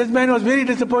 And this man was very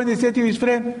disappointed. He said to his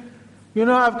friend,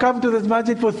 I've come to this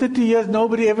masjid for 30 years,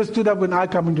 nobody ever stood up when I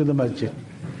come into the masjid.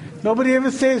 Nobody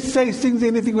ever sings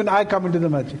anything when I come into the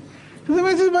masjid. So the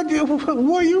man says, but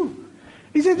who are you?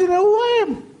 He said, who I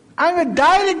am? I'm a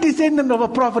direct descendant of a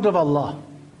prophet of Allah.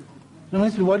 The man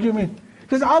said, what do you mean? He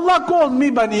says, Allah called me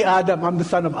Bani Adam, I'm the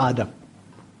son of Adam.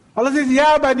 Allah says,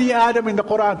 Ya Bani Adam in the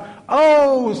Quran,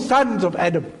 oh sons of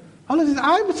Adam. Allah says,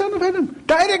 I'm a son of Adam,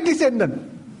 direct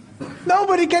descendant.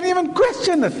 Nobody can even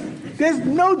question this. There's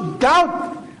no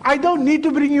doubt. I don't need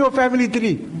to bring you a family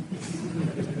tree.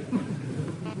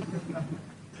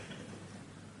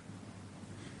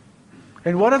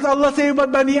 And what does Allah say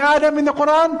about Bani Adam in the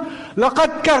Quran?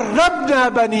 لَقَدْ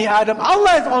كَرَّمْنَا Bani Adam. Allah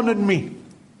has honored me.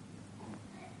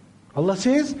 Allah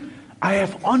says, I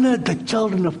have honored the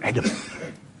children of Adam.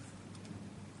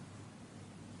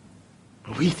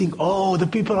 We think, the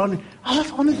people honored.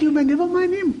 Allah's honored you, man, never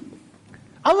mind him.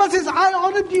 Allah says, I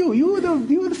honored you. You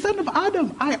were the son of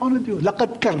Adam. I honored you.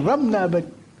 لَقَدْ كَرَّمْنَا Bani.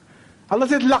 Allah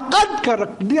says, لَقَدْ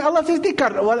كَرَّمْنَا. Allah says,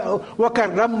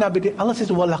 وَكَرَّمْنَا Bani. Allah says,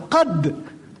 وَلَقَدْ.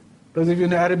 Those of you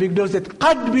in Arabic knows that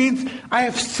qad means, I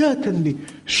have certainly,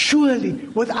 surely,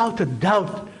 without a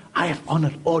doubt, I have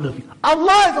honored all of you.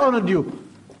 Allah has honored you.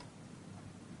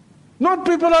 Not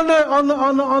people on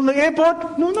the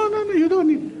airport. No, you don't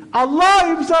need.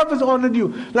 Allah himself has honored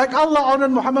you. Like Allah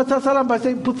honored Muhammad sallallahu alaihi wasallam by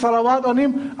saying, put salawat on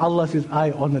him. Allah says,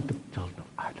 I honored the children of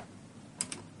Adam.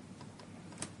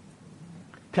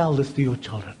 Tell this to your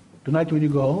children. Tonight when you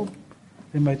go home,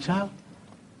 say, my child,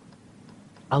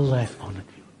 Allah has honored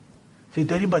you. Say,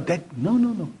 Daddy, but that,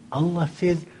 no. Allah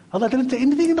says, Allah didn't say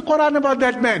anything in the Quran about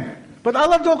that man. But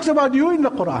Allah talks about you in the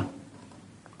Quran.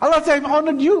 Allah says, I've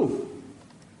honored you.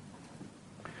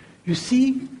 You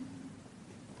see,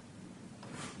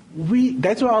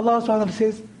 that's why Allah subhanahu wa ta'ala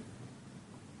says,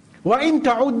 وَإِن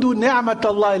تَعُدُّوا نِعْمَةَ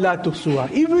اللَّهِ لَا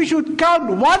تُحْصُوهَا. If we should count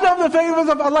one of the favors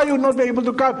of Allah, you will not be able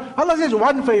to count. Allah says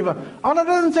one favor. Allah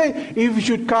doesn't say, if we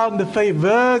should count the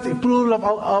favors, plural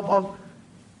of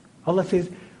Allah says,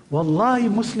 Wallahi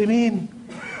Muslimin,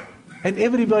 and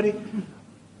everybody,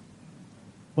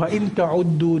 وَإِن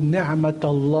تَعُدُّوا نِعْمَةَ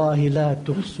اللَّهِ لَا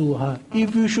تُحْصُوهَا.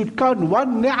 If you should count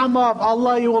one ni'mah of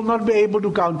Allah, you will not be able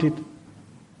to count it.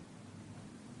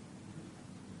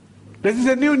 This is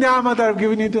a new ni'mah that I've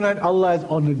given you tonight. Allah has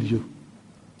honored you.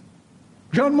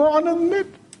 You want more honor than that?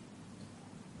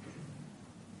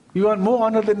 You want more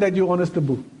honor than that, you honest the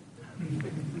book.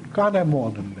 Can't have more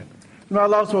honor than that. May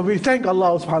Allah, so we thank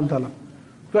Allah subhanahu wa ta'ala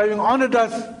for having honored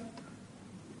us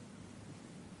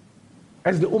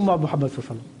as the Ummah of Muhammad sallallahu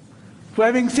alaihi wasallam, for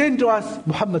having sent to us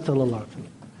Muhammad sallallahu alaihi wasallam,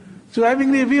 so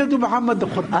having revealed to Muhammad the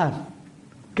Quran,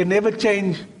 can never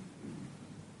change,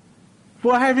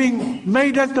 for having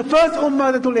made us the first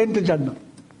Ummah that will enter Jannah,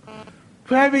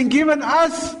 for having given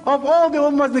us of all the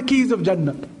Ummahs the keys of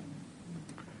Jannah,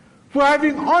 for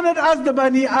having honored us the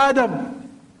Bani Adam,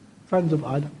 sons of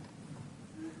Adam.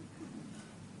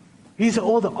 These are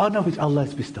all the honor which Allah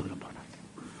has bestowed upon us.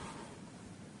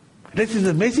 This is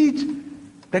the message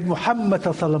that Muhammad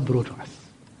ﷺ brought to us.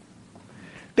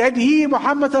 That he,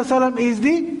 Muhammad ﷺ, is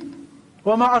the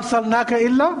وَمَا أَرْسَلْنَاكَ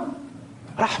إِلَّا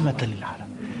رَحْمَةً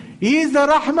لِلْعَالَمِينَ. He is the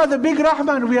rahmah, the big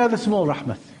rahmah, and we are the small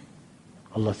rahmah.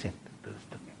 Allah sent.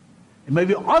 And may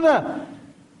we honor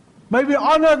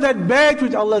that badge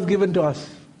which Allah has given to us.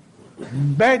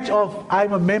 Badge of,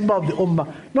 I'm a member of the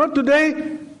ummah. Not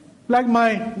today, like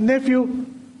my nephew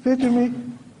said to me,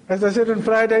 as I said on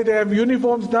Friday, they have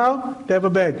uniforms now, they have a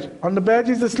badge. On the badge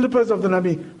is the slippers of the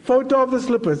Nabi. Photo of the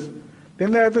slippers.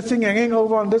 Then they have the thing hanging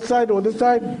over on this side or this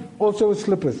side, also with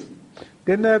slippers.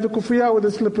 Then they have the kufiya with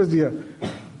the slippers here.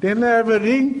 Then they have a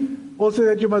ring, also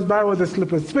that you must buy with the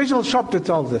slippers. Special shop that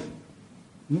sells this.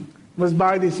 You must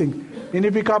buy these things. Then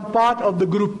you become part of the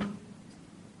group.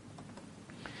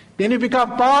 Then you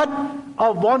become part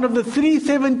of one of the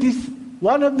 370s.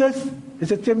 One of this,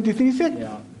 is it 73 sects?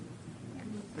 Yeah.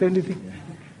 73.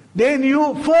 Then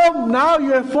you have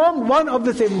formed one of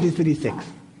the 73 sects.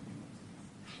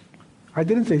 I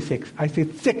didn't say sex, I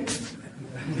said sects.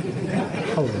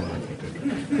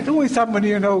 It's always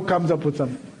somebody who comes up with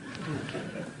something.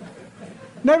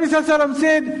 Nabi Sallallahu Alaihi Wasallam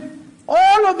said,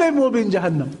 all of them will be in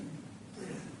Jahannam.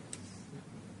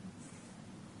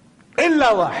 Illa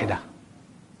wahida.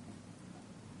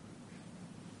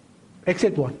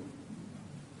 Except one.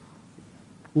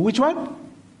 Which one?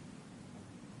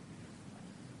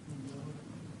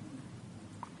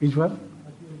 Which one?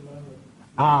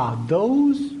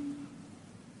 Those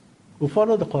who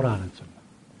follow the Quran and Sunnah.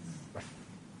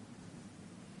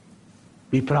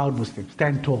 Be proud Muslims.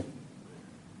 Stand tall.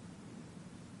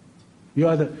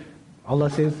 Allah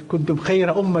says, Kuntum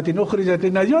khayra ummatin ukhrijat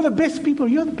linnas. You're the best people.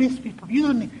 You're the best people. You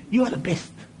are the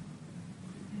best.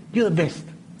 You're the best.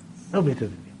 No better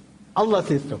than you. Allah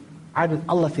says so.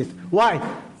 Allah says. Why?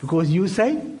 Because you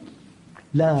say,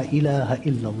 La ilaha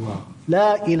illallah.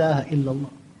 La ilaha illallah.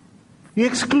 You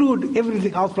exclude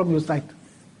everything else from your sight.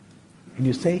 And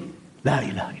you say, La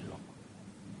ilaha illallah.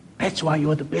 That's why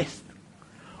you are the best.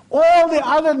 All the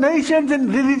other nations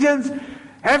and religions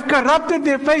have corrupted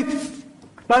their faiths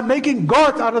by making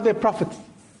gods out of their prophets.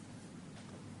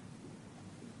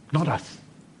 Not us.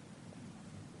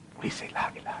 We say, La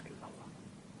ilaha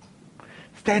illallah.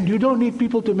 Stand. You don't need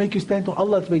people to make you stand to.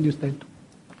 Allah's made you stand to.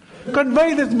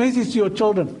 Convey this message to your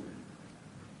children.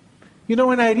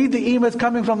 When I read the emails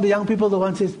coming from the young people, the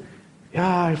one says,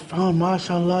 yeah, I found,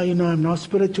 mashallah, I'm now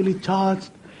spiritually charged,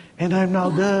 and I'm now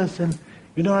this, and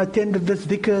I attended this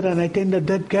dhikr, and I attended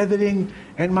that gathering,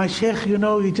 and my sheikh,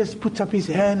 he just puts up his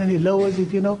hand and he lowers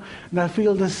it, and I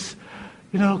feel this,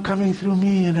 coming through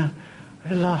me, and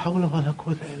la hawla wa la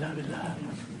quwwata illa billah.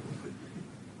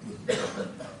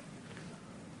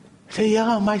 Say,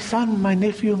 yeah, my son, my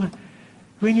nephew,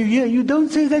 when you hear, you don't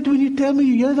say that when you tell me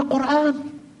you hear the Quran.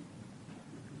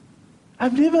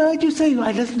 I've never heard you say,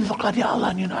 I listen to the Quran, ya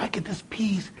Allah, and I get this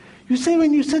peace. You say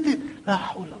when you sit it, La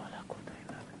hawla wa la quwwata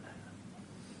illa billah.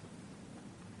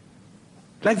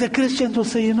 Like the Christians will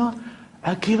say,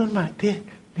 I've given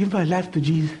give my life to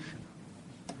Jesus.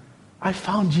 I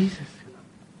found Jesus.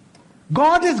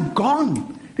 God is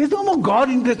gone. There's no more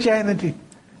God in Christianity.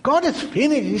 God is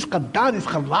finished. He's done. He's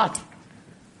khalas.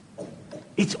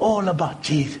 It's all about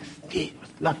Jesus. Jesus.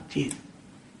 Love Jesus.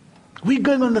 We're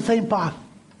going on the same path.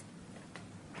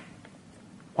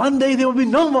 One day there will be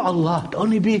no more Allah. It will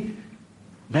only be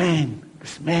man,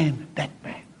 this man, that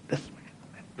man, this man,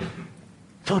 that man.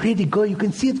 It's already going. You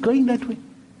can see it's going that way.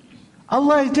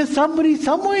 Allah is just somebody,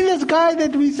 somewhere in the sky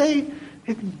that we say,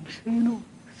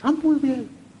 somewhere there.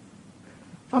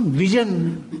 Some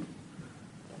vision.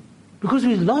 Because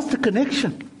we've lost the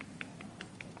connection.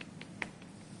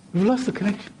 We've lost the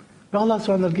connection. May Allah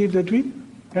SWT give that we.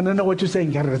 And I know what you're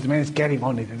saying, this man is carrying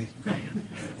on it.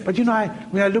 But when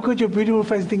I look at your beautiful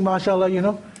face and think, mashallah,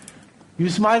 you're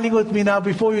smiling with me now.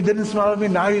 Before you didn't smile with me,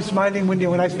 now you're smiling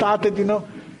when I started,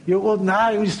 you're old,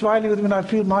 now you're smiling with me and I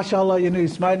feel, mashallah, you're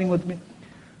smiling with me.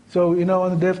 So,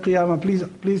 on the day of Qiyamah,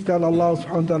 please tell Allah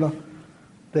subhanahu wa ta'ala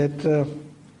that,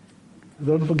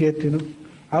 don't forget,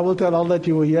 I will tell Allah that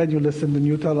you were here and you listened, and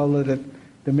you tell Allah that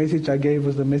the message I gave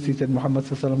was the message that Muhammad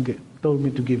sallallahu alaihi wasallam told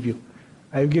me to give you.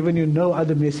 I have given you no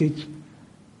other message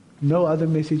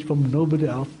from nobody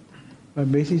else. My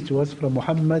message was from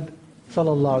Muhammad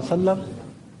sallallahu alaihi wasallam,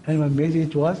 and my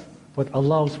message was what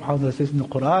Allah subhanahu wa ta'ala says in the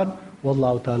Quran.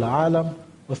 Wallahu ta'ala alam.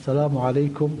 Wassalamu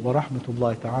alaikum wa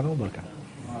rahmatullahi ta'ala wa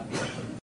barakatuh.